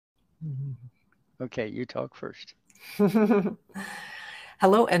Mhm. Okay, you talk first.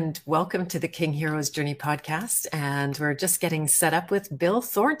 Hello and welcome to the King Heroes Journey podcast. And we're just getting set up with Bill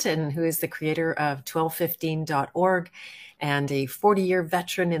Thornton, who is the creator of 1215.org and a 40-year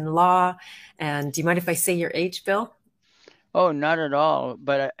veteran in law. And do you mind if I say your age, Bill? Oh, not at all.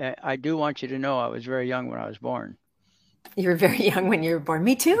 But I do want you to know I was very young when I was born. You were very young when you were born.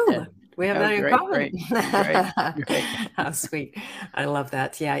 Me Yeah. too. We have Oh, that in great, common. great, great, great. How sweet. I love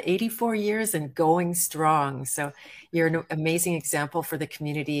that. Yeah, 84 years and going strong. So you're an amazing example for the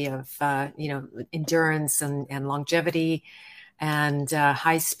community of, endurance and longevity and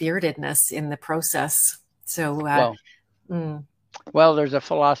high-spiritedness in the process. So, Well, mm, well, there's a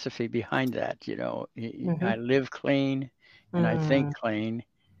philosophy behind that. I mhm, live clean and I think mm. clean,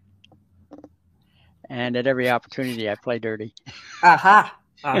 and at every opportunity I play dirty. Aha,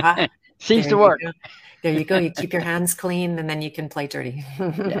 aha. Seems There to you work. go. There you go. You keep your hands clean and then you can play dirty.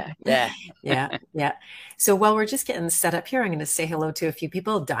 Yeah, yeah. Yeah, yeah. So while we're just getting set up here, I'm going to say hello to a few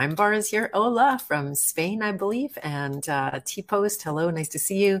people. Dime Bar is here. Hola from Spain, I believe. And T-Post, hello. Nice to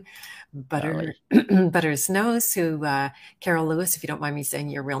see you. Butter Golly. Butters Nose, who Carol Lewis, if you don't mind me saying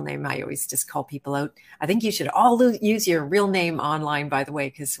your real name, I always just call people out. I think you should all use your real name online, by the way,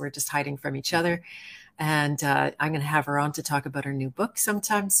 because we're just hiding from each other. And I'm going to have her on to talk about her new book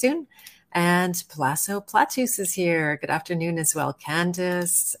sometime soon. And Palacio Platus is here. Good afternoon as well.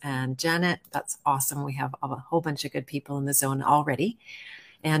 Candace and Janet. That's awesome. We have a whole bunch of good people in the zone already.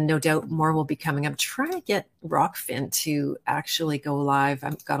 And no doubt more will be coming. I'm trying to get Rockfin to actually go live.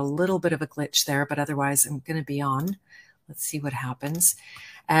 I've got a little bit of a glitch there, but otherwise I'm going to be on. Let's see what happens.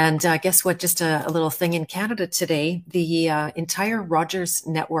 And guess what? Just a little thing in Canada today. The entire Rogers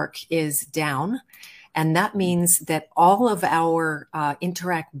network is down. And that means that all of our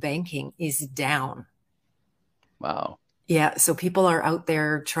Interact banking is down. Wow. Yeah, so people are out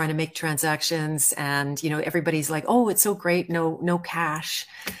there trying to make transactions, and everybody's like, "Oh, it's so great, no cash,"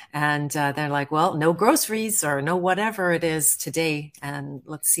 and they're like, "Well, no groceries or no whatever it is today." And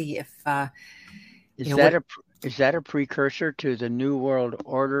let's see if Is what. that a precursor to the New World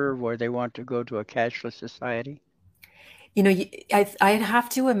Order where they want to go to a cashless society? I'd have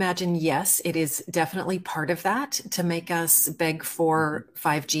to imagine, yes, it is definitely part of that to make us beg Hmm. for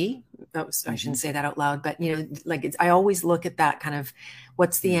 5G. Oh, I Hmm. shouldn't say that out loud, but I always look at that kind of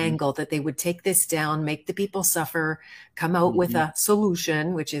what's the Hmm. angle that they would take this down, make the people suffer, come out with Hmm. a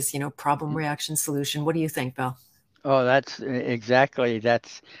solution, which is, problem, Hmm. reaction, solution. What do you think, Bill? Oh, that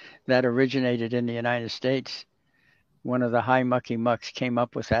originated in the United States. One of the high mucky mucks came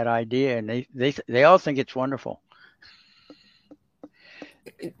up with that idea, and they all think it's wonderful.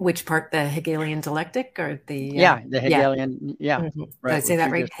 Which part, the Hegelian dialectic or the, Yeah, the yeah. Hegelian. Yeah, Did I right. say What that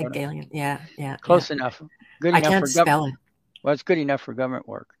you right? just brought up. Hegelian. Yeah, yeah, yeah. Close enough. Good I enough can't for government. spell it. Well, it's good enough for government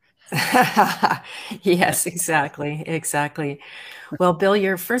work. Yes, exactly. Exactly. Well, Bill,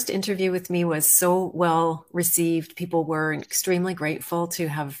 your first interview with me was so well received. People were extremely grateful to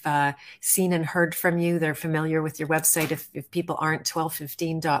have seen and heard from you. They're familiar with your website. If people aren't,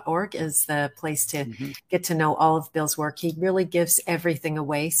 1215.org is the place to Hmm. get to know all of Bill's work. He really gives everything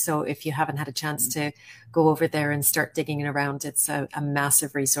away. So if you haven't had a chance to go over there and start digging around, it's a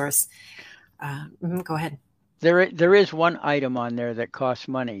massive resource. Go ahead. There is one item on there that costs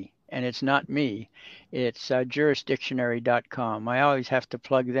money, and it's not me. It's jurisdictionary.com. I always have to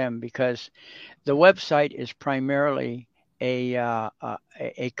plug them because the website is primarily a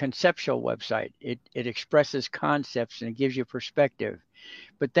conceptual website. It expresses concepts and it gives you perspective,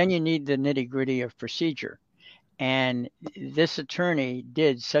 but then you need the nitty gritty of procedure. And this attorney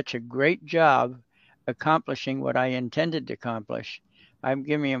did such a great job accomplishing what I intended to accomplish. I'm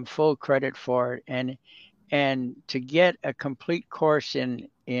giving him full credit for it. And to get a complete course in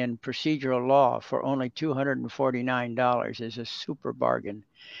procedural law for only $249 is a super bargain.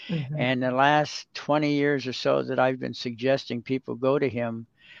 Mhm. And the last 20 years or so that I've been suggesting people go to him,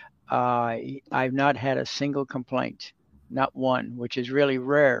 I've not had a single complaint, not one, which is really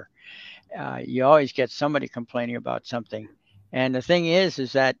rare. You always get somebody complaining about something. And the thing is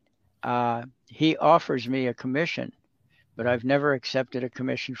that he offers me a commission, but I've never accepted a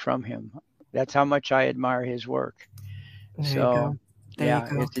commission from him. That's how much I admire his work. There you So, go. There you yeah,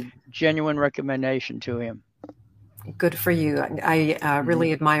 go. it's a genuine recommendation to him. Good for you. I Hmm.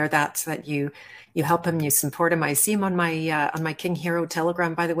 really admire that you help him, you support him. I see him on my King Hero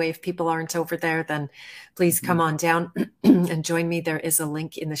Telegram. By the way, if people aren't over there, then please Hmm. come on down and join me. There is a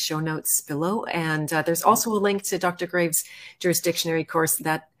link in the show notes below, and there's also a link to Dr. Graves' jurisdictionary course.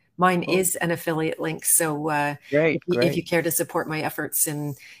 That mine Oh, is an affiliate link. So great, if you great. care to support my efforts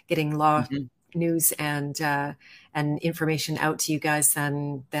in getting law Hmm. news and and information out to you guys,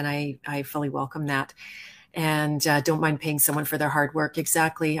 then I fully welcome that. And don't mind paying someone for their hard work.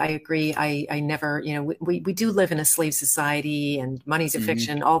 Exactly. I agree. I never, we do live in a slave society, and money's a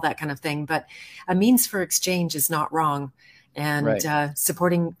fiction, all that kind of thing. But a means for exchange is not wrong. And Right.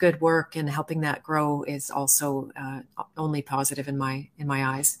 supporting good work and helping that grow is also only positive in my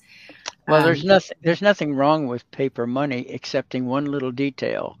eyes. Well, Um, there's nothing wrong with paper money, excepting one little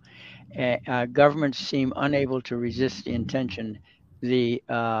detail. Governments seem unable to resist the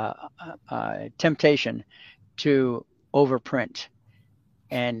temptation to overprint,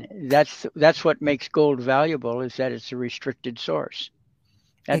 and that's what makes gold valuable, is that it's a restricted source.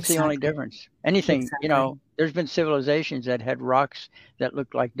 That's the only exactly. difference. Anything, Exactly. there's been civilizations that had rocks that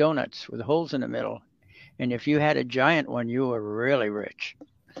looked like donuts with holes in the middle, and if you had a giant one, you were really rich.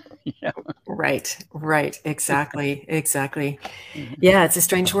 Right. Right. Exactly. Exactly. Mhm, Yeah, it's a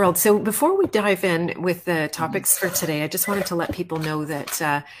strange world. So before we dive in with the mhm, topics for today, I just wanted to let people know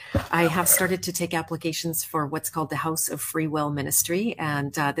that I have started to take applications for what's called the House of Free Will Ministry.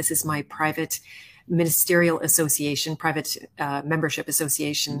 And this is my private ministerial association, private membership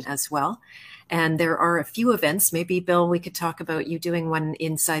association as well. And there are a few events. Maybe, Bill, we could talk about you doing one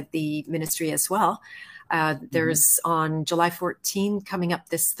inside the ministry as well. mhm. There's on July 14, coming up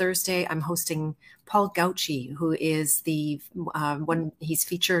this Thursday, I'm hosting Paul Gauci, who is the one, he's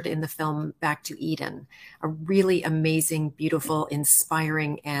featured in the film Back to Eden, a really amazing, beautiful,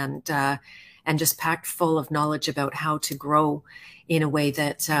 inspiring, and just packed full of knowledge about how to grow in a way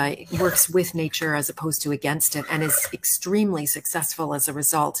that works with nature as opposed to against it, and is extremely successful as a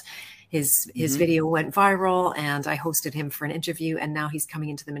result. His Mhm. video went viral, and I hosted him for an interview, and now he's coming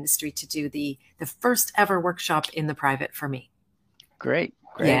into the ministry to do the first ever workshop in the private for me. Great,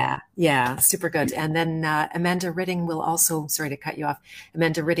 great. Yeah, yeah, super good. And then Amanda Ridding will also, sorry to cut you off,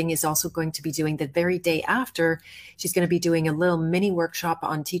 Amanda Ridding is also going to be doing the very day after, she's going to be doing a little mini workshop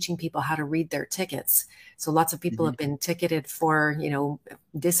on teaching people how to read their tickets. So lots of people Mhm. have been ticketed for,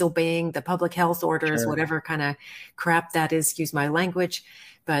 disobeying the public health orders, Sure. whatever kind of crap that is, excuse my language.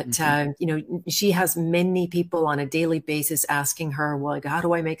 But, Mhm. she has many people on a daily basis asking her, well, like, how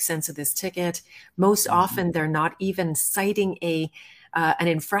do I make sense of this ticket? Most Mhm. often they're not even citing an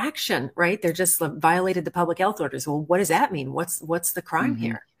infraction, right? They're just violated the public health orders. Well, what does that mean? What's the crime Mhm.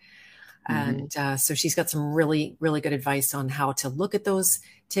 here? Mhm. And so she's got some really, really good advice on how to look at those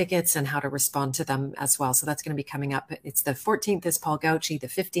tickets and how to respond to them as well. So that's going to be coming up. It's the 14th is Paul Gauci. The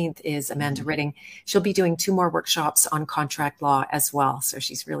 15th is Amanda Mhm. Ridding. She'll be doing two more workshops on contract law as well. So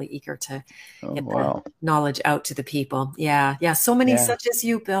she's really eager to Oh, get the wow. knowledge out to the people. Yeah. Yeah. So many Yeah. such as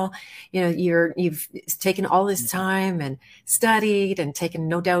you, Bill. You've taken all this Mhm. time and studied and taken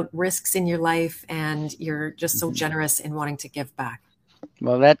no doubt risks in your life. And you're just so Mhm. generous in wanting to give back.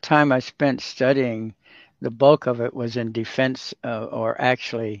 Well, that time I spent studying, the bulk of it was in defense, or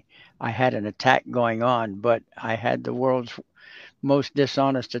actually, I had an attack going on, but I had the world's most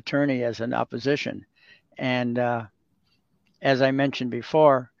dishonest attorney as an opposition. And as I mentioned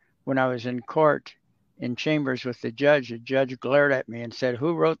before, when I was in court in chambers with the judge glared at me and said,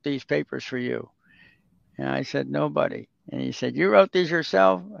 "Who wrote these papers for you?" And I said, "Nobody." And he said, "You wrote these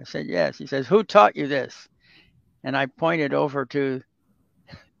yourself?" I said, "Yes." He says, "Who taught you this?" And I pointed over to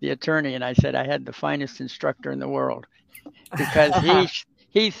the attorney and I said, "I had the finest instructor in the world," because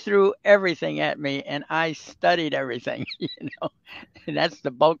he threw everything at me and I studied everything, and that's the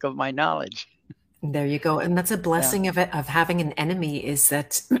bulk of my knowledge. There you go. And that's a Yeah. blessing of it, of having an enemy, is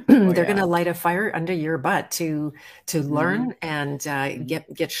that Oh they're going yeah. to light a fire under your butt to Mm-hmm. learn and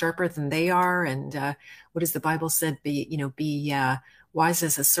Mm-hmm. get sharper than they are. And what does the Bible said? Be wise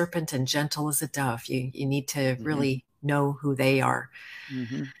as a serpent and gentle as a dove. You need to Mm-hmm. really know who they are.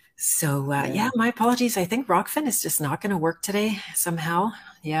 Mm-hmm. So Yeah. yeah, my apologies. I think Rockfin is just not going to work today somehow.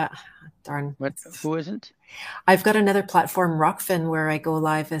 Yeah, darn. What? Who isn't? I've got another platform, Rockfin, where I go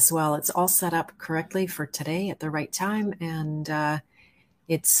live as well. It's all set up correctly for today at the right time, and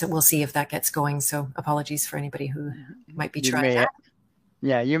it's we'll see if that gets going. So apologies for anybody who might be You trying may. that.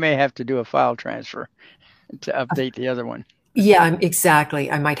 Yeah, you may have to do a file transfer to update the other one. Yeah,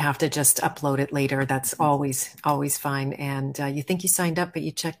 exactly. I might have to just upload it later. That's always fine. And you think you signed up, but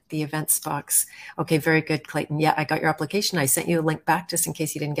you checked the events box. Okay, very good, Clayton. Yeah, I got your application. I sent you a link back just in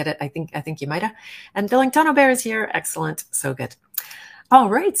case you didn't get it. I think you might have. And Billington Bear is here. Excellent. So good. All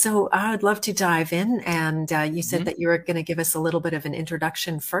right. So I'd love to dive in. And you said Mhm. that you were going to give us a little bit of an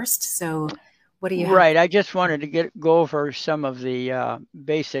introduction first. So what do you have? Right. I just wanted to go over some of the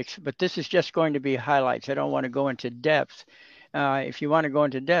basics, but this is just going to be highlights. I don't want to go into depth. If you want to go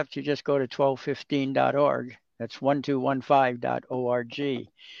into depth, you just go to 1215.org. That's 1215.org.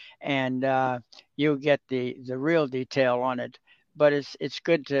 and you'll get the real detail on it. But it's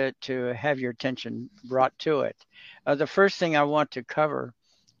good to have your attention brought to it. The first thing I want to cover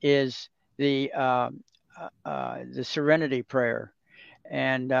is the Serenity Prayer,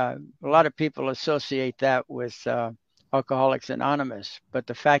 and a lot of people associate that with Alcoholics Anonymous. But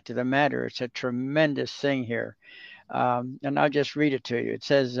the fact of the matter, it's a tremendous thing here. And I'll just read it to you. It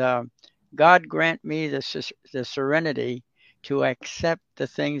says, God grant me the serenity to accept the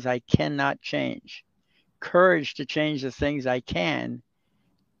things I cannot change, courage to change the things I can,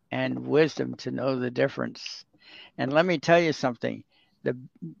 and wisdom to know the difference. And let me tell you something.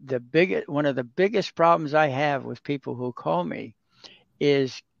 One of the biggest problems I have with people who call me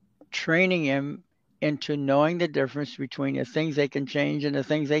is training them into knowing the difference between the things they can change and the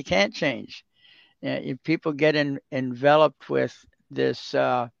things they can't change. If people get enveloped with this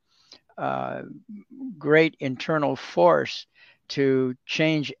great internal force to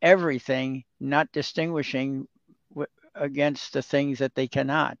change everything, not distinguishing against the things that they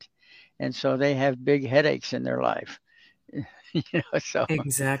cannot. And so they have big headaches in their life. So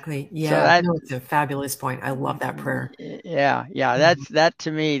exactly. Yeah. So it's a fabulous point. I love that prayer. Yeah. That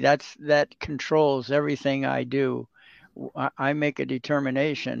to me, that controls everything I do. I make a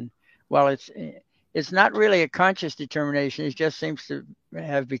determination. Well, it's not really a conscious determination. It just seems to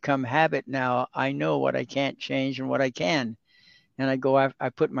have become habit now. I know what I can't change and what I can. And I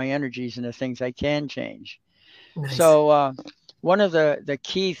put my energies in the things I can change. Nice. So one of the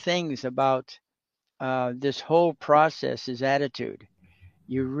key things about this whole process is attitude.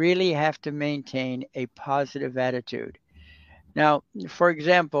 You really have to maintain a positive attitude. Now, for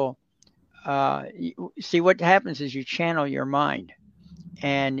example, see what happens is you channel your mind.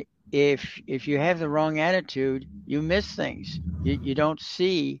 And if you have the wrong attitude, you miss things. You don't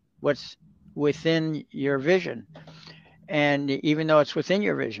see what's within your vision, and even though it's within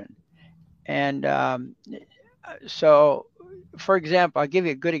your vision. And so, for example, I'll give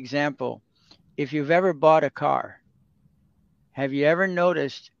you a good example. If you've ever bought a car, have you ever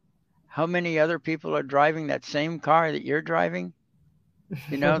noticed how many other people are driving that same car that you're driving?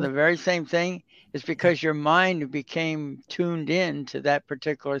 The very same thing. It's because your mind became tuned in to that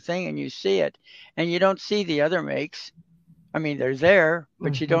particular thing, and you see it, and you don't see the other makes. I mean, they're there,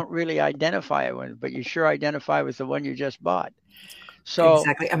 but you don't really identify with, but you sure identify with the one you just bought. So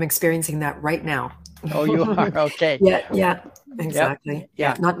exactly. I'm experiencing that right now. Oh, you are? Okay. Yeah, exactly. Yep.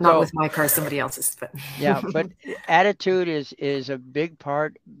 Yeah, not with my car, somebody else's, but yeah, but attitude is a big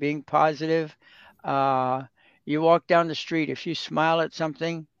part, being positive. You walk down the street, if you smile at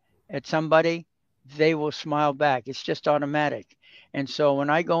somebody, they will smile back. It's just automatic. And so when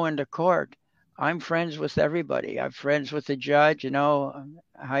I go into court, I'm friends with everybody. I'm friends with the judge,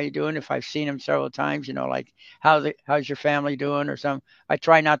 how you doing? If I've seen him several times, like how's your family doing or something. I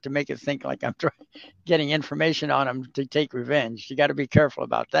try not to make it think like I'm getting information on him to take revenge. You got to be careful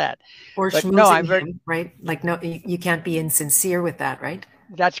about that. Or schmoozing him, right? Like, no, you can't be insincere with that, right?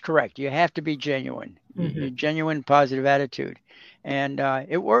 That's correct. You have to be genuine, genuine positive attitude. And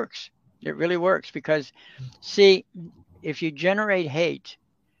it works. It really works because, see, if you generate hate,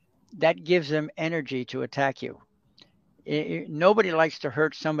 that gives them energy to attack you. Nobody likes to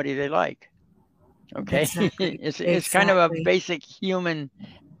hurt somebody they like. Okay. Exactly. It's kind of a basic human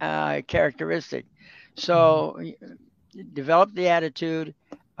characteristic. So develop the attitude.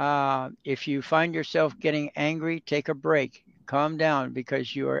 If you find yourself getting angry, take a break, calm down,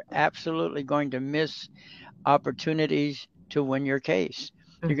 because you are absolutely going to miss opportunities to win your case.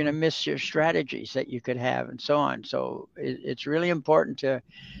 You're going to miss your strategies that you could have and so on. So it's really important to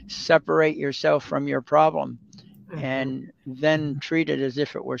separate yourself from your problem and then treat it as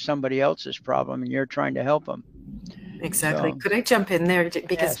if it were somebody else's problem and you're trying to help them. Exactly. So, could I jump in there?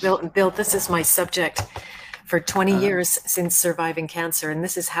 Because yes. Bill, this is my subject for 20 years since surviving cancer. And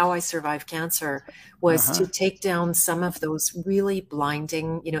this is how I survived cancer, was to take down some of those really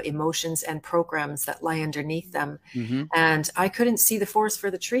blinding, emotions and programs that lie underneath them. And I couldn't see the forest for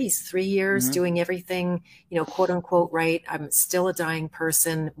the trees. 3 years doing everything, quote unquote, right. I'm still a dying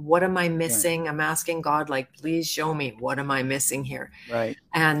person. What am I missing? I'm asking God, like, please show me, what am I missing here? Right.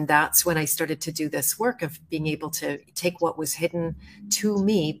 And that's when I started to do this work of being able to take what was hidden to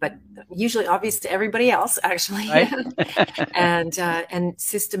me, but usually obvious to everybody else, actually, right. and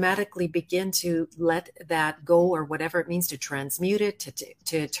systematically begin to let that go, or whatever it means, to transmute it,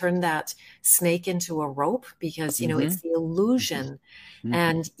 to turn that snake into a rope, because it's the illusion.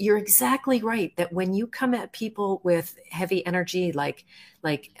 And you're exactly right that when you come at people with heavy energy, like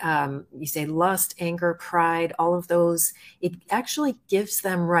you say, lust, anger, pride, all of those, it actually gives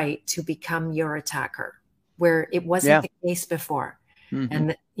them right to become your attacker, where it wasn't the case before. Hmm.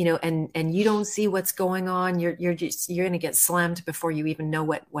 and and you don't see what's going on. You're going to get slammed before you even know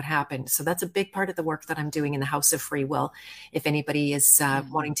what happened. So that's a big part of the work that I'm doing in the House of Free Will. If anybody is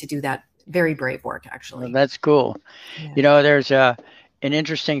wanting to do that, very brave work, Well, actually. that's cool. Yeah. There's an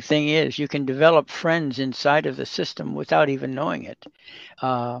interesting thing is you can develop friends inside of the system without even knowing it.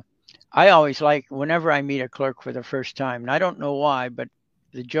 Uh, I always like whenever I meet a clerk for the first time, and I don't know why, but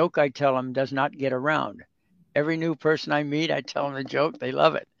the joke I tell them does not get around. Every new person I meet, I tell them the joke. They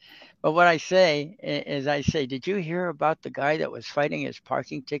love it. But what I say is, I say, did you hear about the guy that was fighting his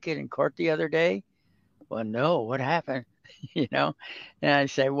parking ticket in court the other day? Well, no, what happened? you know, and I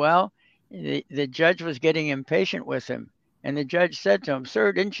say, well, the judge was getting impatient with him. And the judge said to him,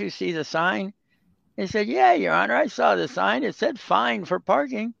 sir, didn't you see the sign? He said, yeah, Your Honor, I saw the sign. It said fine for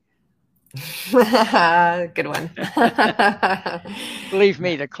parking. Good one. Believe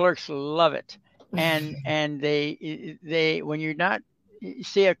me, the clerks love it. And they when you're not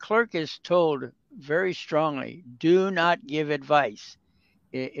see a clerk is told very strongly, do not give advice.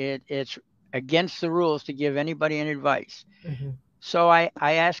 It's against the rules to give anybody any advice. Mhm. So I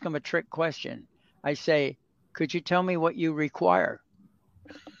ask them a trick question. I say, could you tell me what you require?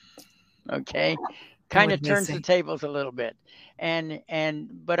 Okay. And Kind what of do they turns the say? tables a little bit.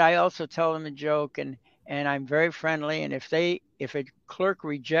 But I also tell them a joke, and I'm very friendly. And if a clerk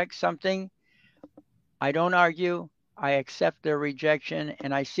rejects something, I don't argue. I accept their rejection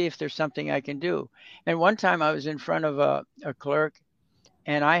and I see if there's something I can do. And one time I was in front of a clerk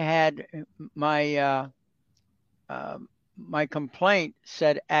and I had my uh, my complaint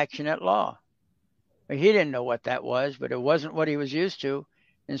said action at law. He didn't know what that was, but it wasn't what he was used to,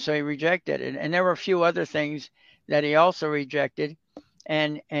 and so he rejected it. And there were a few other things that he also rejected,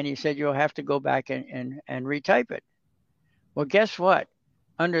 and he said you'll have to go back and retype it. Well, guess what?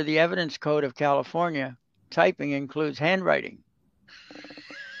 Under the Evidence Code of California, typing includes handwriting.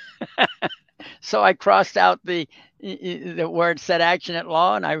 So I crossed out the where it said action at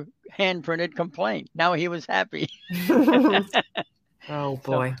law, and I hand printed complaint. Now he was happy. Oh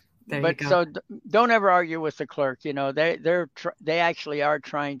So, boy. There you but go. so don't ever argue with the clerk. They actually are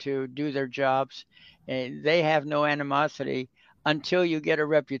trying to do their jobs, and they have no animosity until you get a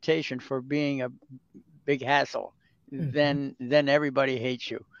reputation for being a big hassle. Mhm. Then everybody hates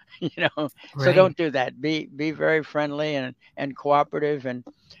you. So Right. don't do that. Be very friendly and cooperative, and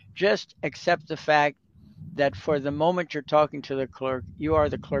just accept the fact that for the moment you're talking to the clerk, you are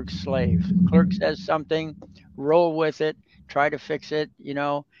the clerk's slave. The clerk says something, roll with it, try to fix it,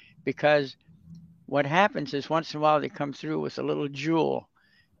 because what happens is once in a while they come through with a little jewel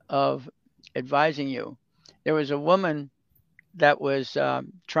of advising you. There was a woman that was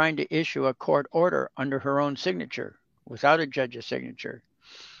trying to issue a court order under her own signature without a judge's signature.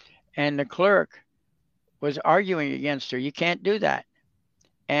 And the clerk was arguing against her. You can't do that.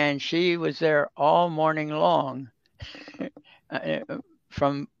 And she was there all morning long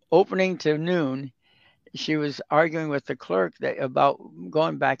from opening to noon. She was arguing with the clerk about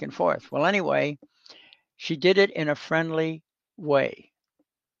going back and forth. Well, anyway, she did it in a friendly way.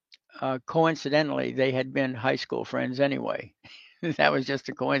 Coincidentally, they had been high school friends anyway. That was just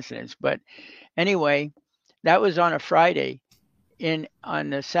a coincidence. But anyway, that was on a Friday. On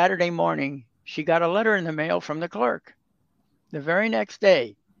the Saturday morning, she got a letter in the mail from the clerk the very next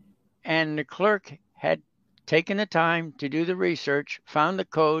day. And the clerk had taken the time to do the research, found the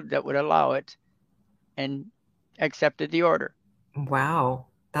code that would allow it, and accepted the order. Wow.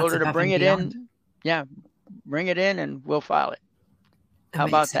 Told That's her to above bring and it beyond. in. Yeah, bring it in and we'll file it. How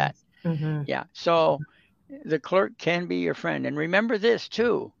about Amazing. that? Hmm. Yeah. So the clerk can be your friend. And remember this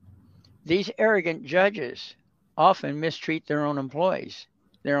too, these arrogant judges often mistreat their own employees.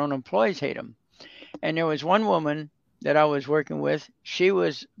 Their own employees hate them. And there was one woman that I was working with. She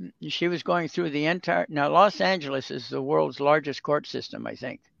was going through the entire. Now Los Angeles is the world's largest court system, I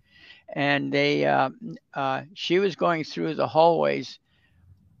think. And she was going through the hallways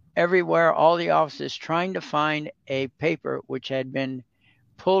everywhere, all the offices, trying to find a paper which had been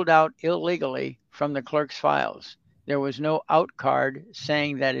pulled out illegally from the clerk's files. There was no out card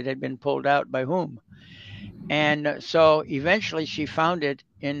saying that it had been pulled out by whom. And so eventually she found it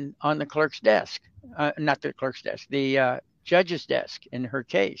on the clerk's desk, not the clerk's desk, the judge's desk in her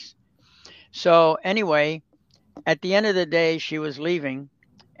case. So anyway, at the end of the day, she was leaving,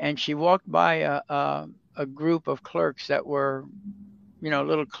 and she walked by a group of clerks that were, a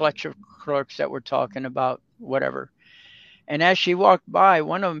little clutch of clerks that were talking about whatever. And as she walked by,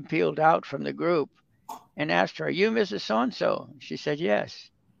 one of them peeled out from the group and asked her, "Are you Mrs. So and so?" She said, "Yes."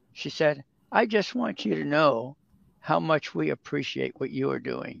 She said, "I just want you to know how much we appreciate what you are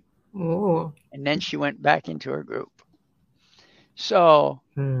doing." Ooh. And then she went back into her group. So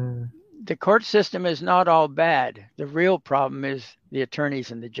Hmm. the court system is not all bad. The real problem is the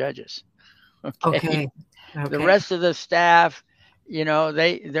attorneys and the judges. Okay. Okay. The Okay. rest of the staff,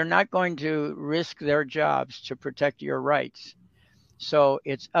 they're not going to risk their jobs to protect your rights. So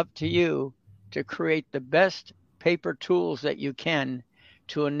it's up to you to create the best paper tools that you can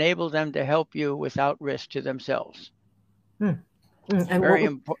to enable them to help you without risk to themselves. Hmm. Hmm. And Very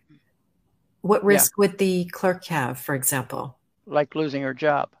important. what Yeah, risk would the clerk have, for example? like losing her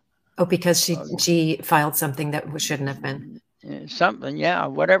job. Oh, because Uh, she filed something that shouldn't have been. Something, yeah,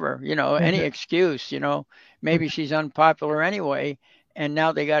 whatever, any Mhm. excuse, maybe Mhm. she's unpopular anyway, and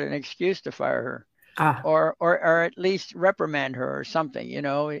now they got an excuse to fire her. Ah. Or at least reprimand her or something,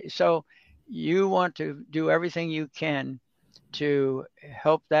 So you want to do everything you can to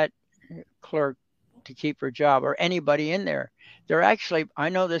help that clerk to keep her job or anybody in there. They're actually, I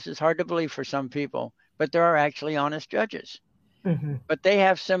know this is hard to believe for some people, but there are actually honest judges. Hmm. But they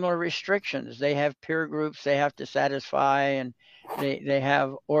have similar restrictions. They have peer groups they have to satisfy, and they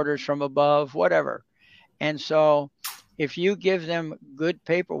have orders from above, whatever. And so if you give them good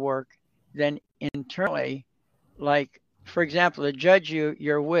paperwork, then internally, like for example, the judge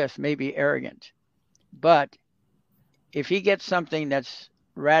you're with may be arrogant, but if he gets something that's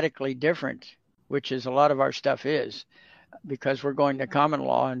radically different, which is a lot of our stuff is, because we're going to common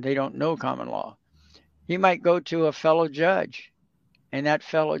law and they don't know common law, he might go to a fellow judge, and that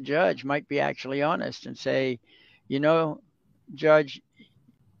fellow judge might be actually honest and say, you know, judge,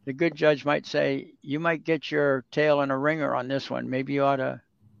 the good judge might say, you might get your tail in a ringer on this one. Maybe you ought to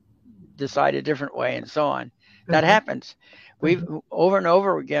decide a different way, and so on. That Hmm. happens. We've over and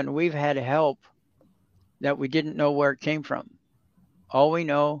over again, we've had help that we didn't know where it came from. All we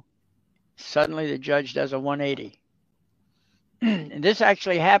know, suddenly the judge does a 180. And this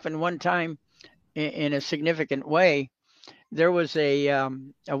actually happened one time in a significant way. There was a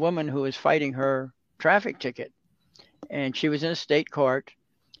woman who was fighting her traffic ticket, and she was in a state court,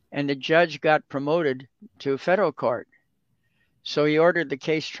 and the judge got promoted to federal court. So he ordered the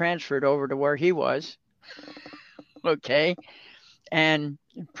case transferred over to where he was, okay, and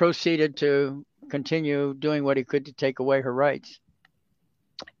proceeded to continue doing what he could to take away her rights.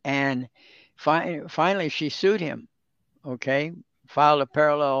 And finally, she sued him, okay, filed a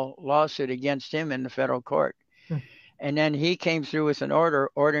parallel lawsuit against him in the federal court. And then he came through with an order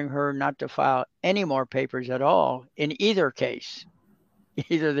ordering her not to file any more papers at all in either case,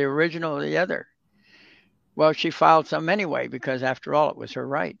 either the original or the other. Well, she filed some anyway because, after all, it was her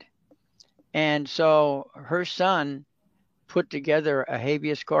right. And so her son put together a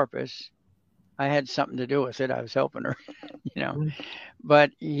habeas corpus. I had something to do with it. I was helping her, you know.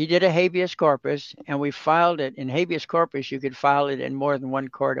 But he did a habeas corpus, and we filed it. In habeas corpus, you could file it in more than one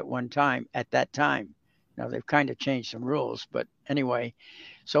court at one time at that time. Now, they've kind of changed some rules, but anyway.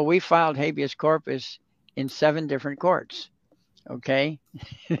 So we filed habeas corpus in 7 different courts, okay?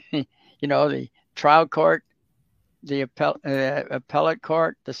 The trial court, the appellate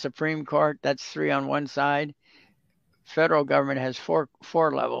court, the Supreme Court, that's 3 on one side. Federal government has four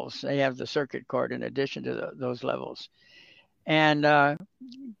levels. They have the circuit court in addition to those levels. And a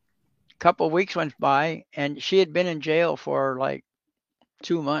couple of weeks went by, and she had been in jail for like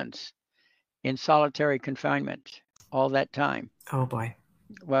 2 months in solitary confinement all that time. Oh boy.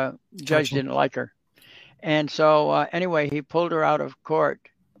 Well, the judge Torture. didn't like her. And so anyway, he pulled her out of court,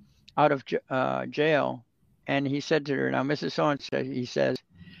 out of jail, and he said to her, now, Mrs. So-and-so, he says,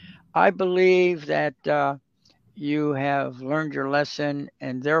 I believe that you have learned your lesson,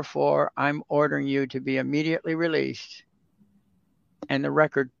 and therefore I'm ordering you to be immediately released and the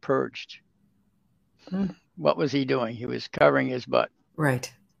record purged. What was he doing? He was covering his butt.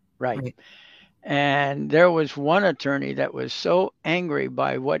 Right. Right. And there was one attorney that was so angry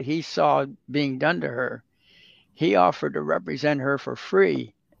by what he saw being done to her, he offered to represent her for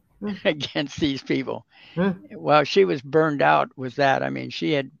free against these people. Well, she was burned out with that. I mean,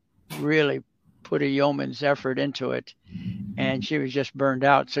 she had really put a yeoman's effort into it, and she was just burned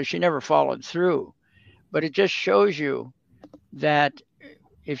out. So she never followed through. But it just shows you that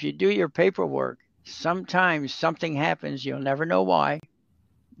if you do your paperwork, sometimes something happens. You'll never know why,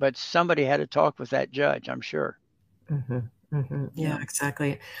 but somebody had to talk with that judge, I'm sure. Yeah,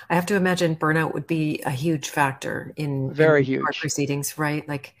 exactly. I have to imagine burnout would be a huge factor in Very court huge. proceedings, right?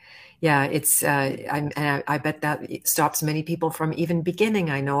 Like, yeah, it's I bet that stops many people from even beginning.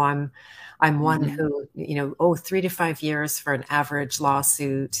 I know I'm one who, 3 to 5 years for an average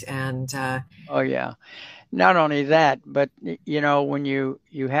lawsuit, and Oh yeah. Not only that, but when you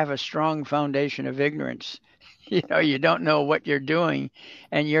have a strong foundation of ignorance, you don't know what you're doing,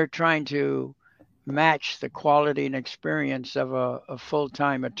 and you're trying to match the quality and experience of a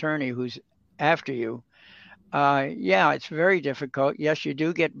full-time attorney who's after you, yeah, it's very difficult. Yes, you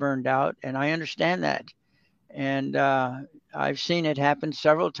do get burned out, and I understand that. And I've seen it happen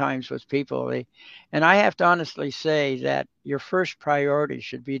several times with people. And I have to honestly say that your first priority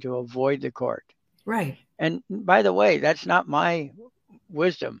should be to avoid the court. Right. And by the way, that's not my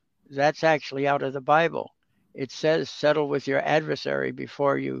wisdom. That's actually out of the Bible. It says settle with your adversary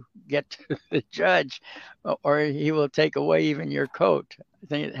before you get to the judge, or he will take away even your coat. I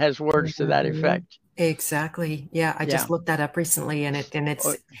think it has words to that effect. Exactly. Yeah, I just looked that up recently, and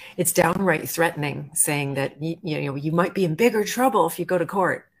it's downright threatening, saying that you might be in bigger trouble if you go to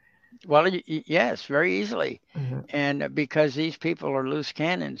court. Well, yes, very easily. And because these people are loose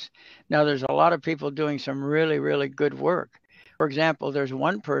cannons. Now, there's a lot of people doing some really, really good work. For example, there's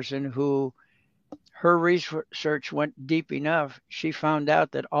one person who her research went deep enough. She found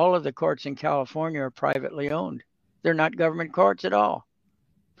out that all of the courts in California are privately owned. They're not government courts at all.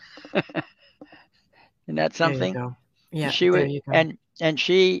 And that's something. There you go. Yeah, she there was, you go. and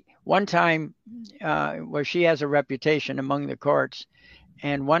she one time, where she has a reputation among the courts,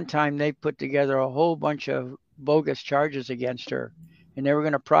 and one time they put together a whole bunch of bogus charges against her, and they were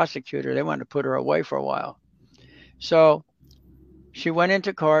going to prosecute her. They wanted to put her away for a while. So she went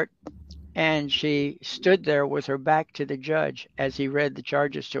into court, and she stood there with her back to the judge as he read the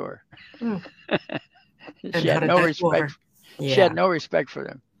charges to her. She had no respect. She had no respect for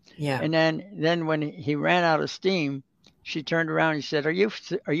them. Yeah. And then when he ran out of steam, she turned around and said, "Are you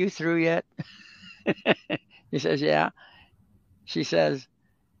through yet?" He says, "Yeah." She says,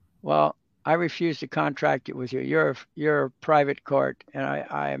 "Well, I refuse to contract it with you. You're a private court, and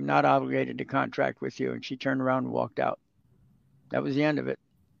I am not obligated to contract with you." And she turned around and walked out. That was the end of it.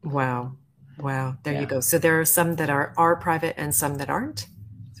 Wow. There you go. So there are some that are private and some that aren't.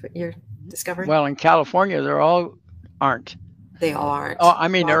 That's what you're discovering. Well, in California, they're all aren't. They all aren't. Oh, I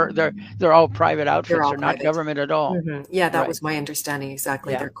mean, they're all private outfits. They're not government at all. Yeah, that was my understanding.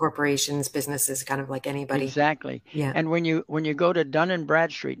 Exactly. Yeah. They're corporations, businesses, kind of like anybody. Exactly. Yeah. And when you go to Dun &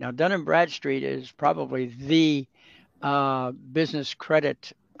 Bradstreet, now Dun & Bradstreet is probably the business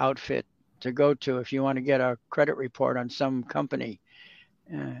credit outfit to go to if you want to get a credit report on some company.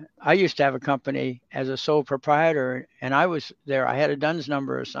 I used to have a company as a sole proprietor, and I was there. I had a DUNS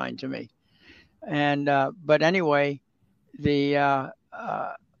number assigned to me. And but anyway, the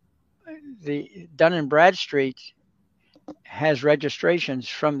Dun & Bradstreet has registrations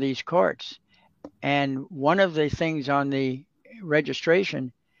from these courts. And one of the things on the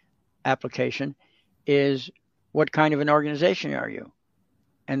registration application is what kind of an organization are you?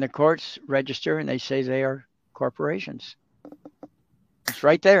 And the courts register and they say they are corporations. It's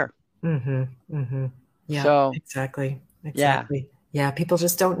right there. Yeah, so, exactly. Yeah, people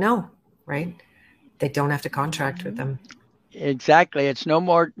just don't know, right? They don't have to contract with them. Exactly. It's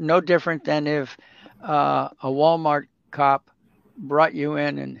no different than if a Walmart cop brought you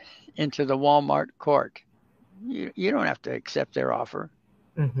into the Walmart court. You don't have to accept their offer.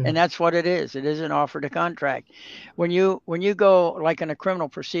 And that's what it is. It is an offer to contract. When you go, like in a criminal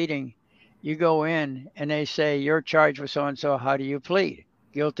proceeding, you go in and they say, "You're charged with so-and-so. How do you plead?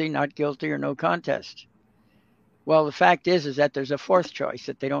 Guilty, not guilty, or no contest?" Well, the fact is that there's a fourth choice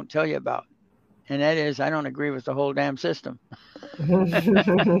that they don't tell you about. And that is, I don't agree with the whole damn system.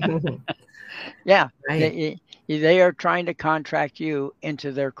 Yeah. Right. They are trying to contract you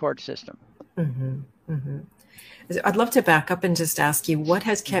into their court system. I'd love to back up and just ask you, what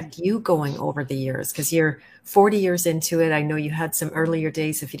has kept you going over the years? Because you're 40 years into it. I know you had some earlier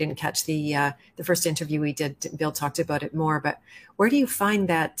days. If you didn't catch the first interview we did, Bill talked about it more. But where do you find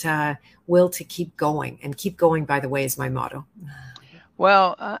that will to keep going? And keep going, by the way, is my motto.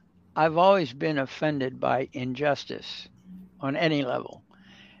 Well, I've always been offended by injustice on any level.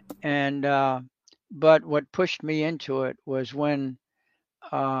 And but what pushed me into it was when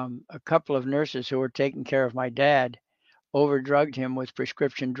a couple of nurses who were taking care of my dad overdrugged him with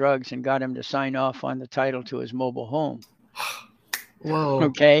prescription drugs and got him to sign off on the title to his mobile home. Whoa.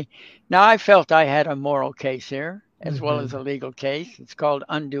 Okay. Now, I felt I had a moral case here as well as a legal case. It's called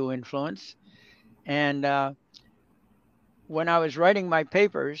undue influence. And when I was writing my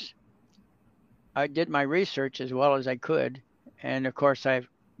papers, I did my research as well as I could. And of course, I've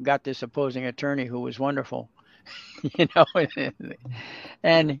got this opposing attorney who was wonderful. You know,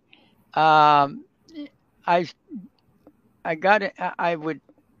 and I would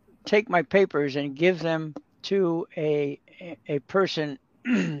take my papers and give them to a person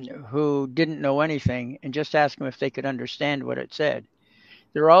who didn't know anything and just ask them if they could understand what it said.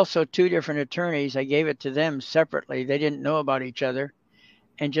 There were also two different attorneys. I gave it to them separately. They didn't know about each other.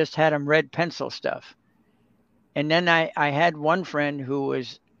 and just had them red pencil stuff. And then I had one friend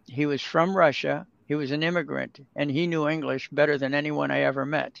he was from Russia. He was an immigrant, and he knew English better than anyone I ever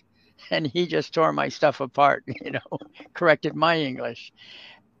met. And he just tore my stuff apart, corrected my English.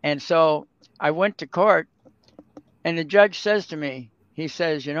 And so I went to court, and the judge says to me, he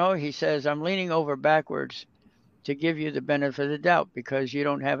says, I'm leaning over backwards to give you the benefit of the doubt because you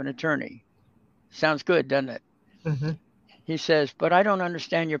don't have an attorney. Sounds good, doesn't it? Mm-hmm. He says, but I don't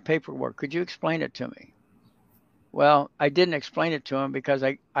understand your paperwork. Could you explain it to me? Well, I didn't explain it to him because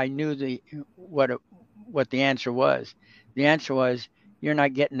I knew what the answer was. The answer was, you're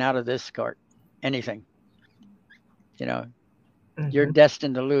not getting out of this court anything. Mm-hmm. You're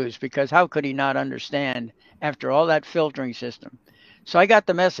destined to lose, because how could he not understand after all that filtering system? So I got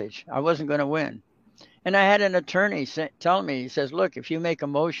the message. I wasn't going to win. And I had an attorney tell me, he says, look, if you make a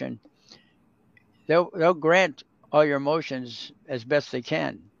motion, they'll grant all your motions as best they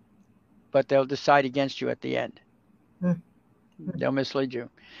can, but they'll decide against you at the end. Mm-hmm. They'll mislead you.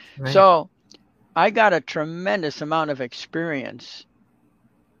 Right. So I got a tremendous amount of experience.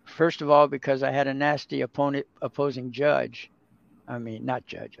 First of all, because I had a nasty opposing judge. I mean, not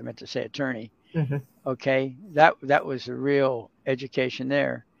judge, I meant to say attorney. Mm-hmm. Okay, that was a real education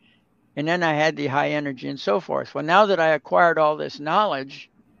there. And then I had the high energy and so forth. Well, now that I acquired all this knowledge,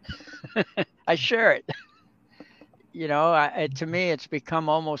 I share it. To me, it's become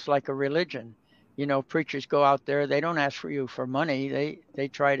almost like a religion. Preachers go out there, they don't ask for you for money. They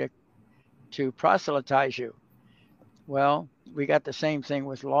try to proselytize you. Well, we got the same thing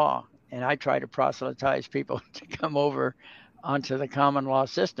with law. And I try to proselytize people to come over onto the common law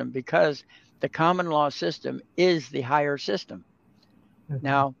system, because the common law system is the higher system. Mm-hmm.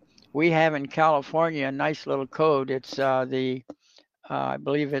 Now, we have in California a nice little code. It's I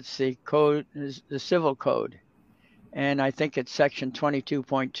believe it's the code, the civil code. And I think it's section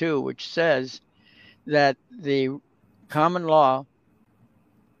 22.2, which says that the common law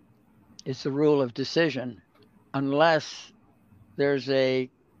is the rule of decision unless there's a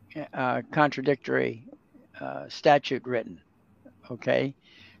contradictory statute written. Okay,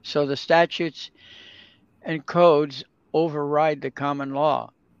 so the statutes and codes override the common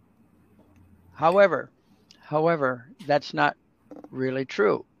law. However, that's not really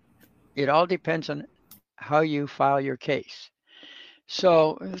true. It all depends on how you file your case.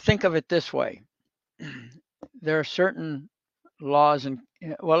 So think of it this way. There are certain laws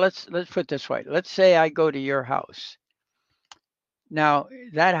let's put it this way. Let's say I go to your house. Now,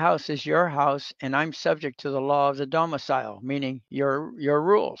 that house is your house, and I'm subject to the law of the domicile, meaning your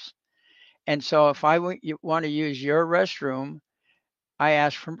rules. And so if I want to use your restroom, I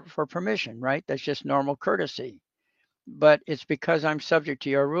ask for permission, right? That's just normal courtesy. But it's because I'm subject to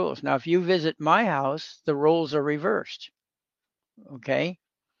your rules. Now, if you visit my house, the roles are reversed. Okay?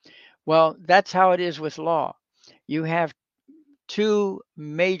 Well, that's how it is with law. You have two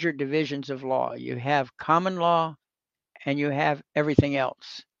major divisions of law. You have common law and you have everything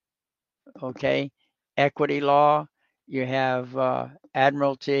else. Okay? Equity law, you have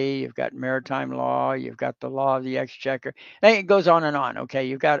admiralty, you've got maritime law, you've got the law of the exchequer. And it goes on and on. Okay?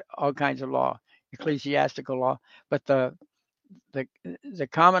 You've got all kinds of law, ecclesiastical law, but the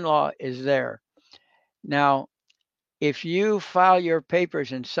common law is there. Now, if you file your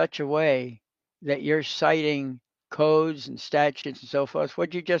papers in such a way that you're citing codes and statutes and so forth,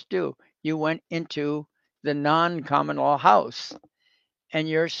 what'd you just do? You went into the non-common law house, and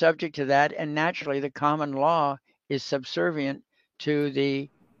you're subject to that. And naturally, the common law is subservient to the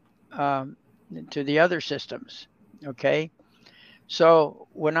other systems. Okay, so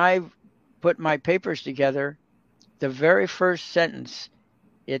when I put my papers together, the very first sentence,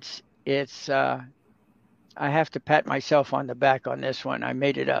 it's I have to pat myself on the back on this one. I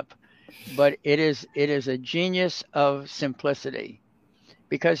made it up, but it is a genius of simplicity.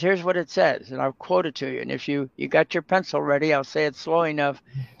 Because here's what it says, and I'll quote it to you. And if you got your pencil ready, I'll say it slow enough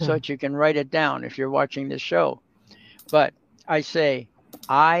so that you can write it down if you're watching this show. But I say,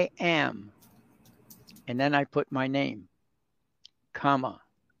 I am, and then I put my name, comma,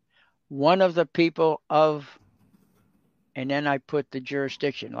 one of the people of, and then I put the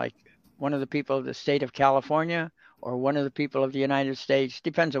jurisdiction, like one of the people of the state of California or one of the people of the United States,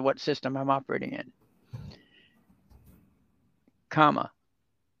 depends on what system I'm operating in, comma.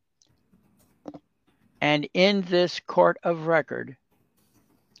 And in this court of record,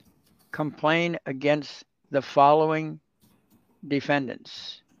 complain against the following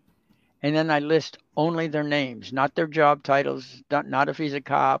defendants. And then I list only their names, not their job titles, not if he's a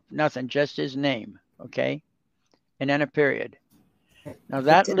cop, nothing, just his name, okay? And then a period. Now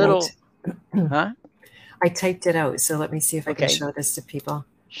that little, huh? I typed it out, so let me see if I can show this to people.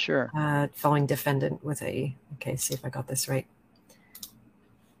 Sure. Following defendant with a, okay, see if I got this right.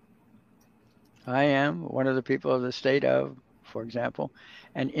 I am one of the people of the state of, for example,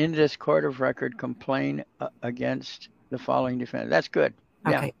 and in this court of record complain against the following defendant. That's good.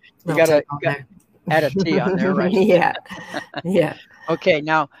 Yeah. Okay, You little gotta typo there. add a T on there, right? Yeah, yeah. Okay,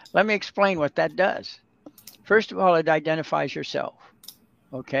 now let me explain what that does. First of all, it identifies yourself.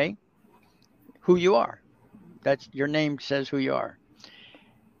 Okay, who you are. That's your name says who you are.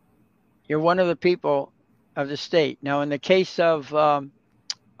 You're one of the people of the state. Now, in the case of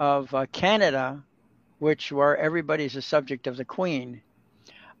Canada, which where everybody's a subject of the Queen,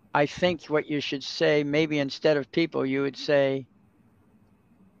 I think what you should say, maybe instead of people, you would say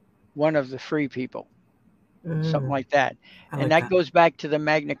one of the free people, something like that. I And like that that. goes back to the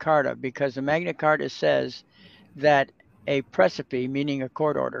Magna Carta, because the Magna Carta says that a precipice, meaning a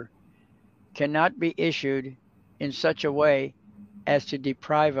court order, cannot be issued in such a way as to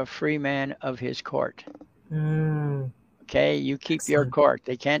deprive a free man of his court. Okay, you keep your Excellent. court.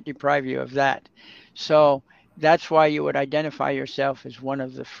 They can't deprive you of that. So that's why you would identify yourself as one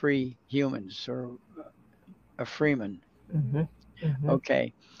of the free humans, or a freeman.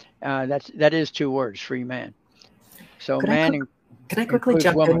 Okay, that is two words, free man. So Could man can I quickly includes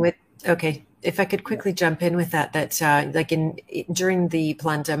jump in woman. with, okay, if I could quickly jump in with that, like during the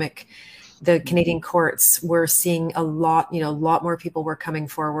pandemic, the Canadian courts were seeing a lot, a lot more people were coming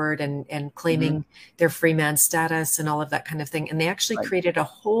forward and claiming their free man status and all of that kind of thing. And they actually Right. created a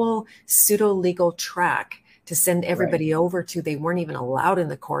whole pseudo legal track to send everybody over to. They weren't even allowed in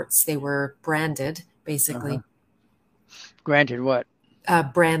the courts. They were branded, basically. Granted what?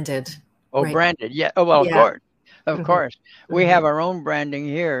 Branded. Oh, Right. branded. Yeah. Oh, well, of Yeah. course. Of course. We have our own branding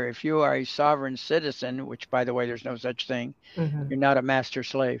here. If you are a sovereign citizen, which, by the way, there's no such thing, you're not a master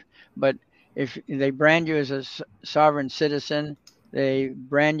slave. But if they brand you as a sovereign citizen, they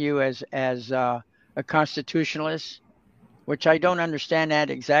brand you as a constitutionalist, which I don't understand that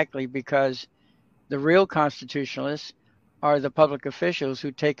exactly, because the real constitutionalists are the public officials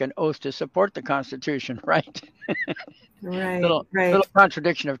who take an oath to support the Constitution, right? Right. Little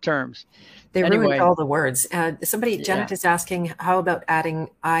contradiction of terms. They ruined Anyway, all the words. Janet yeah, is asking, how about adding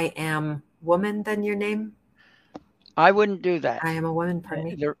I am woman than your name? I wouldn't do that. I am a woman, pardon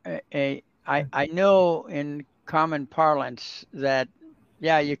me. I know in common parlance that,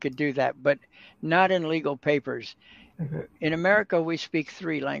 yeah, you could do that, but not in legal papers. In America, we speak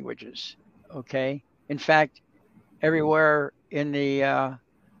three languages. Okay. In fact, everywhere in the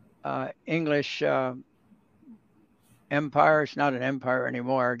English empire, it's not an empire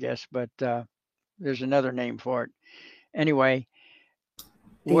anymore, I guess, but there's another name for it. Anyway,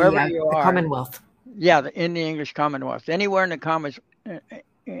 wherever you The are, Commonwealth. yeah, in the English Commonwealth, anywhere in the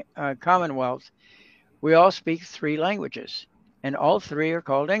Commonwealth, we all speak three languages, and all three are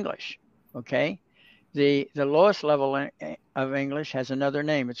called English. Okay, the lowest level of English has another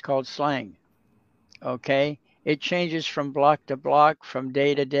name. It's called slang. Okay, it changes from block to block, from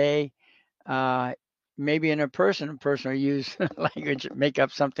day to day. Maybe in a person will use language, make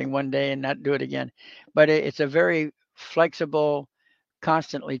up something one day and not do it again. But it's a very flexible,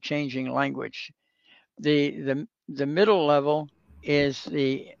 constantly changing language. The middle level is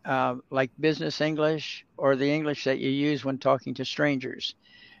the like business English, or the English that you use when talking to strangers.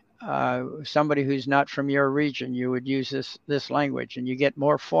 Somebody who's not from your region, you would use this language, and you get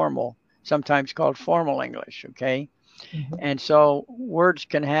more formal, sometimes called formal English. Okay, and so words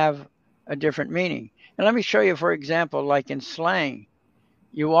can have a different meaning. And let me show you, for example, like in slang,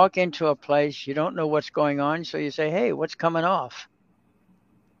 you walk into a place, you don't know what's going on, so you say, "Hey, what's coming off?"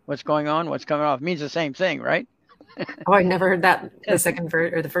 What's going on? What's coming off? It means the same thing, right? Oh, I never heard that, the second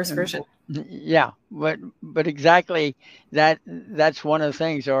or the first version. Yeah, but exactly that's one of the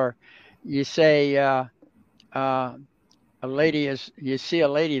things. Or you say a lady is, you see a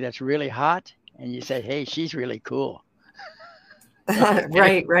lady that's really hot, and you say, "Hey, she's really cool." Okay?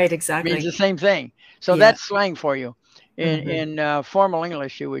 Right, Means exactly. the same thing. So Yeah. that's slang for you. In formal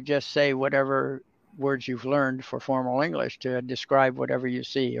English, you would just say whatever words you've learned for formal English to describe whatever you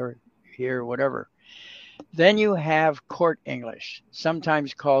see or hear, whatever. Then you have court English,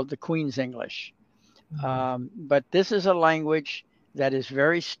 sometimes called the Queen's English. But this is a language that is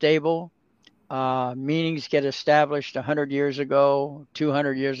very stable. Meanings get established 100 years ago,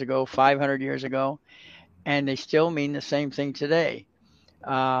 200 years ago, 500 years ago, and they still mean the same thing today.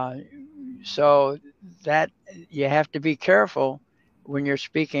 So that you have to be careful when you're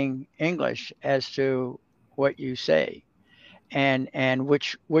speaking English as to what you say, and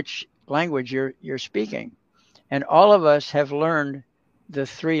which language you're speaking. And all of us have learned the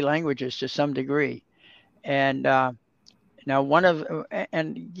three languages to some degree. And Now,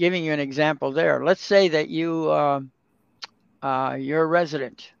 and giving you an example there, let's say that you're a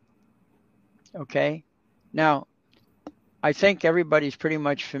resident, okay? Now, I think everybody's pretty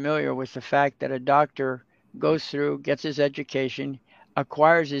much familiar with the fact that a doctor goes through, gets his education,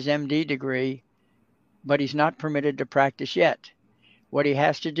 acquires his MD degree, but he's not permitted to practice yet. What he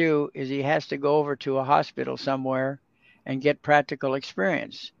has to do is he has to go over to a hospital somewhere and get practical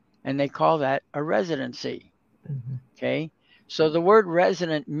experience, and they call that a residency. Mm-hmm. Okay? So the word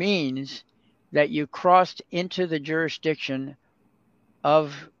resident means that you crossed into the jurisdiction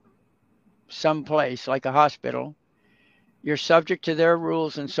of some place, like a hospital. You're subject to their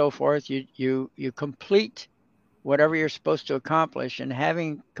rules and so forth. You complete whatever you're supposed to accomplish, and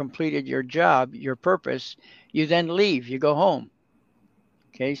having completed your job, your purpose, you then leave. You go home.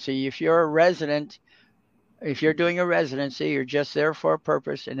 Okay, so if you're a resident, if you're doing a residency, you're just there for a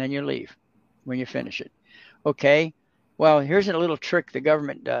purpose, and then you leave when you finish it. Okay, well, here's a little trick the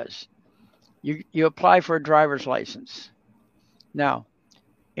government does. You apply for a driver's license. Now,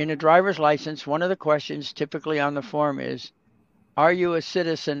 in a driver's license, one of the questions typically on the form is, are you a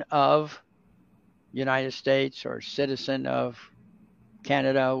citizen of United States or citizen of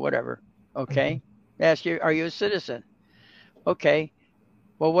Canada, whatever? Okay, they ask you, are you a citizen? Okay,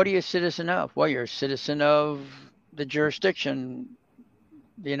 well, what are you a citizen of? Well, you're a citizen of the jurisdiction,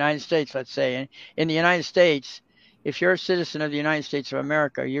 the United States, let's say. And in the United States, if you're a citizen of the United States of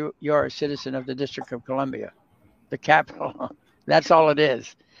America, you're a citizen of the District of Columbia, the capital. That's all it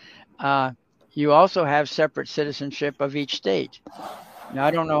is. You also have separate citizenship of each state. Now,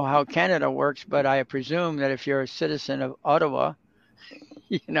 I don't know how Canada works, but I presume that if you're a citizen of Ottawa,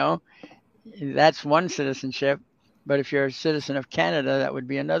 that's one citizenship. But if you're a citizen of Canada, that would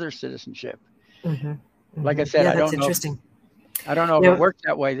be another citizenship. Mm-hmm. Mm-hmm. Like I said, yeah, I don't know. I don't know if it works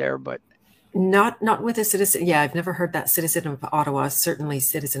that way there, but not with a citizen. Yeah, I've never heard that. Citizen of Ottawa, certainly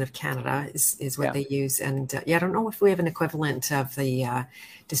citizen of Canada is what they use. And I don't know if we have an equivalent of the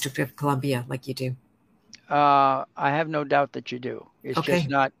District of Columbia like you do. I have no doubt that you do. It's just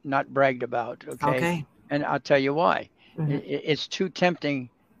not bragged about. Okay. And I'll tell you why. Mm-hmm. It's too tempting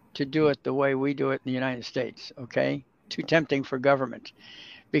to do it the way we do it in the United States. Okay. Too tempting for government.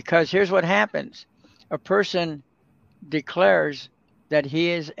 Because here's what happens. A person declares that he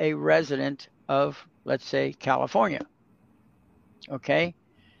is a resident of, let's say, California. Okay?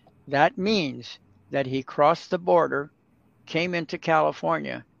 That means that he crossed the border, came into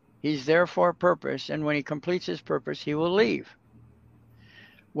California. He's there for a purpose, and when he completes his purpose, he will leave.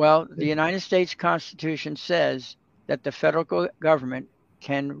 Well, the United States Constitution says that the federal government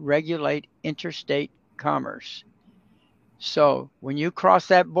can regulate interstate commerce. So when you cross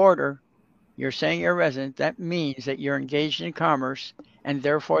that border, you're saying you're a resident. That means that you're engaged in commerce, and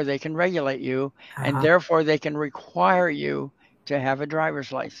therefore they can regulate you, and therefore they can require you to have a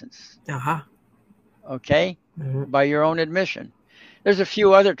driver's license. Okay? Mm-hmm. By your own admission. There's a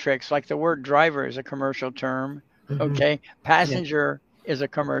few other tricks, like the word driver is a commercial term. Mm-hmm. Okay? Passenger is a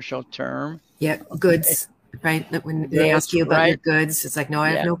commercial term. Yeah, goods, right? When they ask you about your goods, it's like, no, I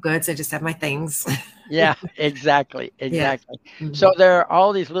have no goods. I just have my things. Yeah, exactly. Yeah. Mm-hmm. So there are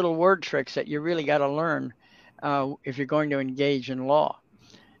all these little word tricks that you really got to learn if you're going to engage in law.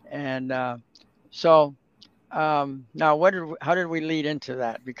 And now, how did we lead into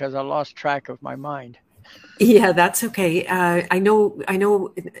that? Because I lost track of my mind. Yeah, that's okay. I know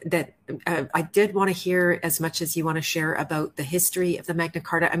that I did want to hear as much as you want to share about the history of the Magna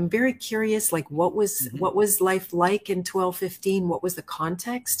Carta. I'm very curious, like what was life like in 1215? What was the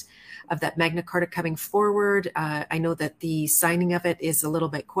context of that Magna Carta coming forward? I know that the signing of it is a little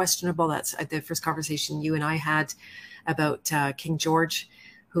bit questionable. That's the first conversation you and I had about King George,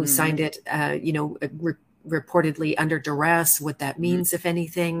 who signed it, reportedly under duress, what that means, if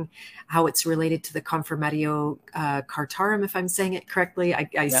anything, how it's related to the Confirmatio Cartarum, if I'm saying it correctly.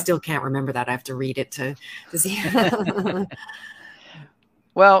 I still can't remember that. I have to read it to see.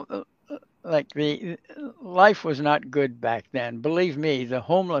 Well, like the life was not good back then. Believe me, the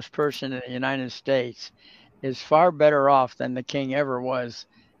homeless person in the United States is far better off than the king ever was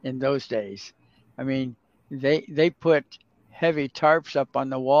in those days. I mean, they put heavy tarps up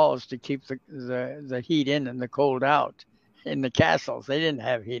on the walls to keep the heat in and the cold out in the castles. They didn't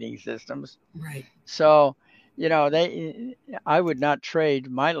have heating systems. Right. So, I would not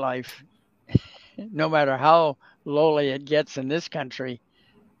trade my life, no matter how lowly it gets in this country.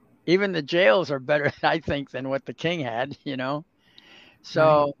 Even the jails are better, I think, than what the king had,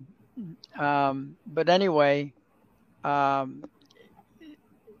 So, but anyway,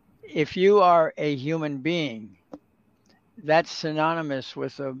 if you are a human being, that's synonymous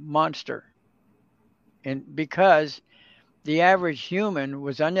with a monster. And because the average human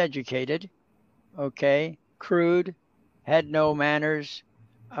was uneducated, okay, crude, had no manners,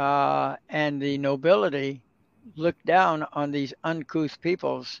 and the nobility looked down on these uncouth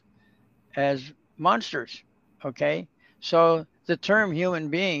peoples as monsters, okay? So the term human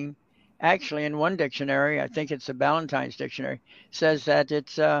being, actually, in one dictionary, I think it's the Ballantyne's dictionary, says that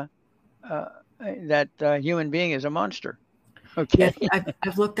it's uh, human being is a monster. Okay. Yes,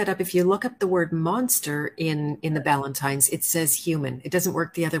 I've looked that up. If you look up the word monster in the Ballantines, it says human. It doesn't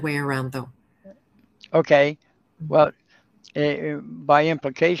work the other way around, though. Okay. Well, by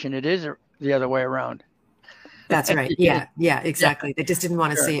implication, it is the other way around. That's right. Yeah, yeah, Yeah, exactly. They just didn't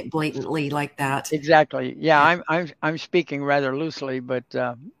want to sure. say it blatantly like that. Exactly. Yeah, Yeah. I'm speaking rather loosely, but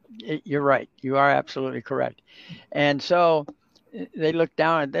you're right. You are absolutely correct. And so they looked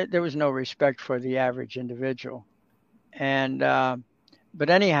down. There was no respect for the average individual. And but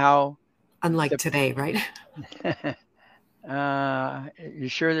anyhow, Unlike the today, right? you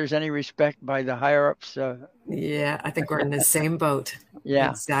sure there's any respect by the higher ups? Yeah, I think we're in the same boat. Yeah.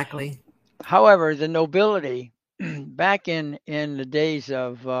 Exactly. However, the nobility back in the days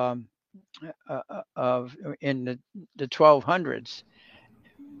of in the 1200s,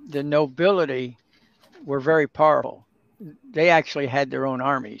 the nobility were very powerful. They actually had their own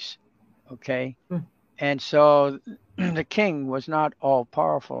armies, okay? Mm. And so the king was not all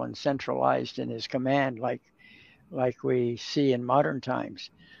powerful and centralized in his command like we see in modern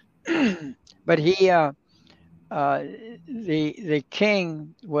times. But the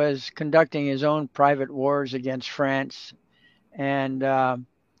king was conducting his own private wars against France, and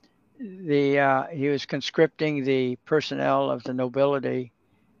he was conscripting the personnel of the nobility,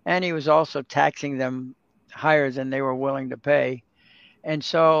 and he was also taxing them higher than they were willing to pay. And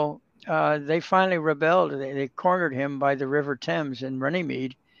so they finally rebelled. They cornered him by the River Thames in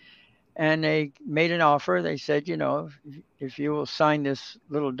Runnymede, and they made an offer. They said, if you will sign this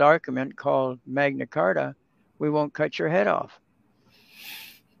little document called Magna Carta, we won't cut your head off.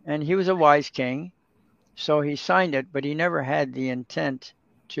 And he was a wise king, so he signed it, but he never had the intent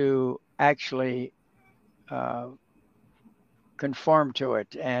to actually conform to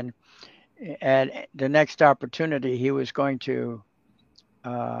it. And at the next opportunity, he was going to,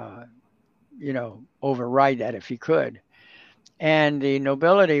 override that if he could. And the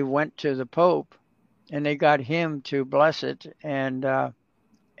nobility went to the Pope, and they got him to bless it, and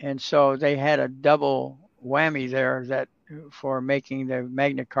so they had a double whammy there that for making the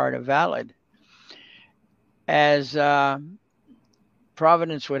Magna Carta valid. As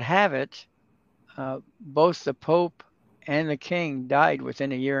Providence would have it, both the Pope and the King died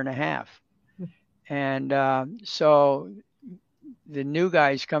within a year and a half. And so the new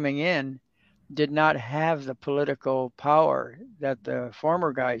guys coming in did not have the political power that the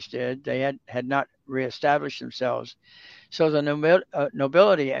former guys did. They had not reestablished themselves. So the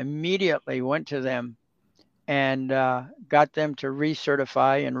nobility immediately went to them and got them to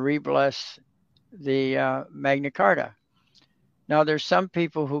recertify and rebless the Magna Carta. Now, there's some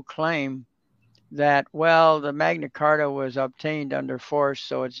people who claim that, well, the Magna Carta was obtained under force,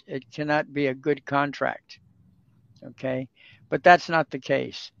 so it cannot be a good contract. Okay, but that's not the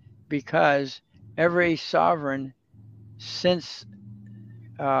case, because every sovereign since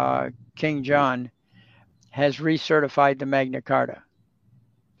King John has recertified the Magna Carta,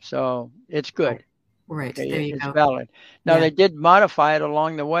 so it's good. Right. Okay, There you it's go. valid. Now Yeah. they did modify it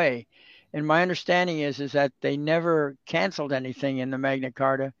along the way, and my understanding is that they never canceled anything in the Magna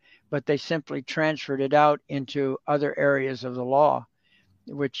Carta, but they simply transferred it out into other areas of the law,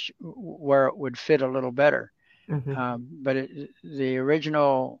 where it would fit a little better. Mm-hmm. But the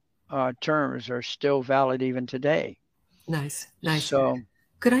original terms are still valid even today. Nice. Nice. So,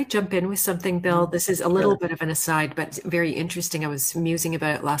 Could I jump in with something, Bill? This is a little sure. bit of an aside, but very interesting. I was musing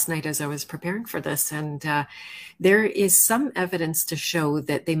about it last night as I was preparing for this, and there is some evidence to show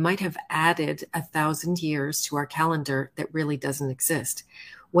that they might have added 1,000 years to our calendar that really doesn't exist.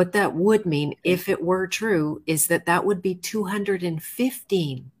 What that would mean, if it were true, is that that would be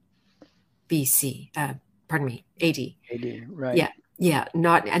 215 BC. Pardon me, AD. AD, right. Yeah, yeah,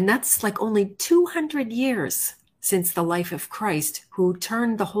 not, and that's like only 200 years since the life of Christ, who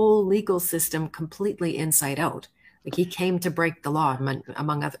turned the whole legal system completely inside out. Like he came to break the law,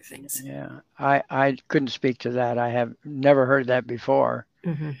 among other things. Yeah, I couldn't speak to that. I have never heard that before.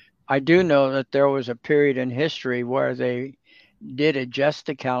 Mm-hmm. I do know that there was a period in history where they did adjust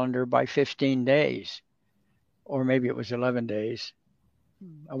the calendar by 15 days, or maybe it was 11 days.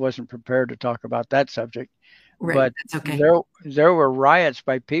 I wasn't prepared to talk about that subject, Right, but that's okay. there were riots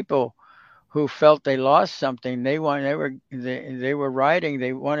by people who felt they lost something. They were rioting.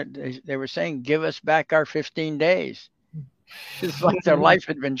 They were saying, "Give us back our 15 days." It's like their life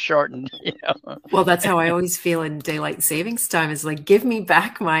had been shortened, you know. Well, that's how I always feel in daylight savings time is like, give me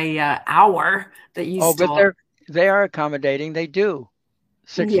back my hour that you Oh, but stole. they are accommodating. They do.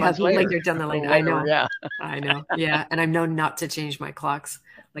 6 Yeah, months later later down the or lane. I whatever. know. Yeah. I know. Yeah. And I'm known not to change my clocks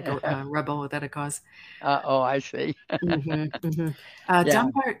like a rebel without a cause. Oh, I see. Yeah.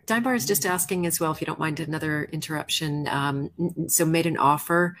 Dunbar is just asking as well, if you don't mind another interruption. So made an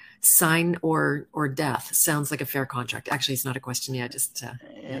offer, sign or death. Sounds like a fair contract. Actually, it's not a question. Yeah, just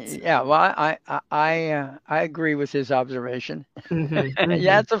that's. Yeah. Well, I agree with his observation. Mhm,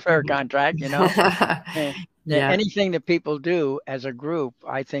 Yeah, mhm, it's a fair mhm. contract, you know. Eh, Yeah, Anything that people do as a group,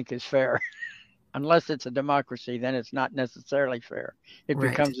 I think is fair. Unless it's a democracy, then it's not necessarily fair. It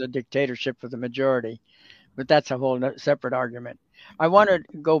right. becomes a dictatorship of the majority. But that's a whole separate argument. I want to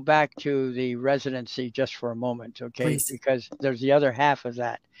go back to the residency just for a moment, okay? Please. Because there's the other half of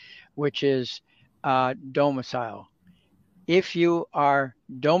that, which is domicile. If you are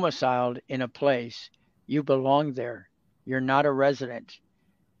domiciled in a place, you belong there. You're not a resident.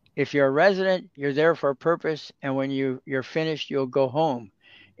 If you're a resident, you're there for a purpose, and when you're finished, you'll go home.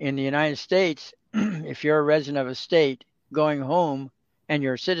 In the United States, if you're a resident of a state, going home and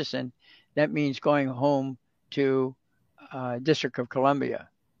you're a citizen, that means going home to District of Columbia,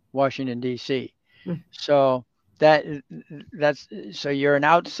 Washington D.C. Mm. So that that's so you're an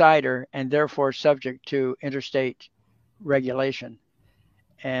outsider and therefore subject to interstate regulation.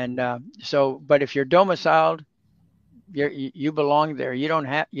 And but if you're domiciled, you belong there. You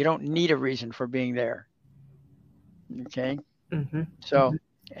don't need a reason for being there. Okay. Mhm, So mhm.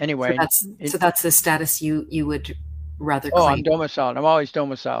 So anyway, that's the status you would rather oh, I'm claim. domiciled. I'm always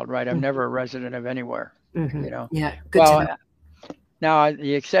domiciled, right? I'm Mhm, never a resident of anywhere, you mhm. know. Yeah, good to Well, know. now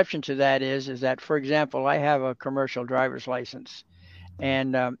the exception to that is that, for example, I have a commercial driver's license,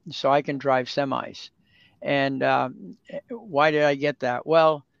 and so I can drive semis. And why did I get that?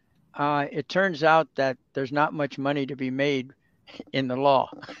 Well, it turns out that there's not much money to be made in the law,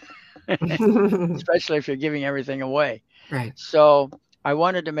 especially if you're giving everything away. Right. So I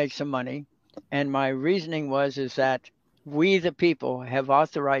wanted to make some money, and my reasoning is that we, the people, have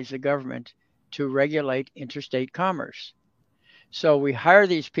authorized the government to regulate interstate commerce. So we hire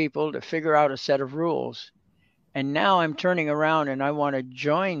these people to figure out a set of rules. And now I'm turning around and I want to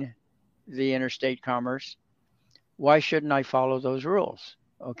join the interstate commerce. Why shouldn't I follow those rules?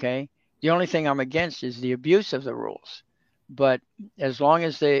 Okay. The only thing I'm against is the abuse of the rules. But as long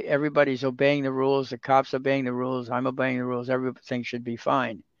as everybody's obeying the rules, the cops obeying the rules, I'm obeying the rules, everything should be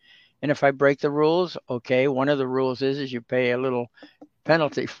fine. And if I break the rules, okay, one of the rules is you pay a little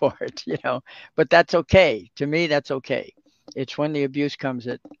penalty for it, you know. But that's okay. To me, that's okay. It's when the abuse comes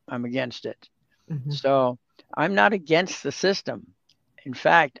that I'm against it. Mhm. So I'm not against the system. In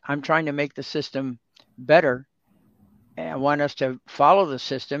fact, I'm trying to make the system better. And I want us to follow the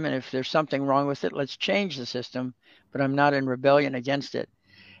system. And if there's something wrong with it, let's change the system. But I'm not in rebellion against it.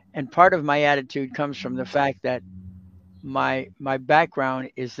 And part of my attitude comes from the fact that my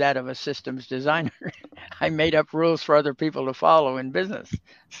background is that of a systems designer. I made up rules for other people to follow in business.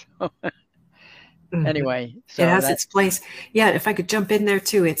 So Mhm. anyway, It so has that its place. Yeah, if I could jump in there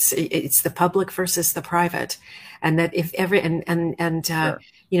too, it's the public versus the private, and that if every and sure.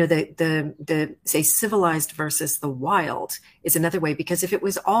 the say civilized versus the wild is another way, because if it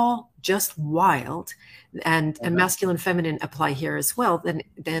was all just wild, and Uh-huh. masculine feminine apply here as well, then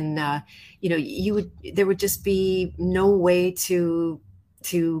you would there would just be no way to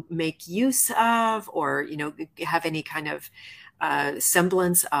make use of, or have any kind of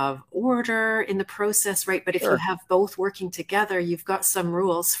semblance of order in the process, right? But if you Sure. have both working together, you've got some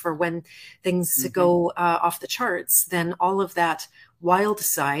rules for when things Hmm. go off the charts. Then all of that wild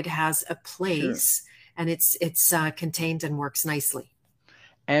side has a Sure. place, and it's contained and works nicely.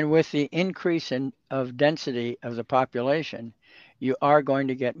 And with the increase of density of the population, you are going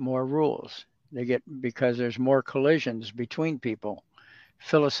to get more rules. Because there's more collisions between people,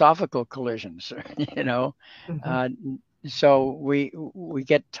 philosophical collisions, you know. Hmm. Uh, so we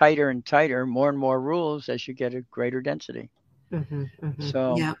get tighter and tighter, more and more rules as you get a greater density. Hmm. Hmm.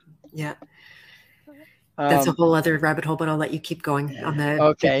 So Yeah, yeah. That's a um, whole other rabbit hole, but I'll let you keep going on the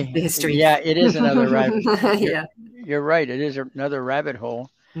okay, history. yeah, it is another rabbit. You're Yeah. you're right. It is another rabbit hole.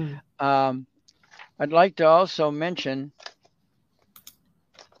 Mm. Um, I'd like to also mention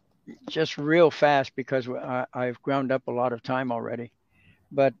just real fast because I've ground up a lot of time already.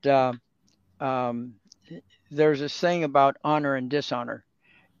 But um, there's this thing about honor and dishonor.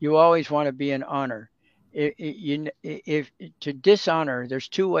 You always want to be in honor. If to dishonor, there's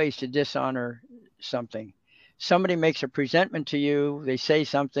two ways to dishonor something. Somebody makes a presentment to you, they say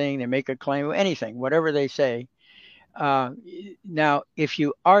something, they make a claim, anything, whatever they say. Now, if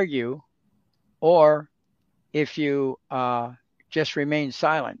you argue or if you just remain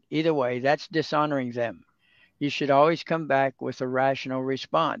silent, either way, that's dishonoring them. You should always come back with a rational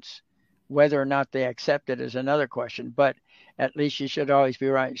response. Whether or not they accept it is another question, but at least you should always be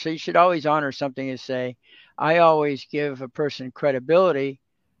right. So you should always honor something and say, I always give a person credibility.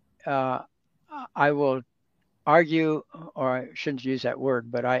 I will argue, or I shouldn't use that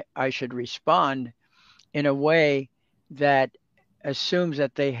word, but I should respond in a way that assumes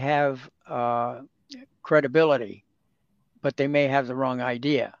that they have credibility, but they may have the wrong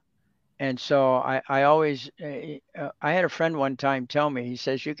idea. And so I always, I had a friend one time tell me, he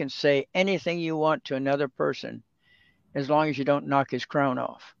says, you can say anything you want to another person as long as you don't knock his crown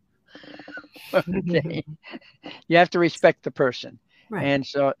off. Okay. You have to respect the person. Right. And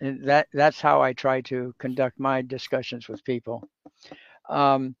so that's how I try to conduct my discussions with people.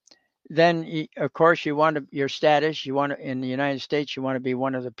 Then, of course, you want your status. You want to, in the United States, you want to be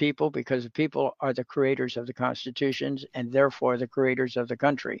one of the people because the people are the creators of the constitutions and therefore the creators of the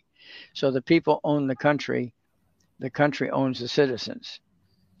country. So the people own the country owns the citizens.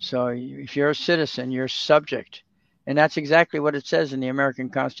 So if you're a citizen, you're subject. And that's exactly what it says in the American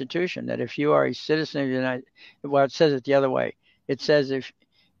Constitution, that if you are a citizen of the United States, well, it says it the other way. It says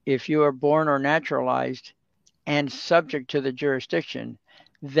if you are born or naturalized and subject to the jurisdiction,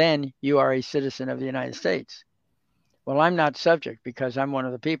 then you are a citizen of the United States. Well, I'm not subject because I'm one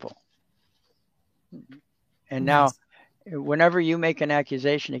of the people. And now, whenever you make an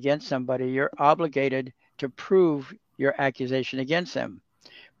accusation against somebody, you're obligated to prove your accusation against them.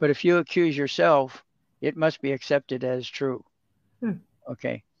 But if you accuse yourself, it must be accepted as true.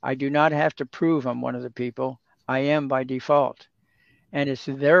 Okay. I do not have to prove I'm one of the people. I am by default. And it's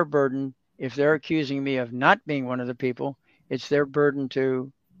their burden. If they're accusing me of not being one of the people, it's their burden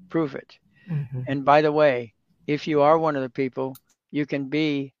to prove it. And by the way, if you are one of the people, you can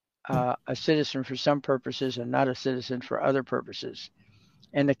be a citizen for some purposes and not a citizen for other purposes.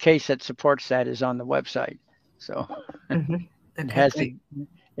 And the case that supports that is on the website. So it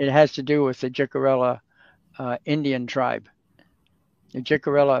has to do with the Jicarilla Indian tribe. The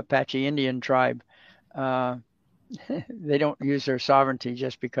Jicarilla Apache Indian tribe, they don't use their sovereignty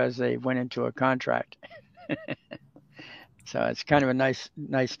just because they went into a contract. So it's kind of a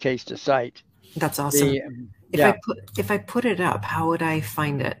nice case to cite. That's awesome. If I put it up, how would I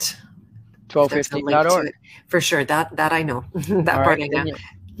find it? 1250.org. For sure. That I know. That all part right, I know.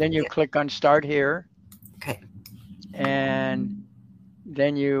 Then you click on Start Here. Okay. And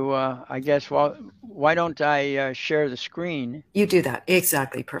then you, I guess, well, why don't I share the screen? You do that.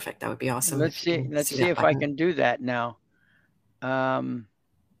 Exactly. Perfect. That would be awesome. Let's see if I can do that now.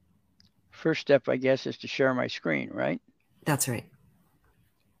 First step, I guess, is to share my screen, right? That's right.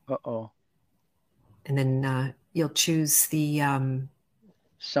 Uh-oh. And then you'll choose the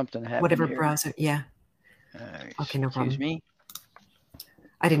something happened whatever here. browser. Yeah. Okay, no problem. Excuse me.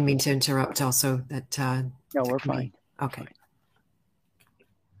 I didn't mean to interrupt. Also, that. No, we're fine. Okay. Fine.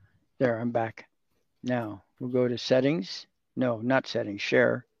 There, I'm back. Now we'll go to settings. No, not settings.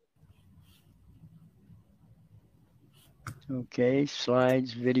 Share. Okay,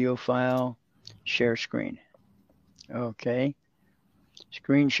 slides, video file, share screen. Okay.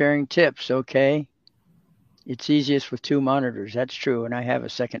 Screen sharing tips. Okay. It's easiest with 2 monitors. That's true. And I have a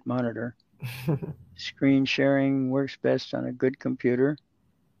second monitor. Screen sharing works best on a good computer.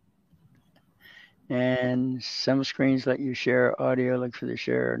 And some screens let you share audio. Look for the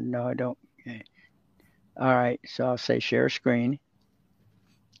share. No, I don't. Okay. All right. So I'll say share screen.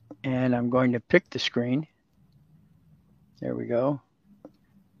 And I'm going to pick the screen. There we go.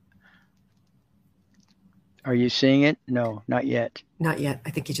 Are you seeing it? No, not yet. Not yet. I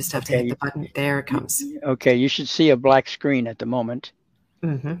think you just have to hit the button. There it comes. Okay, you should see a black screen at the moment.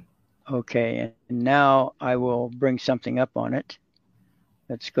 Okay, and now I will bring something up on it.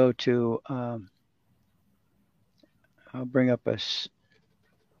 Let's go to, I'll bring up a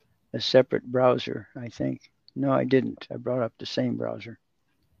separate browser, I think. No, I didn't. I brought up the same browser.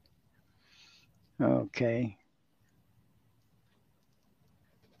 Okay.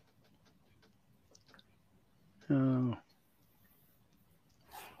 Oh.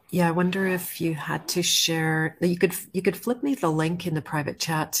 Yeah, I wonder if you had to share. You could flip me the link in the private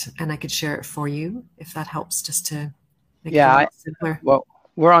chat, and I could share it for you if that helps, just to make it a little simpler. Well,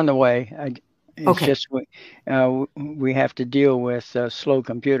 we're on the way. It's just we have to deal with slow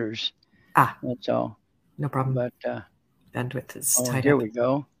computers. That's all. No problem. But bandwidth is tight. Here we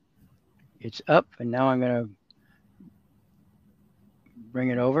go. It's up, and now I'm going to bring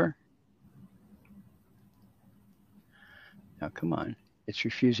it over. Now, come on. It's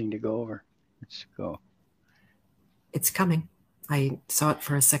refusing to go over. Let's go. It's coming. I saw it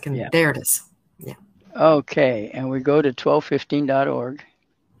for a second. Yeah. There it is. Yeah. Okay, and we go to 1215.org.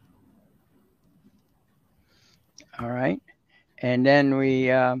 All right, and then we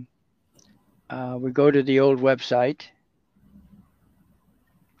go to the old website,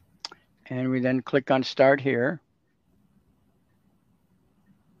 and we then click on Start Here.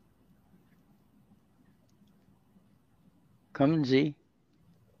 Come Z.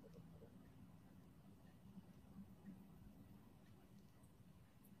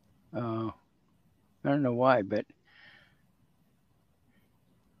 I don't know why, but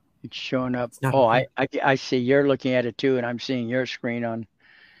it's showing up. Oh, okay. I see you're looking at it too, and I'm seeing your screen on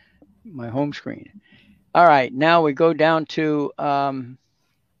my home screen. All right, now we go down to I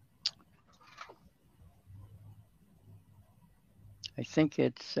think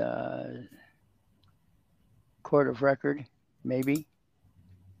it's Court of Record, maybe.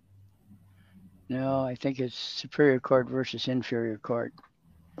 No, I think it's Superior Court versus Inferior Court.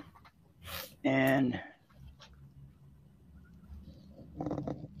 And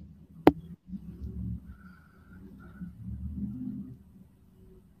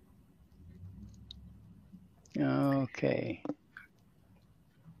okay.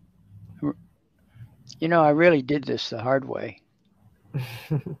 You know, I really did this the hard way.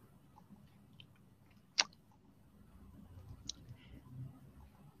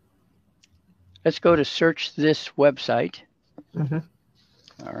 Let's go to search this website. Mm-hmm.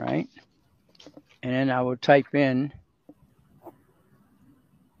 All right. And then I will type in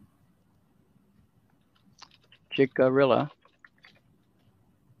Jicarilla.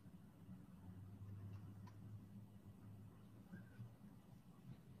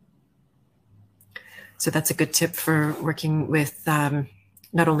 So that's a good tip for working with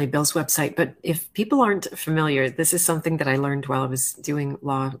not only Bill's website, but if people aren't familiar, this is something that I learned while I was doing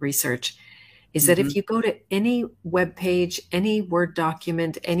law research, is that if you go to any web page, any Word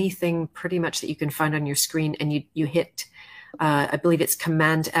document, anything pretty much that you can find on your screen, and you hit, I believe it's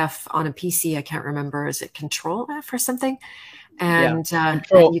Command F on a PC, I can't remember, is it Control F or something? And,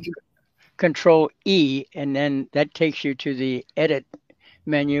 you can Control E, and then that takes you to the edit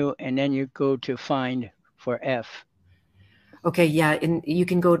menu, and then you go to find for F. Okay, yeah, and you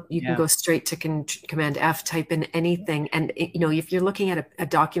can go straight to Command F, type in anything, and if you're looking at a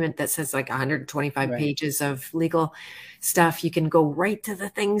document that says like 125 pages of legal stuff, you can go right to the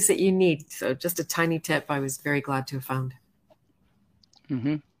things that you need. So just a tiny tip I was very glad to have found.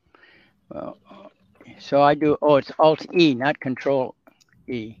 Mm-hmm. Well, so I do. Oh, it's Alt E, not Control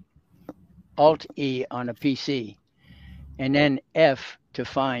E. Alt E on a PC, and then F to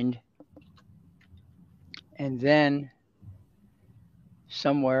find, and then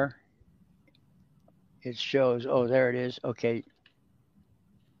somewhere it shows, oh, there it is. Okay.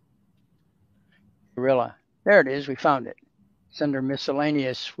 Gorilla. There it is. We found it. It's under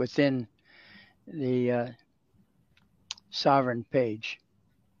miscellaneous within the sovereign page.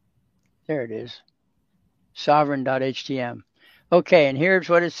 There it is. Sovereign.htm. Okay, and here's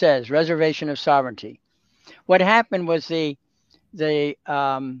what it says. Reservation of sovereignty. What happened was the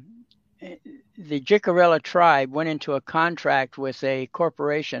Jicarilla tribe went into a contract with a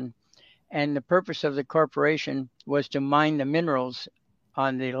corporation, and the purpose of the corporation was to mine the minerals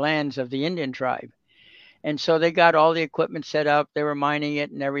on the lands of the Indian tribe. And so they got all the equipment set up, they were mining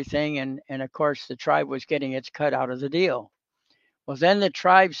it and everything, and of course the tribe was getting its cut out of the deal. Well, then the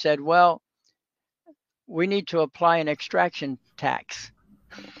tribe said, well, we need to apply an extraction tax.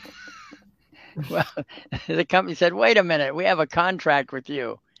 Well, the company said, wait a minute, we have a contract with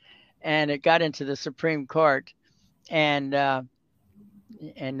you. And it got into the Supreme Court, and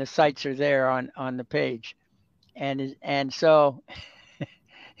the sites are there on the page, and so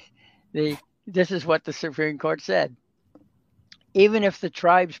this is what the Supreme Court said. Even if the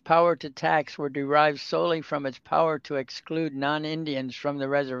tribe's power to tax were derived solely from its power to exclude non-Indians from the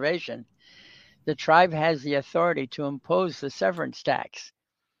reservation, the tribe has the authority to impose the severance tax.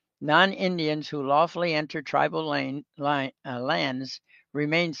 Non-Indians who lawfully enter tribal lands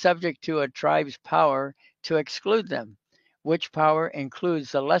remain subject to a tribe's power to exclude them, which power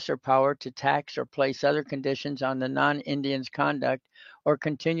includes the lesser power to tax or place other conditions on the non-Indians' conduct or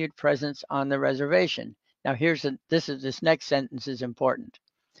continued presence on the reservation. Now, this next sentence is important.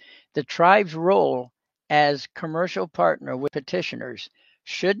 The tribe's role as commercial partner with petitioners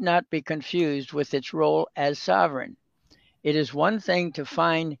should not be confused with its role as sovereign. It is one thing to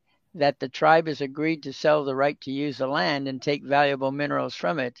find that the tribe has agreed to sell the right to use the land and take valuable minerals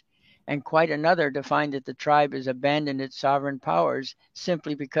from it, and quite another to find that the tribe has abandoned its sovereign powers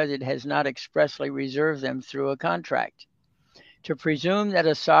simply because it has not expressly reserved them through a contract. To presume that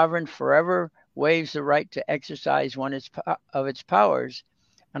a sovereign forever waives the right to exercise one of its powers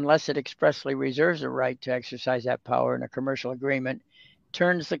unless it expressly reserves the right to exercise that power in a commercial agreement,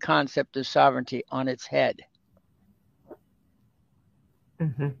 turns the concept of sovereignty on its head.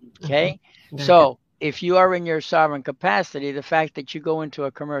 Okay? So if you are in your sovereign capacity, the fact that you go into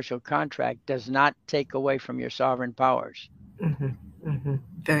a commercial contract does not take away from your sovereign powers.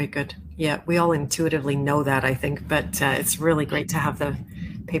 Very good. Yeah, we all intuitively know that, I think, but it's really great to have the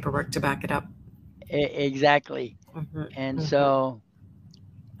paperwork to back it up. Exactly. And so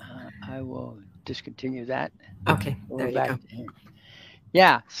I will discontinue that. Okay, there you go.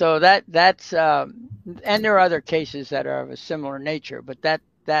 Yeah, so that's and there are other cases that are of a similar nature, but that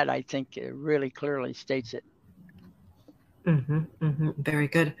I think really clearly states it. Very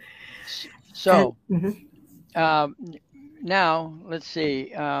good. So now let's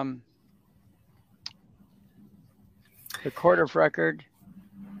see. The court of record.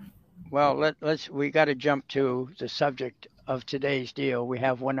 Well, we got to jump to the subject of today's deal. We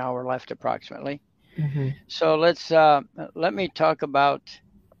have 1 hour left approximately. So let me talk about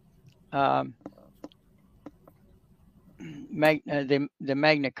the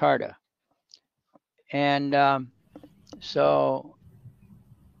Magna Carta. And so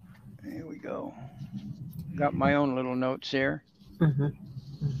here we go. Got my own little notes here.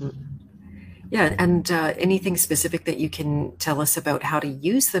 Yeah, and anything specific that you can tell us about how to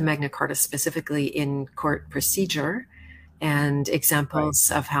use the Magna Carta specifically in court procedure and examples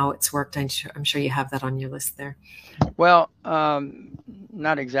of how it's worked? I'm sure you have that on your list there. Well,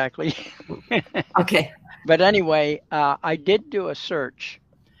 not exactly. Okay. But anyway, I did do a search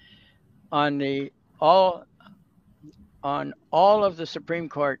on all of the Supreme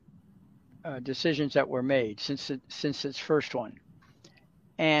Court decisions that were made since its first one.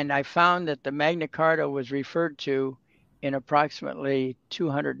 And I found that the Magna Carta was referred to in approximately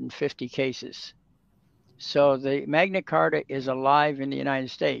 250 cases. So the Magna Carta is alive in the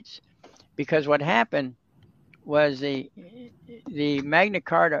United States, because what happened was the Magna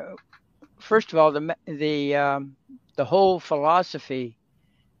Carta. First of all, the whole philosophy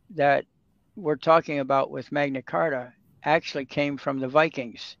that we're talking about with Magna Carta actually came from the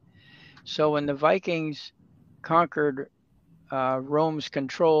Vikings. So when the Vikings conquered Rome's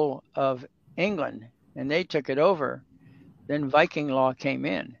control of England and they took it over, then Viking law came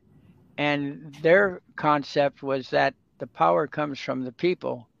in. And their concept was that the power comes from the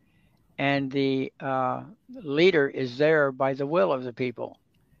people and the leader is there by the will of the people.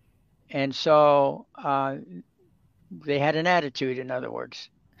 And so they had an attitude, in other words.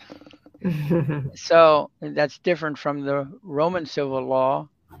 So that's different from the Roman civil law,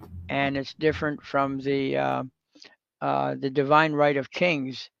 and it's different from the divine right of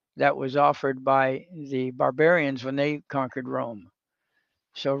kings that was offered by the barbarians when they conquered Rome.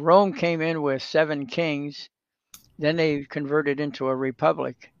 So Rome came in with 7 kings, then they converted into a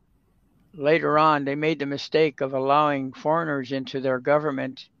republic. Later on, they made the mistake of allowing foreigners into their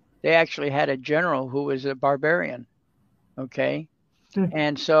government. They actually had a general who was a barbarian, okay?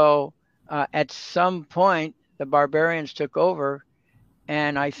 And so at some point, the barbarians took over,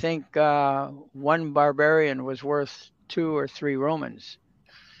 and I think one barbarian was worth 2 or 3 Romans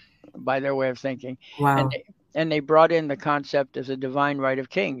by their way of thinking. Wow. And they brought in the concept of the divine right of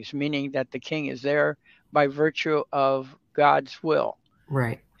kings, meaning that the king is there by virtue of God's will.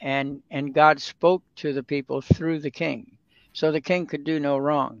 Right. And God spoke to the people through the king. So the king could do no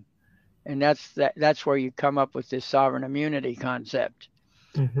wrong. And that's where you come up with this sovereign immunity concept.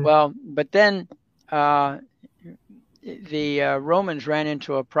 Well, but then the Romans ran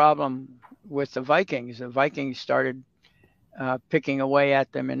into a problem with the Vikings. The Vikings started picking away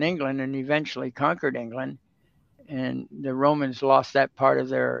at them in England and eventually conquered England. And the Romans lost that part of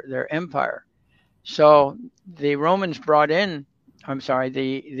their empire. So the Romans brought in,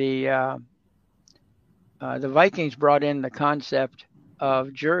 the Vikings brought in the concept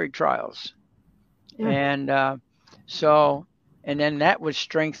of jury trials. And and then that was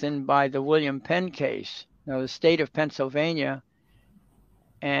strengthened by the William Penn case. Now, the state of Pennsylvania,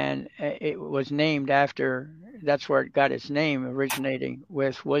 and it was named after, that's where it got its name, originating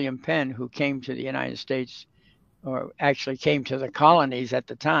with William Penn, who came to the United States, or actually came to the colonies at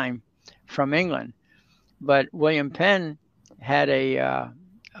the time from England. But William Penn had a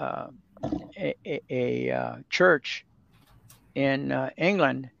church in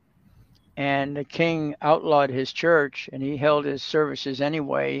England, and the king outlawed his church, and he held his services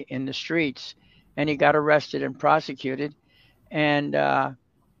anyway in the streets, and he got arrested and prosecuted. And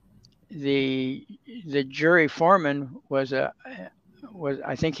the jury foreman was I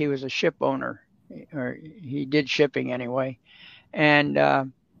think he was a ship owner, or he did shipping anyway, and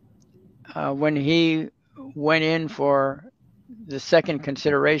when he went in for the second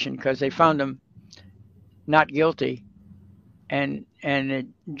consideration, because they found him not guilty, and the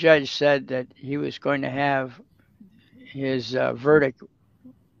judge said that he was going to have his verdict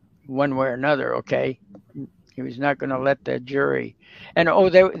one way or another. Okay, he was not going to let the jury. And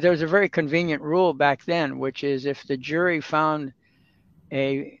there was a very convenient rule back then, which is if the jury found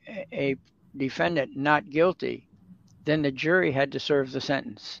a defendant not guilty, then the jury had to serve the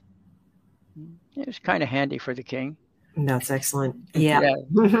sentence. It was kind of handy for the king. That's excellent. Yeah.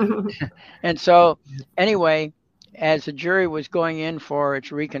 And so, anyway, as the jury was going in for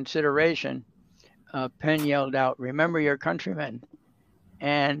its reconsideration, Penn yelled out, "Remember your countrymen."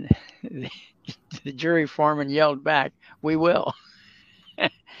 And the jury foreman yelled back, "We will."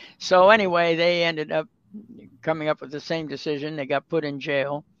 So anyway, they ended up coming up with the same decision. They got put in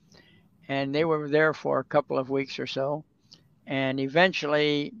jail, and they were there for a couple of weeks or so. And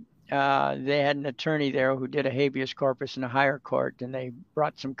eventually, they had an attorney there who did a habeas corpus in a higher court, and they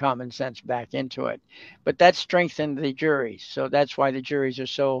brought some common sense back into it. But that strengthened the juries. So that's why the juries are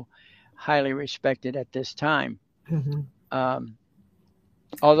so highly respected at this time.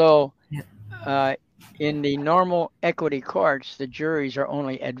 Although in the normal equity courts, the juries are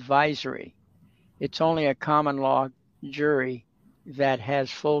only advisory. It's only a common law jury that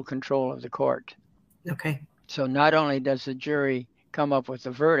has full control of the court. Okay. So not only does the jury come up with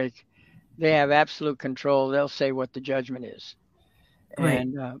the verdict, they have absolute control. They'll say what the judgment is. Right.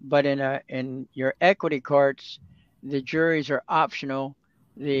 And but in your equity courts, the juries are optional.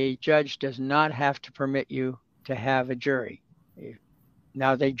 The judge does not have to permit you to have a jury.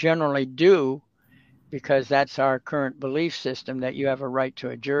 Now, they generally do, because that's our current belief system, that you have a right to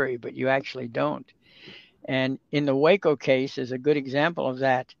a jury, but you actually don't. And in the Waco case is a good example of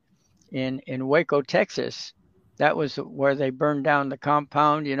that. In Waco, Texas, that was where they burned down the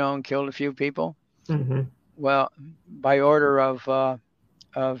compound, and killed a few people. Well, by order of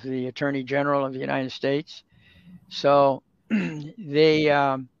the Attorney General of the United States. So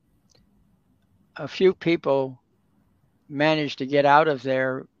a few people managed to get out of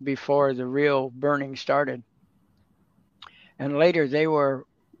there before the real burning started. And later they were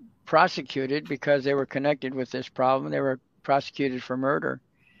prosecuted because they were connected with this problem. They were prosecuted for murder.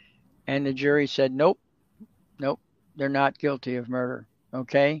 And the jury said, nope, they're not guilty of murder.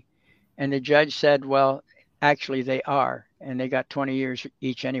 Okay. And the judge said, well, actually they are. And they got 20 years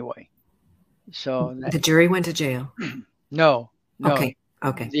each anyway. So the jury went to jail? No. Okay.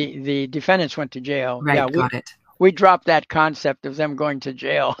 The defendants went to jail. Right. Got it. We dropped that concept of them going to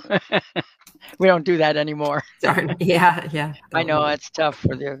jail. We don't do that anymore. Sorry. Yeah. I know it's tough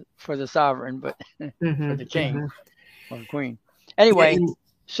for the sovereign, but for the king or the queen. Anyway,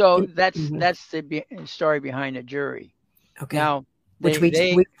 so that's the story behind a jury. Okay. Now, which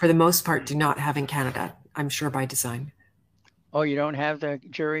we for the most part do not have in Canada. I'm sure by design. Oh, you don't have the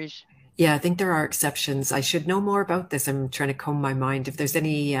juries? Yeah, I think there are exceptions. I should know more about this. I'm trying to comb my mind. If there's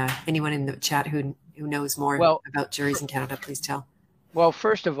anyone in the chat who knows more about juries in Canada, please tell. Well,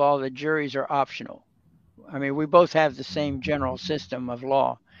 first of all, the juries are optional. I mean, we both have the same general system of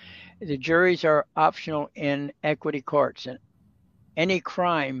law. The juries are optional in equity courts, and any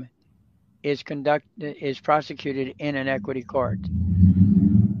crime is prosecuted in an equity court.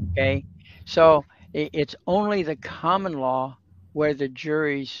 Okay, so it's only the common law where the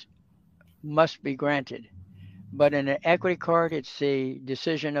juries must be granted. But in an equity court, it's the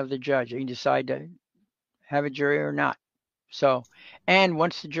decision of the judge. You can decide to have a jury or not. So, and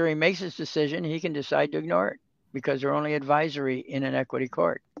once the jury makes its decision, he can decide to ignore it because they're only advisory in an equity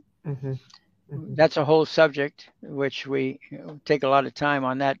court. That's a whole subject, which we take a lot of time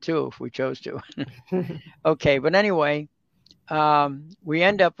on that too, if we chose to. Okay, but anyway, we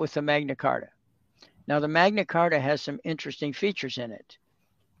end up with the Magna Carta. Now, the Magna Carta has some interesting features in it.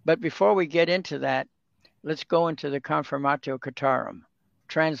 But before we get into that, let's go into the Confirmatio Cartarum.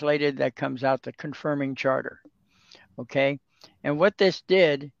 Translated, that comes out the confirming charter. Okay? And what this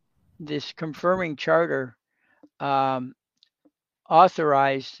confirming charter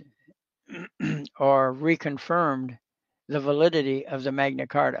authorized or reconfirmed the validity of the Magna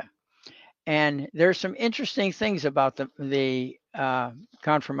Carta. And there's some interesting things about the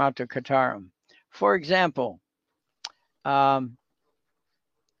Confirmatio Cartarum. For example, in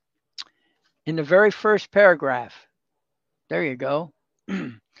the very first paragraph, there you go,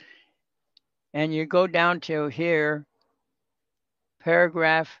 and you go down to here,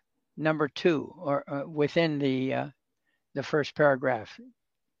 paragraph number 2, or within the first paragraph.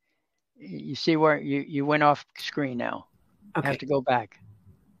 You see where you went off screen now. Okay. I have to go back.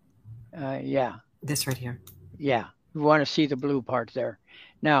 Yeah. This right here. Yeah. We want to see the blue part there.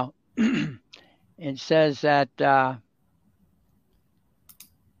 Now, it says that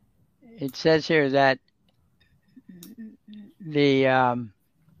it says here that the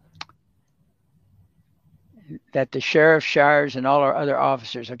that the sheriff, shires, and all our other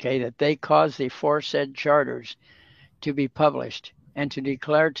officers, okay, that they cause the aforesaid charters to be published and to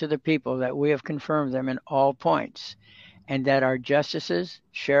declare to the people that we have confirmed them in all points, and that our justices,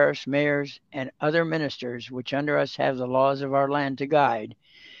 sheriffs, mayors, and other ministers, which under us have the laws of our land to guide,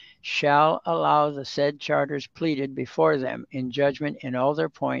 shall allow the said charters pleaded before them in judgment in all their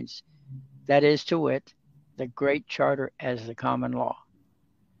points, that is to wit, the great charter as the common law.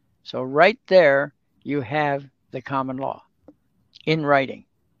 So right there, you have the common law in writing,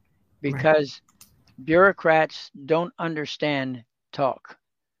 because bureaucrats don't understand talk.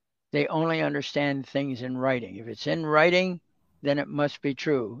 They only understand things in writing. If it's in writing, then it must be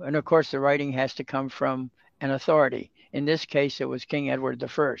true. And of course, the writing has to come from an authority. In this case, it was King Edward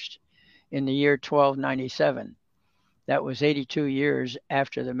I in the year 1297. That was 82 years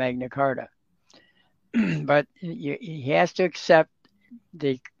after the Magna Carta. But he has to accept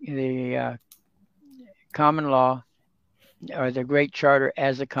the common law or the Great Charter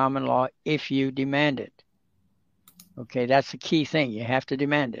as a common law if you demand it. Okay, that's the key thing. You have to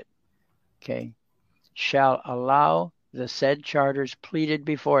demand it. Okay, shall allow the said charters pleaded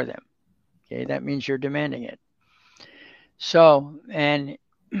before them. Okay, that means you're demanding it. So, and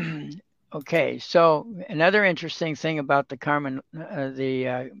okay, so another interesting thing about the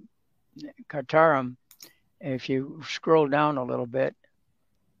Cartarum, if you scroll down a little bit,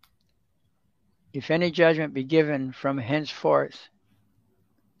 if any judgment be given from henceforth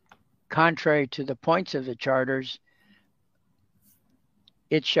contrary to the points of the charters,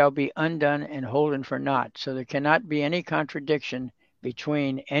 it shall be undone and holden for naught. So there cannot be any contradiction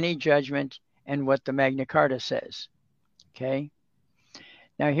between any judgment and what the Magna Carta says. Okay?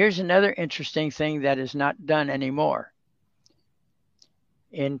 Now here's another interesting thing that is not done anymore.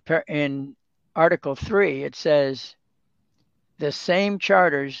 In Article 3, it says, the same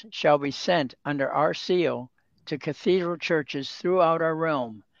charters shall be sent under our seal to cathedral churches throughout our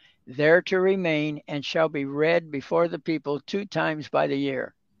realm, there to remain, and shall be read before the people 2 times by the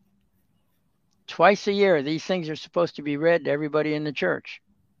year. Twice a year, these things are supposed to be read to everybody in the church.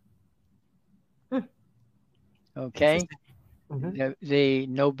 Okay? The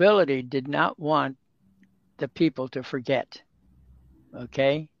nobility did not want the people to forget.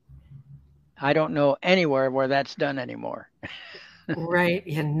 Okay? I don't know anywhere where that's done anymore. Right.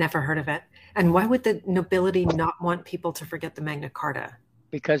 You never heard of it. And why would the nobility not want people to forget the Magna Carta?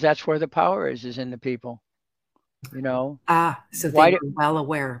 Because that's where the power is in the people. You know? So they were well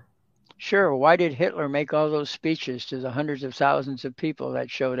aware. Sure. Why did Hitler make all those speeches to the hundreds of thousands of people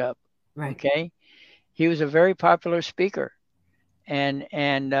that showed up? Right. Okay? He was a very popular speaker. And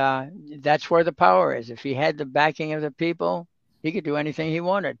that's where the power is. If he had the backing of the people, he could do anything he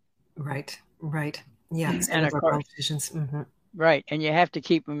wanted. Right. Yeah. And of course, politicians. Right. And you have to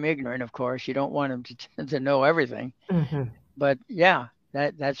keep them ignorant, of course. You don't want them to know everything. But yeah,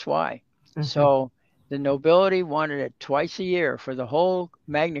 that's why. So the nobility wanted it twice a year for the whole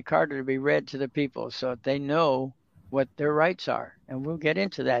Magna Carta to be read to the people so that they know what their rights are. And we'll get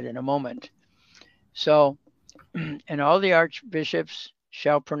into that in a moment. So, and all the archbishops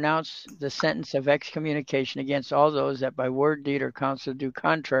shall pronounce the sentence of excommunication against all those that by word, deed, or counsel do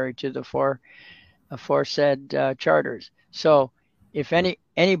contrary to the aforesaid charters. So if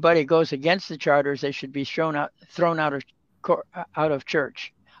anybody goes against the charters, they should be thrown out of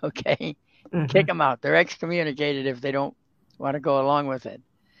church. Okay? Kick them out. They're excommunicated if they don't want to go along with it.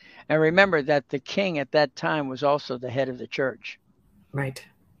 And remember that the king at that time was also the head of the church. Right.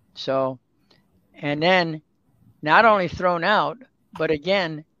 So, and then not only thrown out, but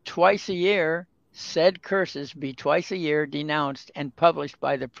again, twice a year, said curses be twice a year denounced and published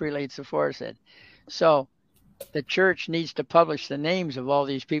by the prelates aforesaid. So the church needs to publish the names of all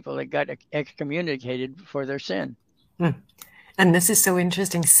these people that got excommunicated for their sin. And this is so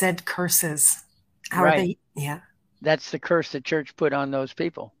interesting. Said curses. How are they? Yeah. That's the curse the church put on those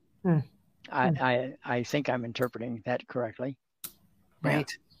people. I think I'm interpreting that correctly.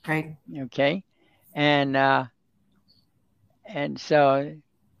 Right. Yeah. Right. Okay. And so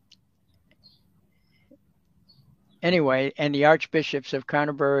anyway, and the archbishops of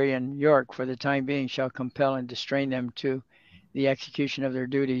Canterbury and York for the time being shall compel and distrain them to the execution of their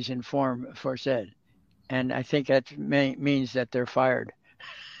duties in form aforesaid. And I think that means that they're fired.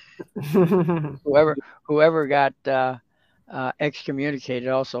 Whoever got excommunicated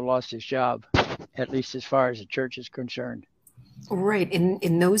also lost his job, at least as far as the church is concerned. Right.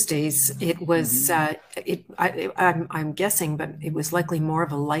 In those days, it was Hmm. I'm guessing, but it was likely more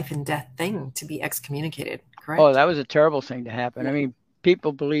of a life and death thing to be excommunicated, Oh, correct? that was a terrible thing to happen. I Yeah. mean,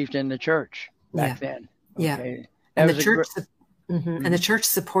 people believed in the church back Yeah. then. Yeah. Okay. That And the was a church great. and the church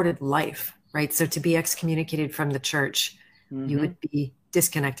supported life, right? So to be excommunicated from the church, you Hmm. would be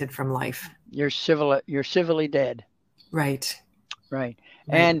disconnected from life. You're civilly dead. Right. Right. Right.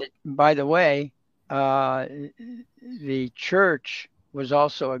 And by the way, uh, the church was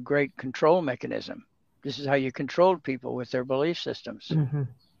also a great control mechanism. This is how you controlled people with their belief systems. Hmm.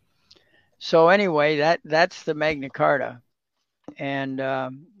 So anyway, that's the Magna Carta, and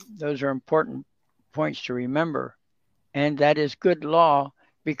those are important points to remember. And that is good law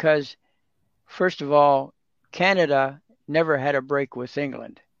because, first of all, Canada never had a break with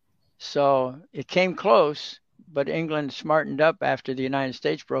England. So it came close, but England smartened up after the United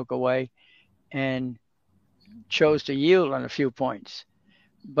States broke away and chose to yield on a few points.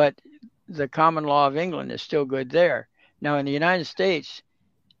 But the common law of England is still good there. Now, in the United States,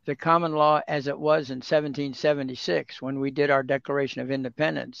 the common law as it was in 1776, when we did our Declaration of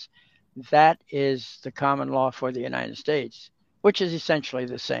Independence, that is the common law for the United States, which is essentially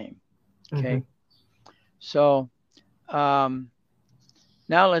the same. Hmm. Okay. So um,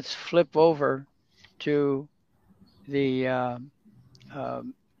 now let's flip over to the uh,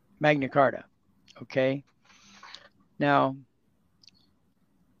 Magna Carta. Okay. Now,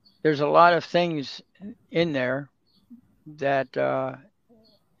 there's a lot of things in there that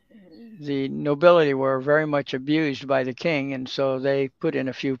the nobility were very much abused by the king, and so they put in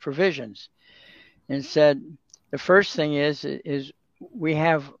a few provisions and said the first thing is we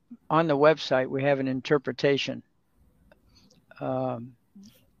have on the website we have an interpretation. Um,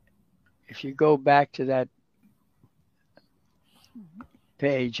 if you go back to that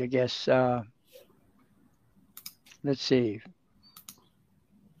page, I guess let's see.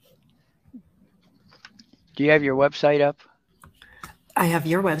 Do you have your website up? I have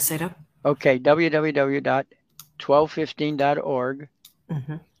your website up. Okay, www.1215.org.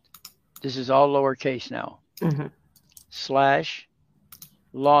 Hmm. This is all lowercase now. Hmm. Slash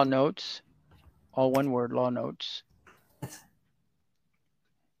law notes, all one word, law notes,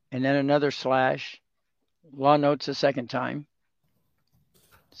 and then another slash, law notes a second time.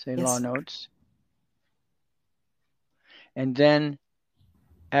 Say law Yes. notes. And then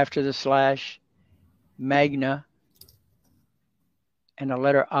after the slash, magna, and a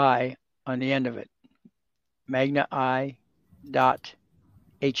letter I on the end of it. Magna I dot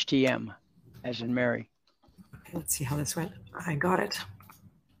HTM, as in Mary. Okay, let's see how this went. I got it.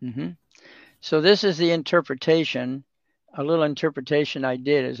 Mm-hmm. So this is the interpretation. A little interpretation I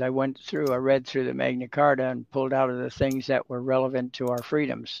did as I read through the Magna Carta and pulled out of the things that were relevant to our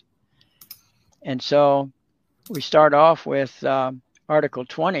freedoms. And so we start off with Article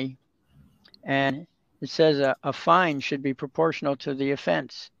 20, and it says a fine should be proportional to the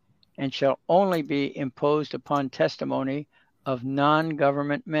offense and shall only be imposed upon testimony of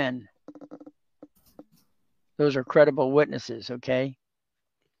non-government men. Those are credible witnesses, okay?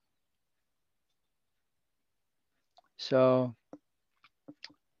 So,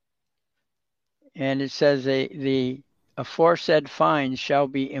 and it says the aforesaid fine shall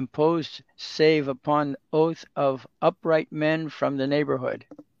be imposed save upon oath of upright men from the neighborhood.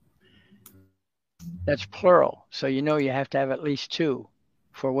 That's plural, so you know you have to have at least two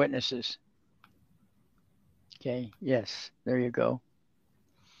for witnesses. Okay, yes, there you go.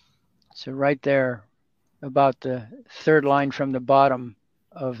 So right there, about the third line from the bottom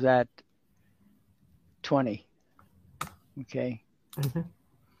of that 20. Okay. Hmm.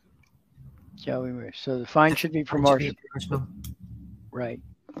 Shall we? So the fine should be proportional. Proportional. Right.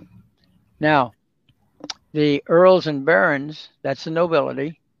 Now, the earls and barons, that's the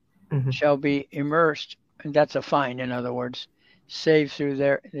nobility, Hmm. shall be immersed, and that's a fine, in other words, they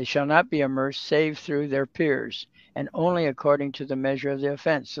shall not be immersed save through their peers, and only according to the measure of the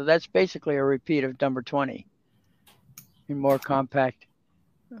offense. So that's basically a repeat of number 20 in more compact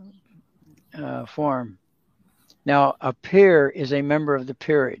form. Now, a peer is a member of the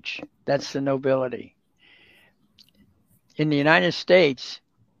peerage. That's the nobility. In the United States,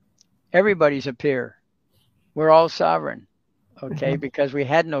 everybody's a peer. We're all sovereign, okay? Hmm. Because we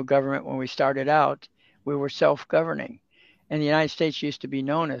had no government when we started out. We were self-governing. And the United States used to be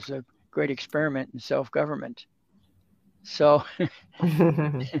known as a great experiment in self-government. So,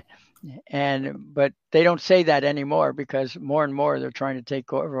 but they don't say that anymore because more and more they're trying to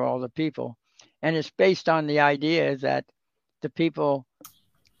take over all the people. And it's based on the idea that the people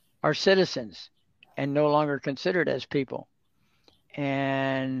are citizens and no longer considered as people.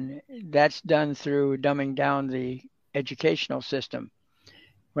 And that's done through dumbing down the educational system.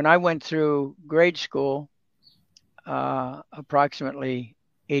 When I went through grade school, approximately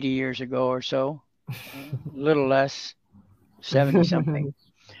 80 years ago or so, a little less, 70 something,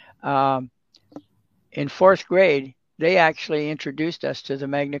 in fourth grade, they actually introduced us to the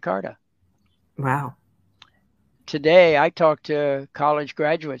Magna Carta. Wow. Today, I talk to college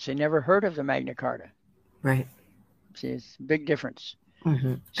graduates. They never heard of the Magna Carta. Right. See, it's a big difference.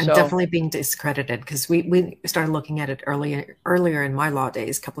 And So, definitely being discredited, because we started looking at it earlier in my law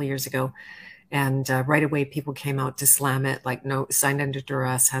days, a couple of years ago. And right away, people came out to slam it, like, no, signed under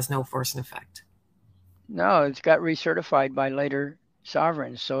duress, has no force and effect. no, it's got recertified by later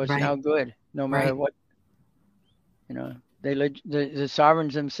sovereigns, so it's Right. now good, no matter Right. what. The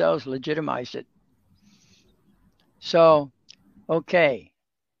sovereigns themselves legitimized it. So, okay,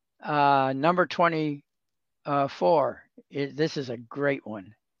 number 24. This is a great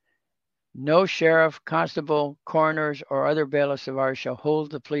one. No sheriff, constable, coroners, or other bailiffs of ours shall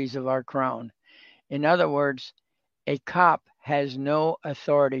hold the pleas of our crown. In other words, a cop has no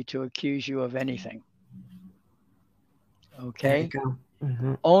authority to accuse you of anything. There you Okay? go.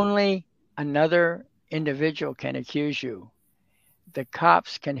 Only another individual can accuse you. The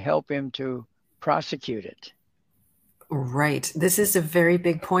cops can help him to prosecute it. Right. This is a very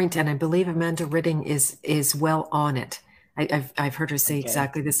big point, and I believe Amanda Ridding is well on it. I've heard her say Okay.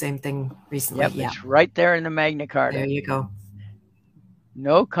 exactly the same thing recently. Yep, Yeah. it's right there in the Magna Carta. There you go.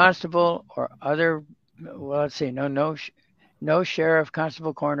 No constable or other, well, let's see, no sheriff,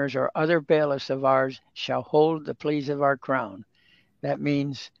 constable, coroners, or other bailiffs of ours shall hold the pleas of our crown. That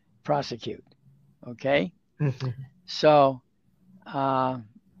means prosecute. Okay? So,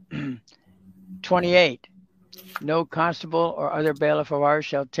 28. No constable or other bailiff of ours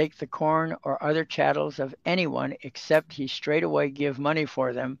shall take the corn or other chattels of anyone except he straightway give money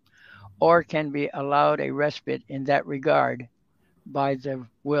for them, or can be allowed a respite in that regard by the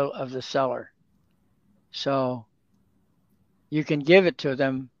will of the seller. So you can give it to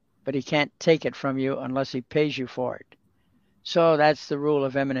them, but he can't take it from you unless he pays you for it. So that's the rule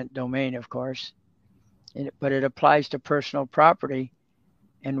of eminent domain, of course. But it applies to personal property.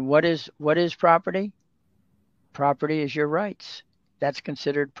 And what is property? Property is your rights. That's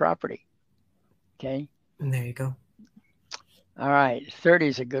considered property. Okay? And there you go. All right. 30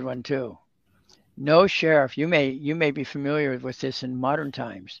 is a good one too. No sheriff, you may be familiar with this in modern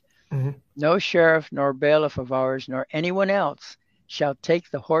times. No sheriff nor bailiff of ours nor anyone else shall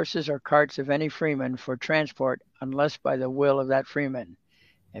take the horses or carts of any freeman for transport unless by the will of that freeman.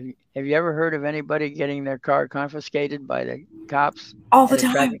 Have you ever heard of anybody getting their car confiscated by the cops? All the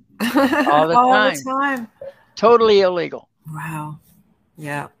time. All the time. Totally illegal. Wow.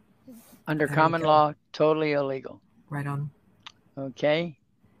 Yeah. Under common law, totally illegal. Right on. Okay.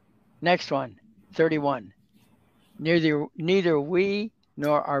 Next one, 31. Neither we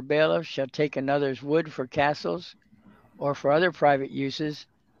nor our bailiffs shall take another's wood for castles or for other private uses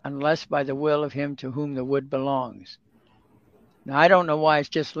unless by the will of him to whom the wood belongs. Now, I don't know why it's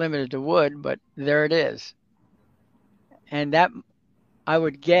just limited to wood, but there it is. And that, I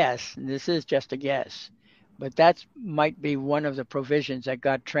would guess, and this is just a guess, but that might be one of the provisions that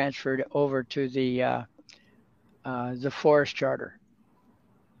got transferred over to the Forest Charter.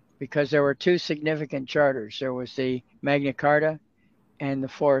 Because there were two significant charters. There was the Magna Carta and the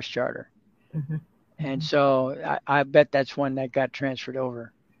Forest Charter. And so I bet that's one that got transferred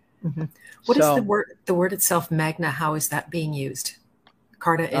over. What is the word itself, Magna? How is that being used?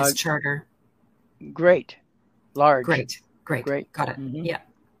 Carta is charter. Great. Large. Great. Got it. Yeah.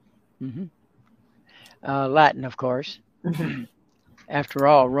 Latin, of course. After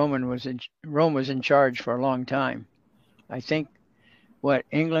all, Rome was in charge for a long time. I think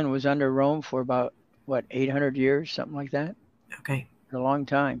England was under Rome for about 800 years, something like that. Okay. For a long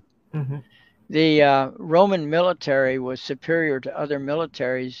time. The Roman military was superior to other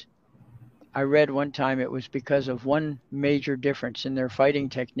militaries. I read one time it was because of one major difference in their fighting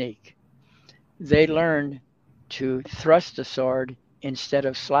technique. They learned to thrust a sword instead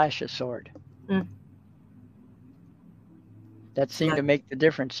of slash a sword. That seemed to make the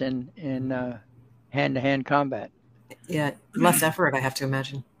difference in hand-to-hand combat. Yeah, less effort, I have to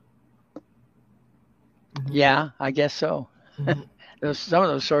imagine. Yeah, I guess so. Some of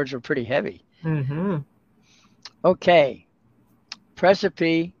those swords were pretty heavy. Okay.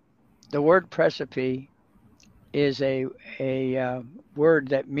 Precipice. The word precipice is a word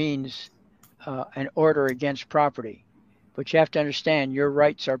that means an order against property. But you have to understand your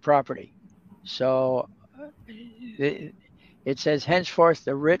rights are property. So it says, henceforth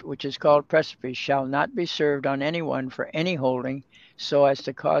the writ which is called precipice shall not be served on anyone for any holding so as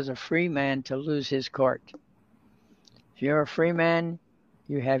to cause a free man to lose his court. If you're a free man,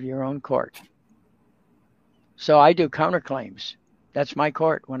 you have your own court. So I do counterclaims. That's my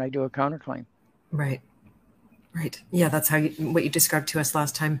court when I do a counterclaim. Right. Right. Yeah, that's how what you described to us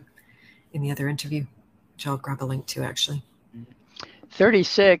last time in the other interview, which I'll grab a link to actually.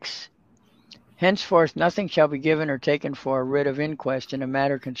 36. Henceforth nothing shall be given or taken for a writ of inquest in a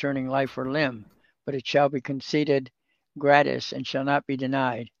matter concerning life or limb, but it shall be conceded gratis and shall not be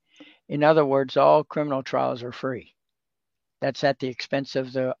denied. In other words, all criminal trials are free. That's at the expense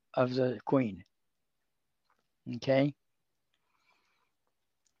of the Queen. Okay?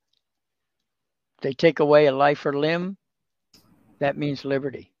 They take away a life or limb, that means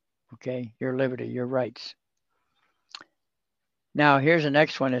liberty. Okay? Your liberty, your rights. Now, here's the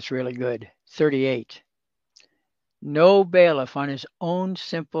next one that's really good. 38. No bailiff on his own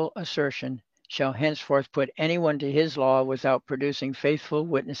simple assertion shall henceforth put anyone to his law without producing faithful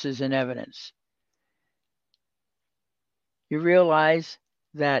witnesses and evidence. You realize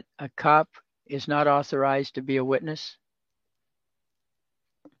that a cop is not authorized to be a witness?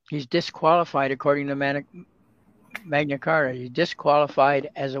 He's disqualified according to Magna Carta. He's disqualified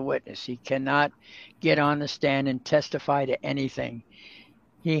as a witness. He cannot get on the stand and testify to anything.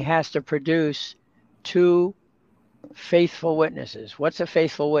 He has to produce 2 faithful witnesses. What's a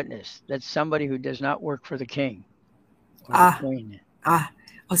faithful witness? That's somebody who does not work for the king or the queen.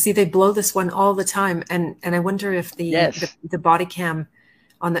 Oh, see, they blow this one all the time, and I wonder if the body cam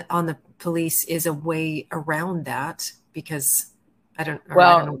on the police is a way around that, because I don't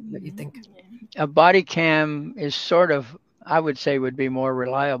know what you think. A body cam is sort of, I would say, would be more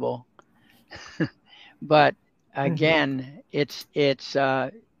reliable, but again, it's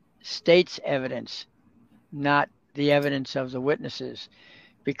state's evidence, not the evidence of the witnesses,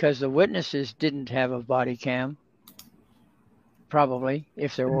 because the witnesses didn't have a body cam, probably,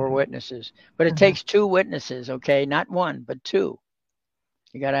 if there were witnesses. But it takes 2 witnesses, okay? Not 1, but 2.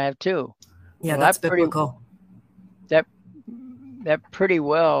 You got to have 2. Yeah, well, that's biblical. That pretty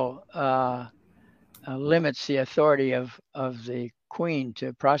well limits the authority of the Queen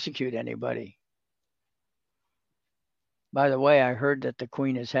to prosecute anybody. By the way, I heard that the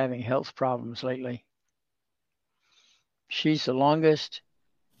Queen is having health problems lately. She is the longest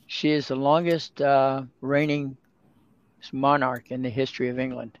reigning monarch in the history of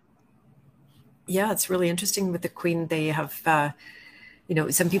England. Yeah, it's really interesting with the Queen. They have,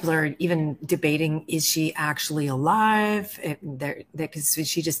 some people are even debating, is she actually alive? Because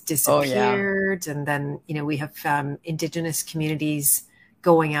she just disappeared. Oh, yeah. And then, we have indigenous communities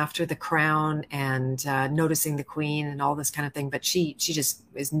going after the crown and noticing the Queen and all this kind of thing. But she just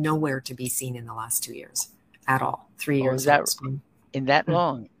is nowhere to be seen in the last 2 years at all. 3 years. Is that in that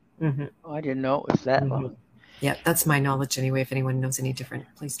long? Mm-hmm. Oh, I didn't know it was that long. Yeah, that's my knowledge anyway. If anyone knows any different,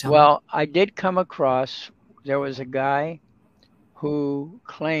 please tell me. Well, I did come across, there was a guy who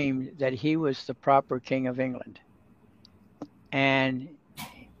claimed that he was the proper King of England. And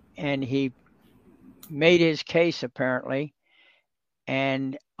he made his case, apparently.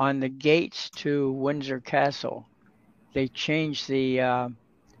 And on the gates to Windsor Castle, they changed the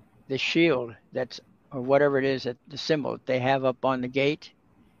shield, or whatever it is, the symbol that they have up on the gate.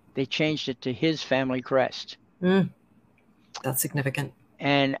 They changed it to his family crest. That's significant.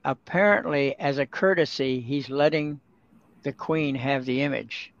 And apparently, as a courtesy, he's letting the Queen have the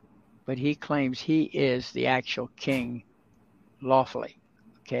image, but he claims he is the actual king lawfully.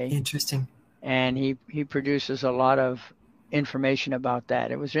 Okay. Interesting. And he produces a lot of information about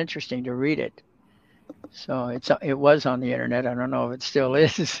that. It was interesting to read it. So it was on the internet. I don't know if it still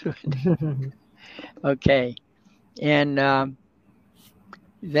is. Okay. And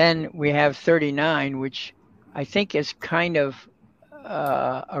then we have 39, which I think is kind of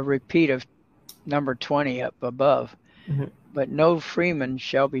a repeat of number 20 up above. Mm-hmm. But no freeman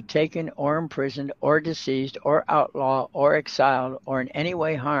shall be taken or imprisoned or deceased or outlawed or exiled or in any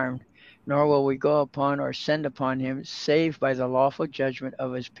way harmed, nor will we go upon or send upon him save by the lawful judgment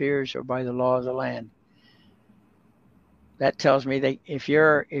of his peers or by the law of the land. That tells me that if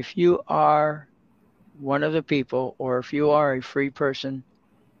you are one of the people, or if you are a free person,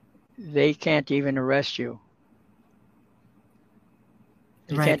 they can't even arrest you.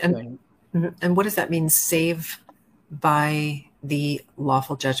 Right. And what does that mean, save by the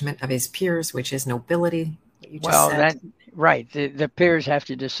lawful judgment of his peers, which is nobility? You just said? Right. The peers have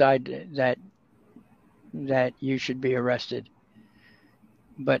to decide that you should be arrested,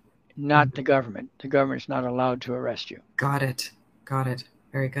 but not the government. The government's not allowed to arrest you. Got it.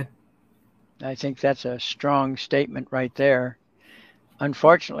 Very good. I think that's a strong statement right there.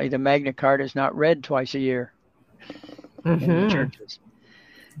 Unfortunately, the Magna Carta is not read twice a year in the churches.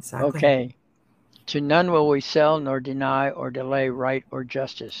 Exactly. Okay. To none will we sell, nor deny or delay right or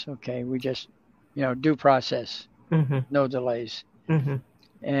justice. Okay, we just, due process, no delays.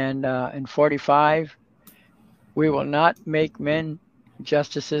 And in 45, we will not make men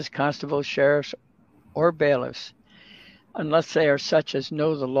justices, constables, sheriffs, or bailiffs unless they are such as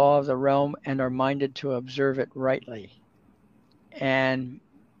know the law of the realm and are minded to observe it rightly. And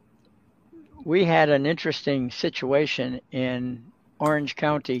we had an interesting situation in Orange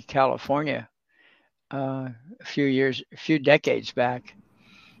County, California, a few decades back.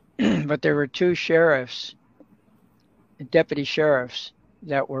 But there were two sheriffs, deputy sheriffs,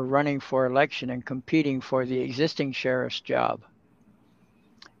 that were running for election and competing for the existing sheriff's job.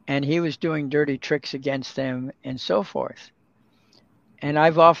 And he was doing dirty tricks against them and so forth. And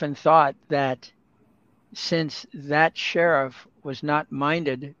I've often thought that since that sheriff was not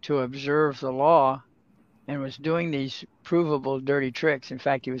minded to observe the law and was doing these provable dirty tricks, in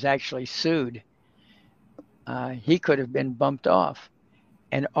fact, he was actually sued, he could have been bumped off.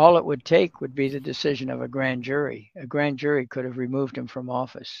 And all it would take would be the decision of a grand jury. A grand jury could have removed him from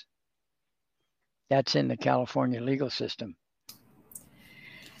office. That's in the California legal system.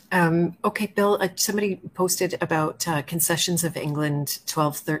 Okay, Bill, somebody posted about Concessions of England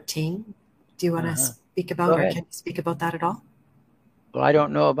 1213. Do you want to speak about, or can you speak about that at all? Well, I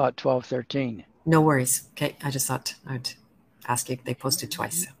don't know about 1213. No worries. Okay, I just thought I'd ask you. They posted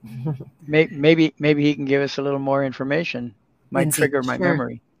twice. Maybe he can give us a little more information. Might Lindsay, trigger my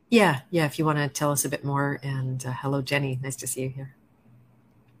memory. Yeah, if you want to tell us a bit more. And hello, Jenny. Nice to see you here.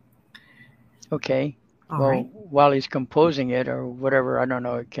 Okay. Right. While he's composing it or whatever, I don't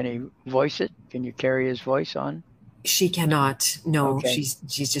know, can he voice it? Can you carry his voice on? She cannot. No, okay.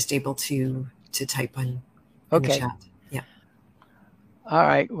 She's just able to type in the chat. Yeah. All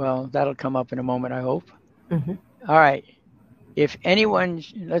right. Well, that'll come up in a moment, I hope. All right. If anyone,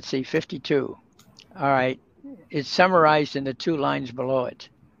 let's see, 52. All right. It's summarized in the 2 lines below it.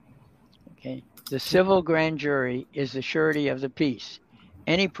 Okay. The civil grand jury is the surety of the peace.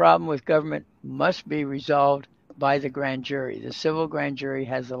 Any problem with government must be resolved by the grand jury. The civil grand jury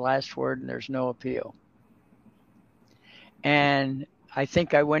has the last word and there's no appeal. And I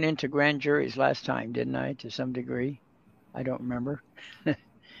think I went into grand juries last time, didn't I, to some degree? I don't remember.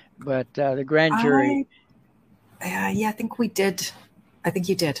 But the grand jury... yeah, I think we did. I think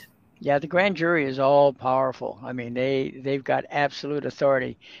you did. Yeah, the grand jury is all powerful. I mean, they've got absolute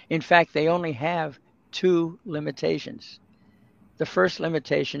authority. In fact, they only have 2 limitations. The first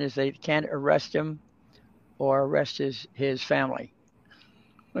limitation is they can't arrest him or arrest his family.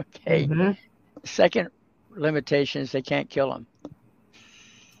 Okay. The second limitation is they can't kill him.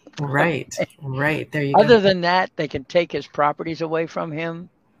 Right. Right. There you go. Other than that, they can take his properties away from him.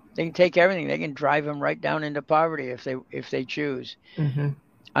 They can take everything. They can drive him right down into poverty if they choose,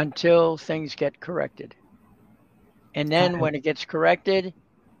 until things get corrected. And then when it gets corrected,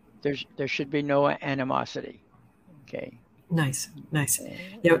 there should be no animosity. Okay. Nice.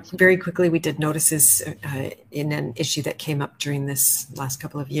 Very quickly, we did notices in an issue that came up during this last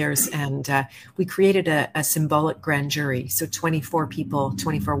couple of years, and we created a symbolic grand jury. So 24 people,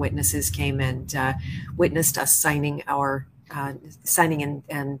 24 witnesses came and witnessed us signing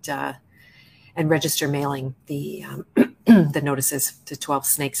and register mailing the the notices to 12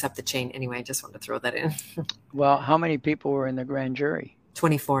 snakes up the chain. Anyway, I just wanted to throw that in. Well, how many people were in the grand jury?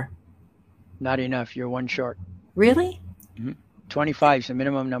 24. Not enough. You're 1 short. Really? 25 is the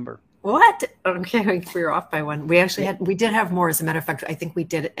minimum number. What? Okay, we were off by 1. We actually we did have more. As a matter of fact, I think we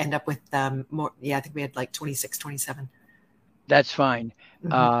did end up with more. Yeah, I think we had like 26, 27. That's fine.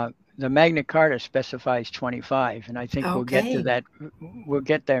 The Magna Carta specifies 25, and I think we'll get to that. We'll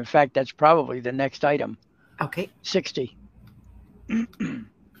get there. In fact, that's probably the next item. Okay. 60.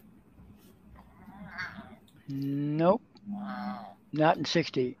 Nope. Not in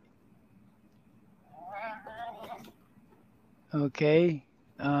 60. Okay.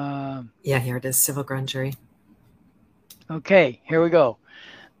 Yeah, here it is. Civil grand jury. Okay, here we go.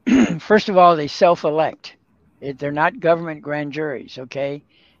 First of all, they self-elect. They're not government grand juries, okay?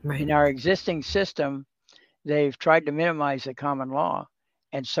 Right. In our existing system, they've tried to minimize the common law.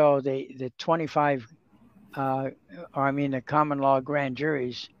 And so the 25, the common law grand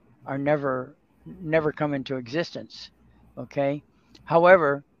juries are never come into existence, okay?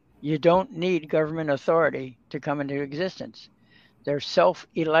 However, you don't need government authority to come into existence. They're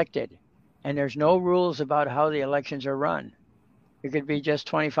self-elected, and there's no rules about how the elections are run. It could be just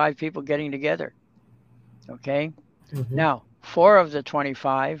 25 people getting together, okay? Now, 4 of the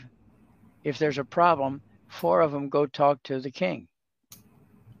 25, if there's a problem, 4 of them go talk to the king,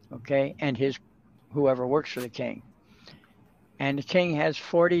 okay, and whoever works for the king. and the king has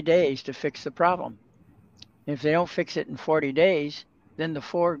 40 days to fix the problem. If they don't fix it in 40 days, then the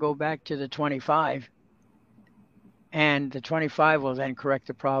 4 go back to the 25, and the 25 will then correct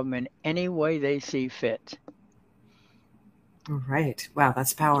the problem in any way they see fit. Right. Wow,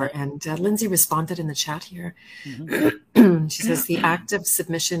 that's power. And Lindsay responded in the chat here. Mm-hmm. She says the act of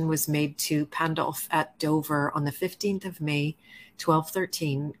submission was made to Pandulf at Dover on the 15th of May,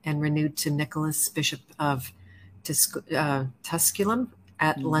 1213, and renewed to Nicholas, Bishop of Tusculum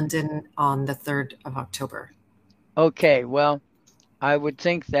at London on the 3rd of October. Okay, well, I would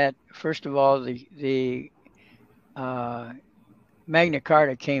think that, first of all, the Magna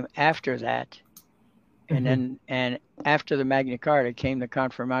Carta came after that. And then, and after the Magna Carta came the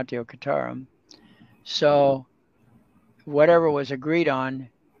Confirmatio Cartarum. So whatever was agreed on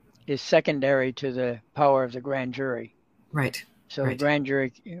is secondary to the power of the grand jury. Right. So the grand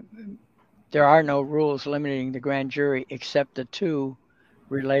jury, there are no rules limiting the grand jury except the 2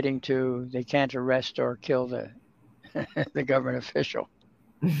 relating to they can't arrest or kill the the government official.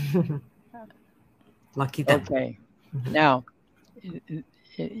 Lucky them. Okay. Now,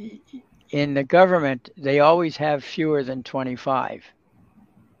 in the government, they always have fewer than 25.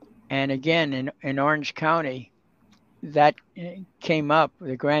 And again, in Orange County, that came up.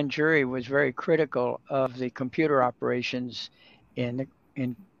 The grand jury was very critical of the computer operations in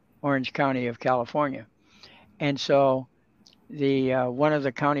Orange County of California. And so the one of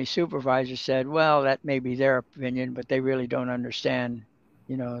the county supervisors said, well, that may be their opinion, but they really don't understand,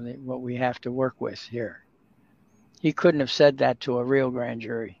 what we have to work with here. He couldn't have said that to a real grand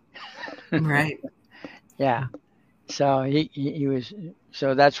jury. Right. Yeah. So he was.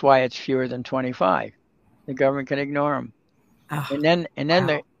 So that's why it's fewer than 25. The government can ignore them. Oh, and then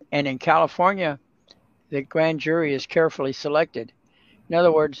wow. And in California, the grand jury is carefully selected. In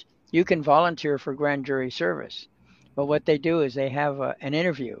other words, you can volunteer for grand jury service, but what they do is they have an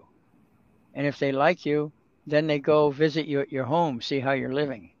interview, and if they like you, then they go visit you at your home, see how you're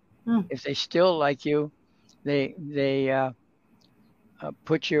living. If they still like you, they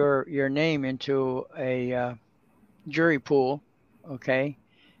put your name into a jury pool, okay,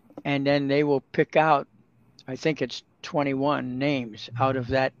 and then they will pick out, I think it's 21 names out of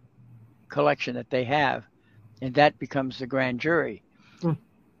that collection that they have, and that becomes the grand jury.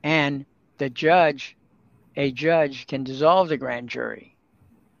 And a judge can dissolve the grand jury.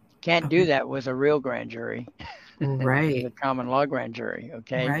 Can't do that with a real grand jury. Right. The common law grand jury,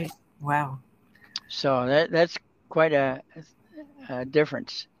 okay? Right. Wow. So that's quite a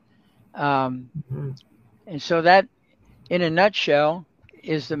difference. And so that, in a nutshell,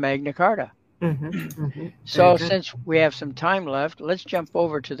 is the Magna Carta. So since we have some time left, let's jump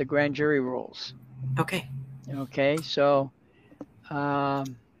over to the grand jury rules. Okay. Okay, so let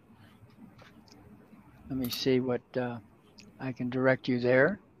me see what I can direct you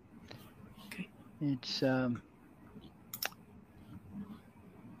there. Okay. It's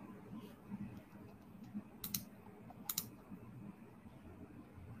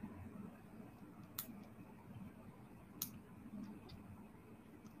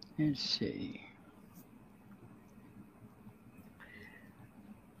let's see.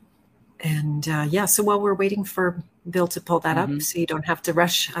 And so while we're waiting for Bill to pull that up, so you don't have to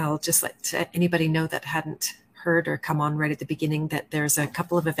rush, I'll just let anybody know that hadn't heard or come on right at the beginning that there's a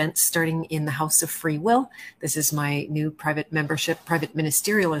couple of events starting in the House of Free Will. This is my new private membership, private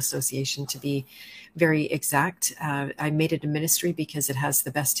ministerial association to be very exact. I made it a ministry because it has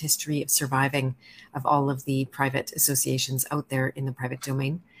the best history of surviving of all of the private associations out there in the private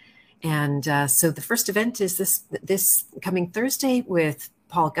domain. And so the first event is this coming Thursday with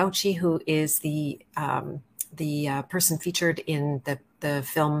Paul Gauci, who is the person featured in the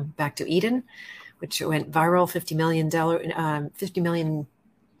film Back to Eden, which went viral, 50 million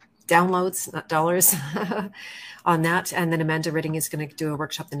downloads, not dollars, on that. And then Amanda Ridding is going to do a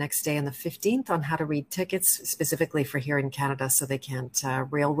workshop the next day on the 15th on how to read tickets specifically for here in Canada, so they can't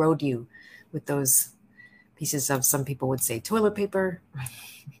railroad you with those pieces of, some people would say, toilet paper.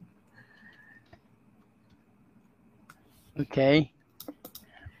 Okay.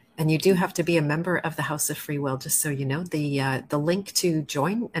 And you do have to be a member of the House of Free Will, just so you know. The link to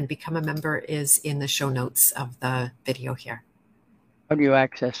join and become a member is in the show notes of the video here. How do you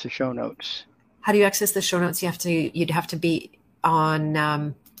access the show notes? How do you access the show notes? You'd have to be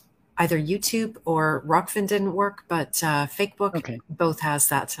on either YouTube or Rockfin didn't work, but Fakebook both has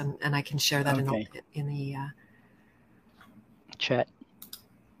that, and I can share that in the chat.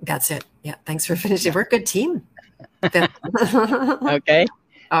 That's it. Yeah, thanks for finishing. We're a good team. Okay.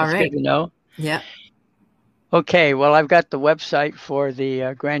 All That's right. Good to know. Yeah. Okay. Well, I've got the website for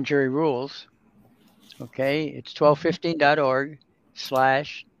the grand jury rules, Okay, it's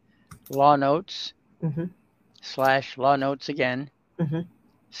 1215.org/law notes /law notes again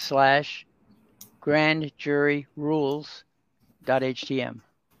 /grand jury rules.htm.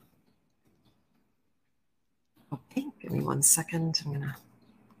 Okay, give me 1 second. I'm gonna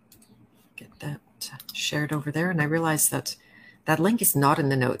get that shared over there, and I realize that that link is not in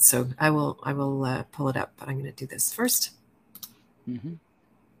the notes, so I will pull it up, but I'm going to do this first. Mm-hmm.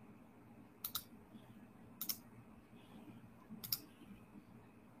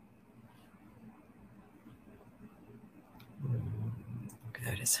 Okay,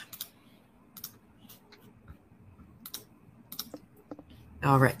 there it is.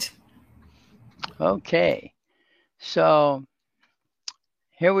 All right. Okay, so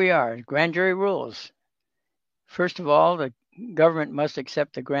here we are, grand jury rules. First of all, the government must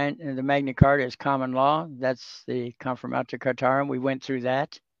accept the Magna Carta as common law. That's the Confirmata Cartarum. We went through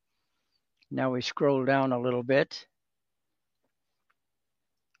that. Now we scroll down a little bit.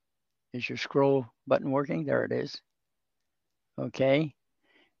 Is your scroll button working? There it is. Okay.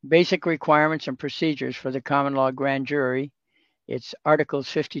 Basic requirements and procedures for the common law grand jury. It's Articles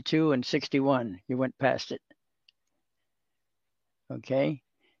 52 and 61. You went past it. Okay.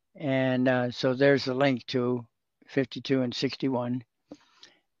 And so there's the link to 52 and 61.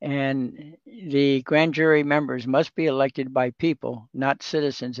 And the grand jury members must be elected by people, not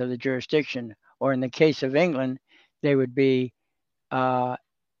citizens of the jurisdiction. Or in the case of England, they would be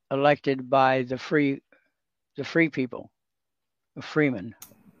elected by the free people, the freemen,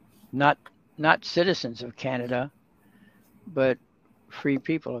 not citizens of Canada, but free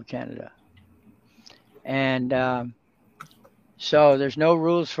people of Canada. And so there's no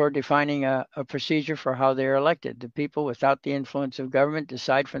rules for defining a procedure for how they're elected. The people, without the influence of government,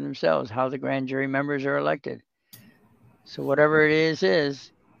 decide for themselves how the grand jury members are elected. So whatever it is.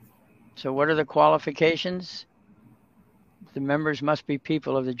 So what are the qualifications? The members must be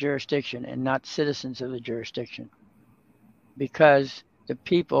people of the jurisdiction and not citizens of the jurisdiction, because the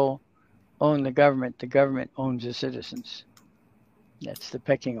people own the government owns the citizens. That's the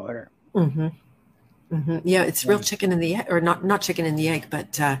pecking order. Mm-hmm. Mm-hmm. Yeah, it's real chicken and the egg, or not chicken and the egg,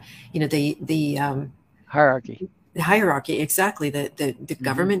 but the hierarchy. The hierarchy, exactly. The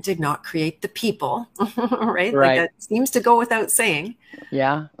government did not create the people, right? Right. Like that seems to go without saying.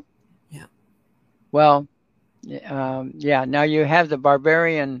 Yeah. Yeah. Well, yeah. Now you have the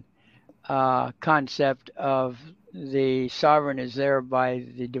barbarian concept of the sovereign is there by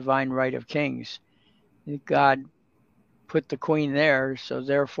the divine right of kings. God put the queen there, so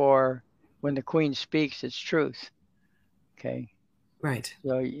therefore, when the queen speaks, it's truth. Okay. Right.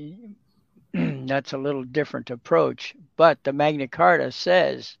 So that's a little different approach, but the Magna Carta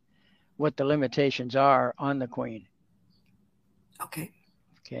says what the limitations are on the queen. Okay.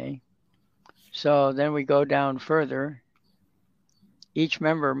 Okay. So then we go down further. Each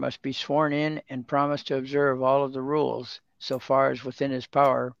member must be sworn in and promise to observe all of the rules so far as within his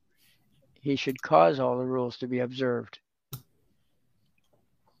power. He should cause all the rules to be observed.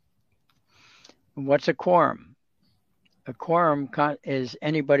 What's a quorum? A quorum is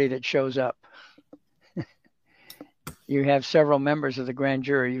anybody that shows up. You have several members of the grand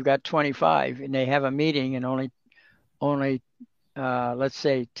jury. You've got 25, and they have a meeting, and only let's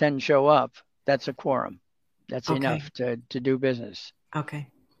say 10 show up. That's a quorum. That's enough to do business. Okay.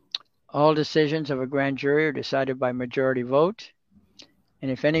 All decisions of a grand jury are decided by majority vote. And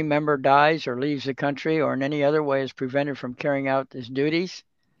if any member dies or leaves the country or in any other way is prevented from carrying out his duties,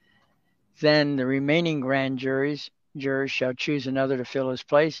 then the remaining grand jurors shall choose another to fill his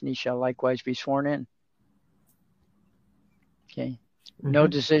place, and he shall likewise be sworn in. Okay. Mm-hmm. No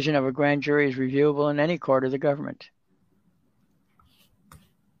decision of a grand jury is reviewable in any court of the government.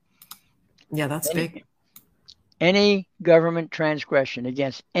 Yeah, that's big. Any government transgression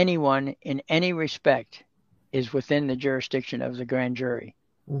against anyone in any respect is within the jurisdiction of the grand jury.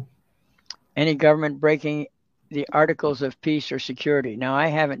 Mm. Any government breaking the Articles of Peace or Security. Now, I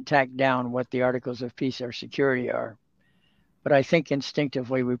haven't tacked down what the Articles of Peace or Security are, but I think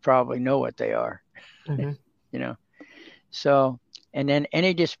instinctively we probably know what they are. Mm-hmm. So, and then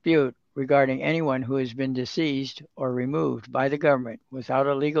any dispute regarding anyone who has been deceased or removed by the government without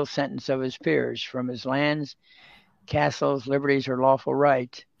a legal sentence of his peers from his lands, castles, liberties, or lawful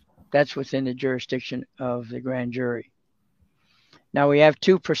right, that's within the jurisdiction of the grand jury. Now we have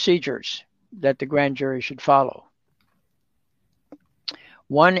two procedures that the grand jury should follow.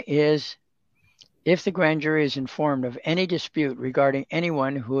 One is if the grand jury is informed of any dispute regarding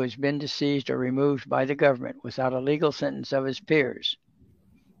anyone who has been deceased or removed by the government without a legal sentence of his peers,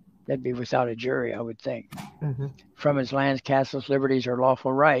 that'd be without a jury, I would think, from his lands, castles, liberties, or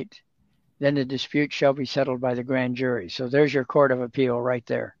lawful right, then the dispute shall be settled by the grand jury. So there's your court of appeal right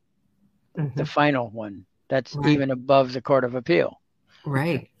there. The final one. That's even above the court of appeal.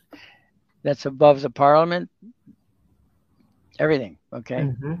 Right. That's above the parliament. Everything. Okay.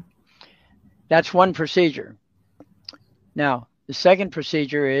 That's one procedure. Now, the second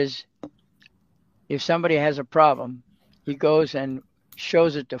procedure is if somebody has a problem, he goes and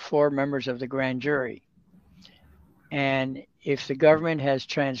shows it to 4 members of the grand jury. And if the government has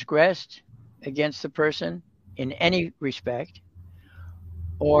transgressed against the person in any respect,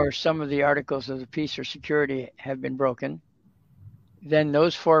 or some of the articles of the peace or security have been broken, then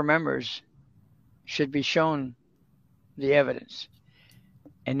those 4 members should be shown the evidence.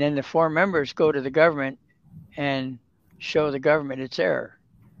 And then the 4 members go to the government and show the government its error.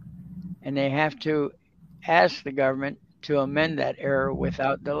 And they have to ask the government to amend that error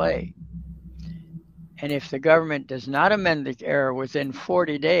without delay. And if the government does not amend the error within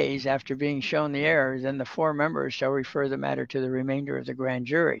 40 days after being shown the error, then the 4 members shall refer the matter to the remainder of the grand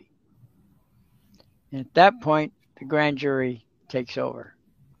jury. And at that point, the grand jury takes over.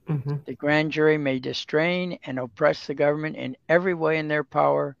 The grand jury may distrain and oppress the government in every way in their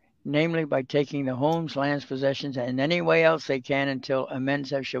power, namely by taking the homes, lands, possessions, and any way else they can until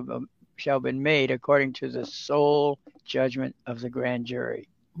amends shall be made according to the sole judgment of the grand jury.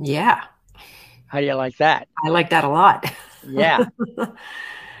 Yeah. How do you like that? I like that a lot. Yeah.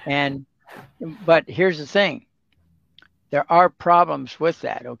 But here's the thing. There are problems with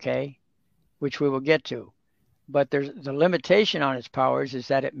that, okay, which we will get to. But there's the limitation on its powers is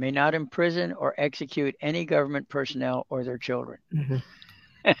that it may not imprison or execute any government personnel or their children.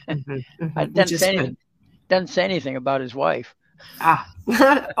 It doesn't say anything about his wife.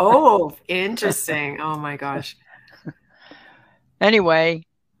 Oh, interesting. Oh my gosh. Anyway,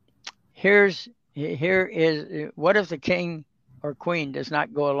 here is what if the king or queen does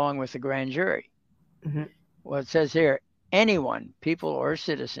not go along with the grand jury? Well, it says here, anyone, people or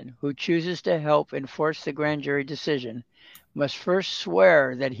citizen, who chooses to help enforce the grand jury decision must first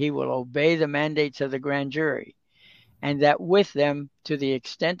swear that he will obey the mandates of the grand jury, and that with them, to the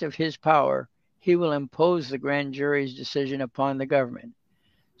extent of his power, he will impose the grand jury's decision upon the government.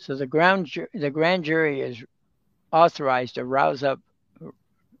 So the grand jury is authorized to rouse up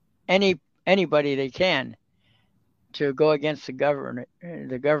anybody they can to go against the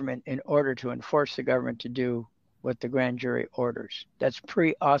government in order to enforce the government to do what the grand jury orders. That's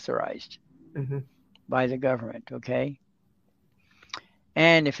pre-authorized by the government, okay?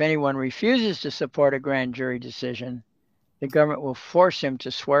 And if anyone refuses to support a grand jury decision, the government will force him to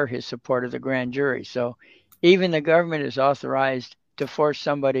swear his support of the grand jury. So even the government is authorized to force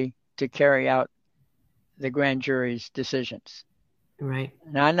somebody to carry out the grand jury's decisions. Right.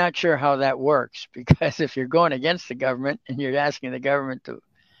 Now, I'm not sure how that works, because if you're going against the government and you're asking the government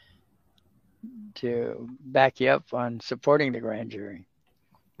to back you up on supporting the grand jury.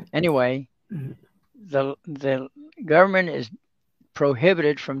 Anyway, the government is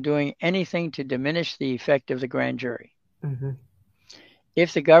prohibited from doing anything to diminish the effect of the grand jury.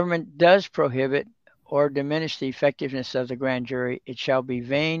 If the government does prohibit or diminish the effectiveness of the grand jury, it shall be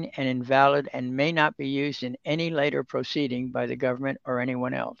vain and invalid and may not be used in any later proceeding by the government or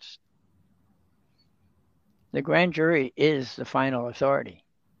anyone else. The grand jury is the final authority.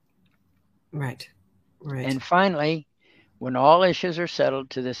 Right. And finally, when all issues are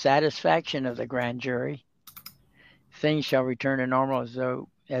settled to the satisfaction of the grand jury, things shall return to normal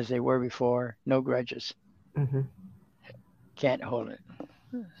as they were before, no grudges. Can't hold it.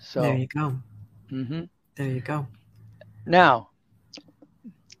 So there you go. There you go. Now,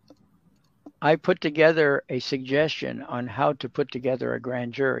 I put together a suggestion on how to put together a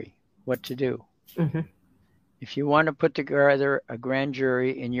grand jury, what to do. If you want to put together a grand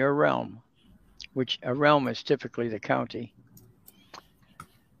jury in your realm, which a realm is typically the county,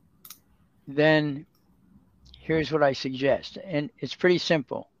 then here's what I suggest. And it's pretty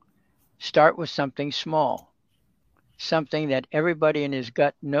simple. Start with something small, something that everybody in his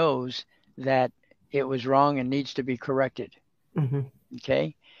gut knows that it was wrong and needs to be corrected.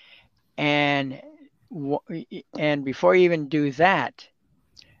 Okay? And before you even do that,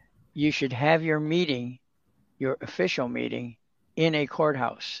 you should have your meeting, your official meeting, in a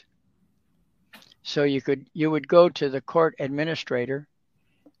courthouse. So you would go to the court administrator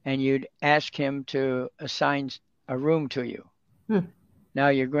and you'd ask him to assign a room to you. Now,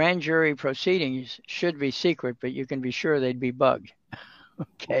 your grand jury proceedings should be secret, but you can be sure they'd be bugged.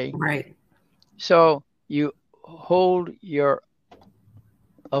 Okay? Right. So you hold your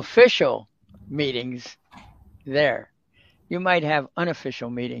official meetings there. You might have unofficial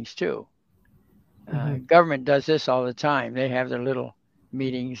meetings too. Government does this all the time. They have their little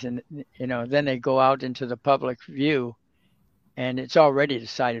meetings, and then they go out into the public view, and it's already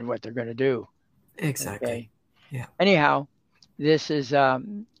decided what they're going to do. Exactly. Okay. Yeah. Anyhow, this is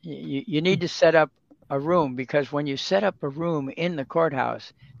you need to set up a room, because when you set up a room in the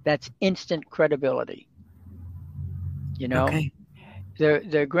courthouse, that's instant credibility. Okay.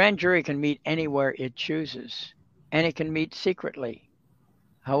 The grand jury can meet anywhere it chooses, and it can meet secretly.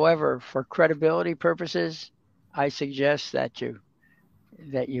 However, for credibility purposes, I suggest that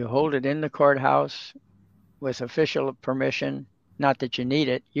you hold it in the courthouse with official permission. Not that you need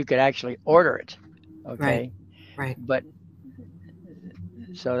it; you could actually order it. Okay. Right. But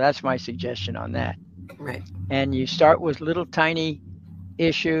so that's my suggestion on that. Right. And you start with little tiny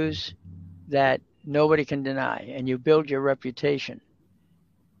issues that nobody can deny, and you build your reputation.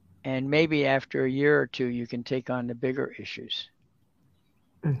 And maybe after a year or two, you can take on the bigger issues.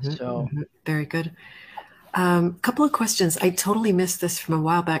 Very good. Couple of questions. I totally missed this from a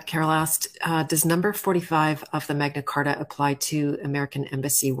while back. Carol asked, does number 45 of the Magna Carta apply to American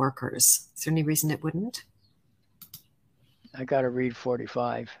embassy workers? Is there any reason it wouldn't? I got to read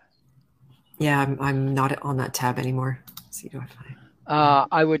 45. Yeah, I'm not on that tab anymore. Let's see,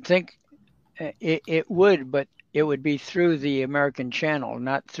 I would think it would, but it would be through the American channel,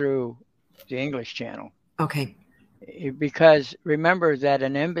 not through the English channel. Okay. Because remember that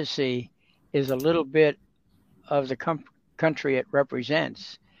an embassy is a little bit of the country it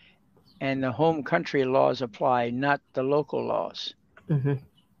represents, and the home country laws apply, not the local laws.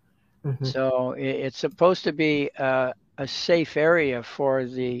 So it's supposed to be a safe area for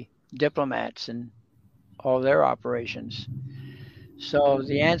the diplomats and all their operations. So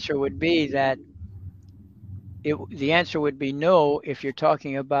the answer would be that the answer would be no if you're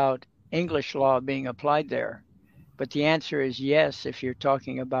talking about English law being applied there. But the answer is yes if you're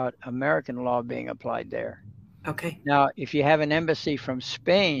talking about American law being applied there. Okay. Now, if you have an embassy from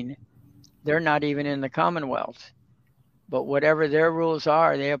Spain, they're not even in the Commonwealth. But whatever their rules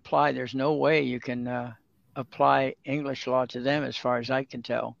are, they apply. There's no way you can apply English law to them, as far as I can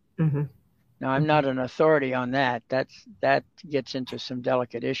tell. Now, I'm not an authority on that. That gets into some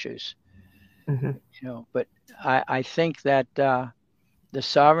delicate issues. But I think that the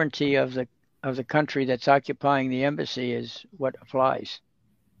sovereignty of the country that's occupying the embassy is what applies.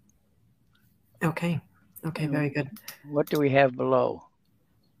 Okay. Okay, very good. What do we have below?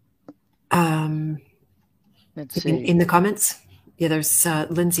 Let's see. In the comments, yeah, there's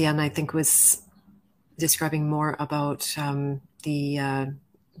Lindsay, and I think was describing more about the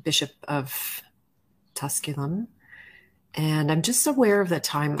Bishop of Tusculum, and I'm just aware of the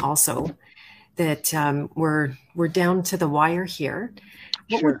time also that we're down to the wire here.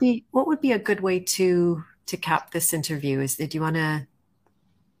 What would be a good way to cap this interview? Do you want to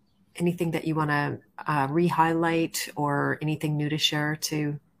anything that you want to re-highlight or anything new to share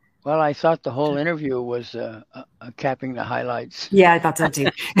to? Well, I thought the whole interview was capping the highlights. Yeah, I thought so too.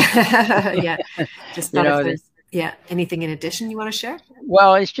 Yeah, just anything in addition you want to share?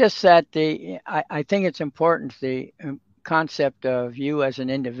 Well, it's just that I think it's important the concept of you as an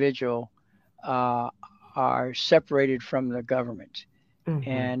individual are separated from the government,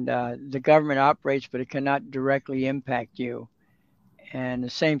 and the government operates, but it cannot directly impact you. And the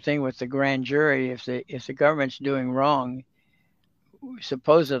same thing with the grand jury. If the government's doing wrong,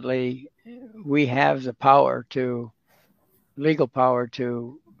 supposedly we have the legal power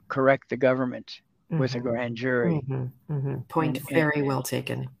to correct the government with a grand jury. Point very well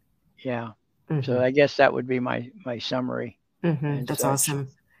taken. Yeah. So I guess that would be my summary. That's awesome.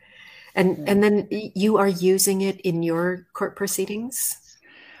 And then you are using it in your court proceedings,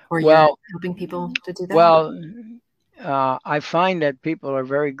 or you're helping people to do that? Well, I find that people are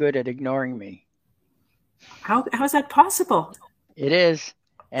very good at ignoring me. How is that possible? It is,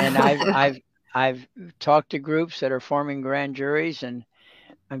 and I've talked to groups that are forming grand juries, and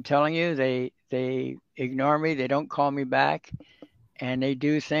I'm telling you, they ignore me. They don't call me back, and they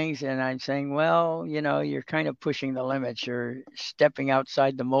do things, and I'm saying, well, you're kind of pushing the limits. You're stepping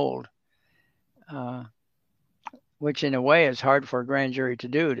outside the mold, which in a way is hard for a grand jury to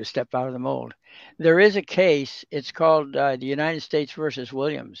do, to step out of the mold. There is a case. It's called the United States versus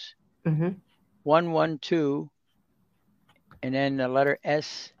Williams, 112. And then the letter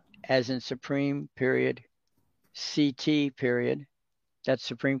S as in Supreme period, CT period, that's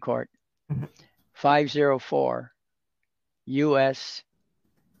Supreme Court, 504 US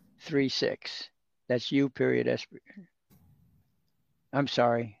 36. That's U period S. I'm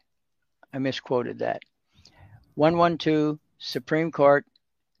sorry, I misquoted that. 112 Supreme Court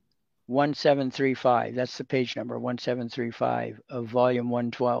 1735. That's the page number, 1735 of volume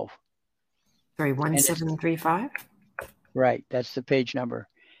 112. Sorry, 1735? Right, that's the page number.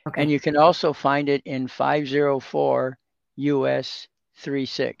 Okay. And you can also find it in 504 US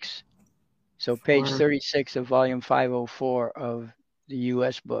 36. So page 36 of volume 504 of the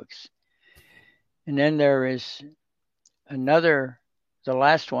US books. And then there is another, the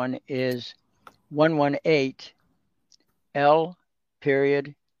last one is 118 L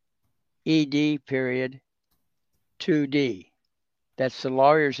period ED period 2D. That's the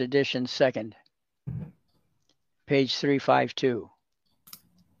lawyer's edition second, page 352.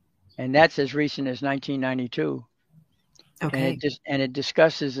 And that's as recent as 1992. Okay. And it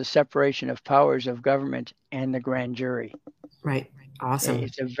discusses the separation of powers of government and the grand jury. Right. Awesome.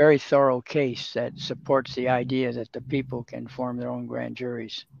 It's a very thorough case that supports the idea that the people can form their own grand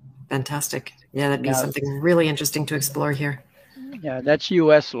juries. Fantastic. Yeah, that'd be something really interesting to explore here. Yeah, that's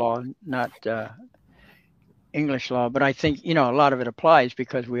U.S. law, not English law. But I think, a lot of it applies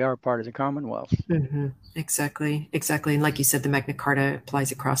because we are part of the Commonwealth. Mm-hmm. Exactly. And like you said, the Magna Carta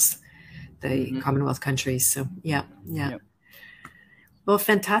applies across the Commonwealth countries. So, yeah. Yep. Well,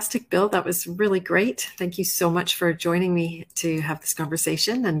 fantastic, Bill. That was really great. Thank you so much for joining me to have this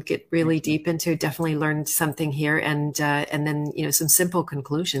conversation and get really deep into. Definitely learned something here, and then some simple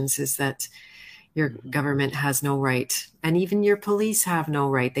conclusions is that your government has no right, and even your police have no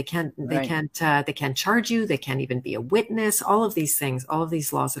right. They can't charge you. They can't even be a witness. All of these things, all of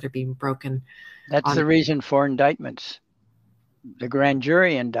these laws that are being broken. That's the reason for indictments. The grand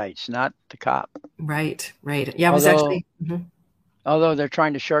jury indicts, not the cop. Right. Yeah, I was actually. Although they're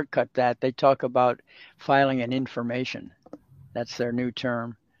trying to shortcut that, they talk about filing an information. That's their new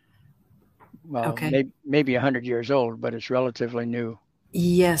term. Well, maybe 100 years old, but it's relatively new.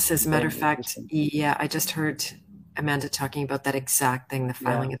 Yes, as a matter of fact, yeah, I just heard Amanda talking about that exact thing, the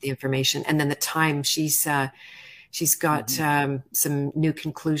filing of the information. And then the time she's got some new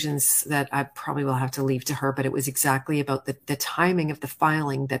conclusions that I probably will have to leave to her, but it was exactly about the timing of the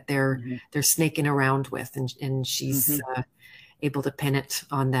filing that they're snaking around with. And she's able to pin it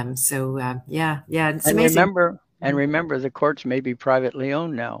on them. So it's amazing. Remember, the courts may be privately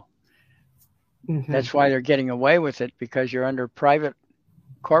owned now. That's why they're getting away with it, because you're under private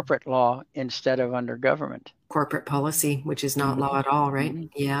corporate law instead of under government. Corporate policy, which is not law at all, right?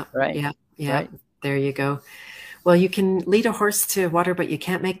 Yeah. Right. Yeah. Right. There you go. Well, you can lead a horse to water, but you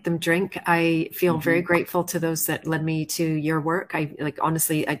can't make them drink. I feel very grateful to those that led me to your work.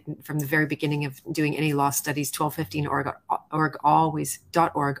 Honestly, from the very beginning of doing any law studies, 1215.org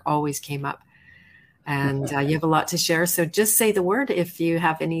always came up. And you have a lot to share. So just say the word if you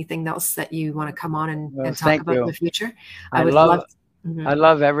have anything else that you want to come on and talk about in the future. I love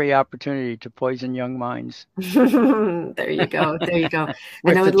every opportunity to poison young minds. There you go.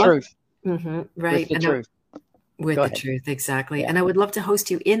 With the truth. Right. With the truth. With the truth, exactly. Yeah. And I would love to host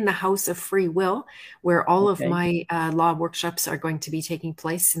you in the House of Free Will, where all of my law workshops are going to be taking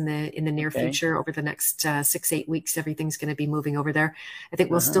place in the near future. Over the next 6-8 weeks, everything's going to be moving over there. I think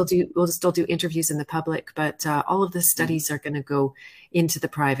we'll still do interviews in the public, but all of the studies are going to go into the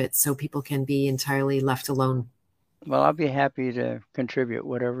private, so people can be entirely left alone. Well, I'll be happy to contribute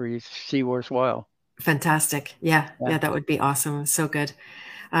whatever you see worthwhile. Fantastic. Yeah, that would be awesome. So good.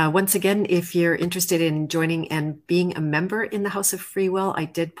 Once again, if you're interested in joining and being a member in the House of Free Will, I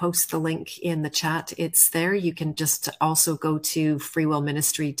did post the link in the chat. It's there. You can just also go to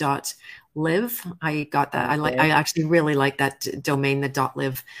freewillministry.live. I got that. I actually really like that domain, the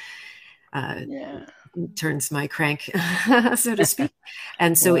 .live. Turns my crank, so to speak.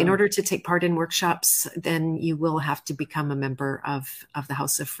 And so in order to take part in workshops, then you will have to become a member of the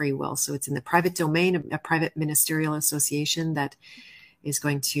House of Free Will. So it's in the private domain, a private ministerial association that is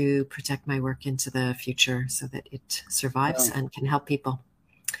going to protect my work into the future so that it survives and can help people.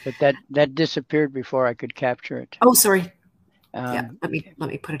 But that disappeared before I could capture it. Oh, sorry. Let me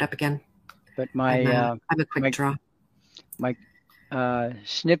put it up again. But I'm a quick draw. My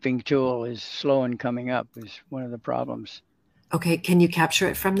snipping tool is slow in coming up is one of the problems. Okay, can you capture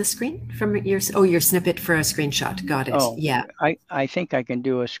it from the screen? From your snippet for a screenshot. Got it. Oh, yeah. I think I can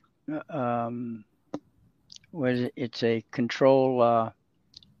do it's a control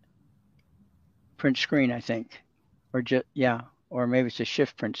print screen, I think, or maybe it's a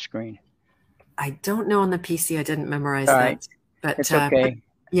shift print screen. I don't know on the PC. I didn't memorize that, but it's okay.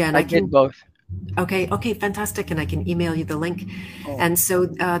 And I did both. Okay, fantastic. And I can email you the link. And so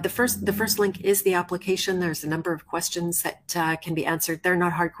the first link is the application. There's a number of questions that can be answered. They're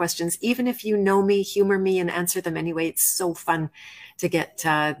not hard questions. Even if you know me, humor me and answer them anyway. It's so fun to get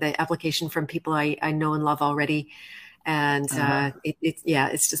the application from people I know and love already. And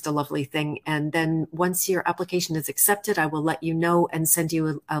it's just a lovely thing. And then once your application is accepted, I will let you know and send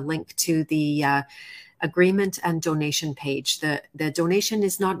you a link to the agreement and donation page. The donation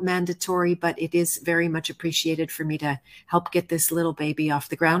is not mandatory, but it is very much appreciated for me to help get this little baby off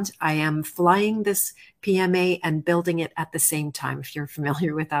the ground. I am flying this PMA and building it at the same time, if you're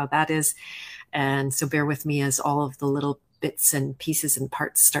familiar with how that is. And so bear with me as all of the little bits and pieces and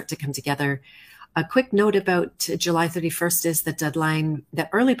parts start to come together. A quick note about July 31st is the deadline, the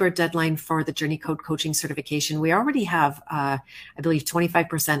early bird deadline for the Journey Code coaching certification. We already have, I believe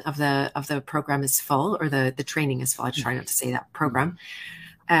 25% of the program is full, or the training is full. I try not to say that program.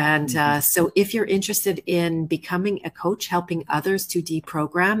 And so if you're interested in becoming a coach, helping others to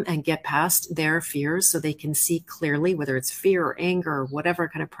deprogram and get past their fears so they can see clearly, whether it's fear or anger or whatever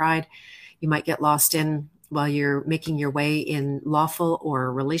kind of pride you might get lost in while you're making your way in lawful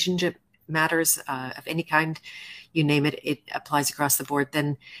or relationship matters of any kind, you name it, it applies across the board,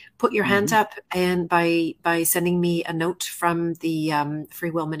 then put your hand up, and by sending me a note from the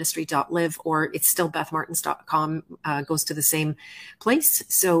freewillministry.live, or it's still bethmartins.com, goes to the same place.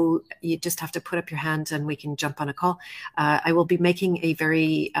 So you just have to put up your hand and we can jump on a call. I will be making a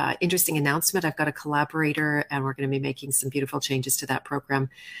very interesting announcement. I've got a collaborator and we're going to be making some beautiful changes to that program.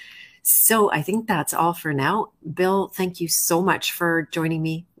 So I think that's all for now. Bill, thank you so much for joining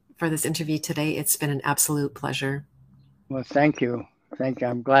me for this interview today. It's been an absolute pleasure. Well, thank you. Thank you.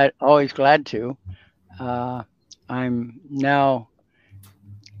 I'm glad, always glad to. I'm now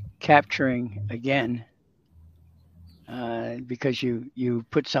capturing again because you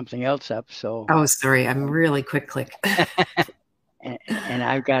put something else up. So oh, sorry, I'm really quick click. and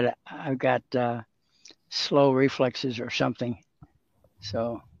I've got slow reflexes or something.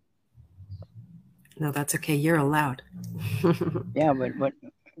 So no, that's okay. You're allowed. Yeah, but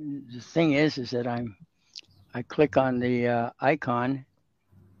the thing is that I click on the icon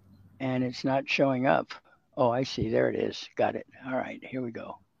and it's not showing up. Oh, I see. There it is. Got it. All right, here we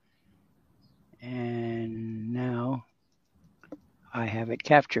go. And now I have it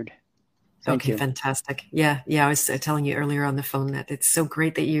captured. Thank you. Fantastic. Yeah. I was telling you earlier on the phone that it's so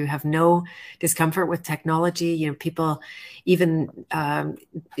great that you have no discomfort with technology. You know, people even, I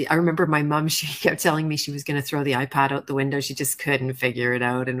remember my mom, she kept telling me she was going to throw the iPad out the window. She just couldn't figure it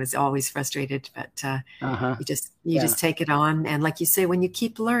out and was always frustrated. But you just take it on. And like you say, when you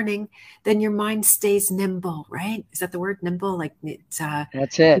keep learning, then your mind stays nimble, right? Is that the word, nimble? Like it's,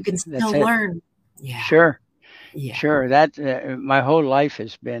 that's it. You can still learn. Yeah. Sure. Yeah. Sure. That my whole life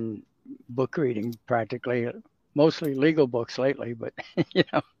has been book reading, practically, mostly legal books lately, but you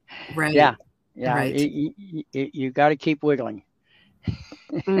know, right. Yeah. Right. You got to keep wiggling.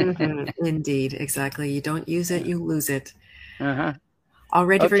 Indeed. Exactly. You don't use it, you lose it. All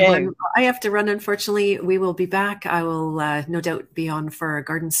right, Okay. everyone. I have to run, unfortunately. We will be back. I will no doubt be on for a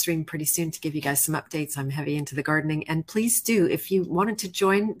garden stream pretty soon to give you guys some updates. I'm heavy into the gardening. And please do, if you wanted to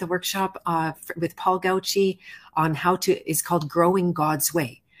join the workshop with Paul Gauci on it's called Growing God's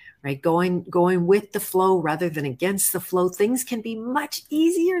Way. Right, going with the flow rather than against the flow. Things can be much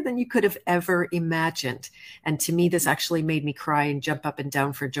easier than you could have ever imagined. And to me, this actually made me cry and jump up and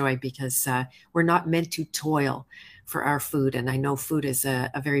down for joy, because we're not meant to toil for our food. And I know food is a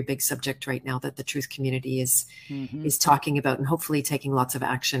very big subject right now that the Truth community is talking about, and hopefully taking lots of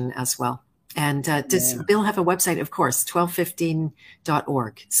action as well. And does Bill have a website? Of course,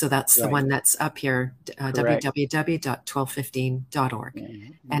 1215.org. So that's the one that's up here, www.1215.org.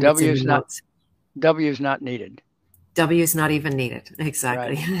 And W is not needed. W is not even needed.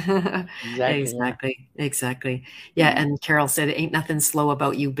 Exactly. Right. Exactly. Yeah. And Carol said, ain't nothing slow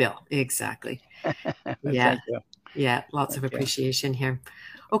about you, Bill. Exactly. Yeah. Thank you. Yeah. Lots of appreciation here.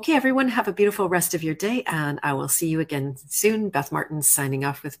 Okay, everyone, have a beautiful rest of your day, and I will see you again soon. Beth Martins signing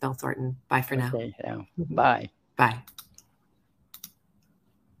off with Bill Thornton. Bye for now. Okay, yeah. Bye. Bye.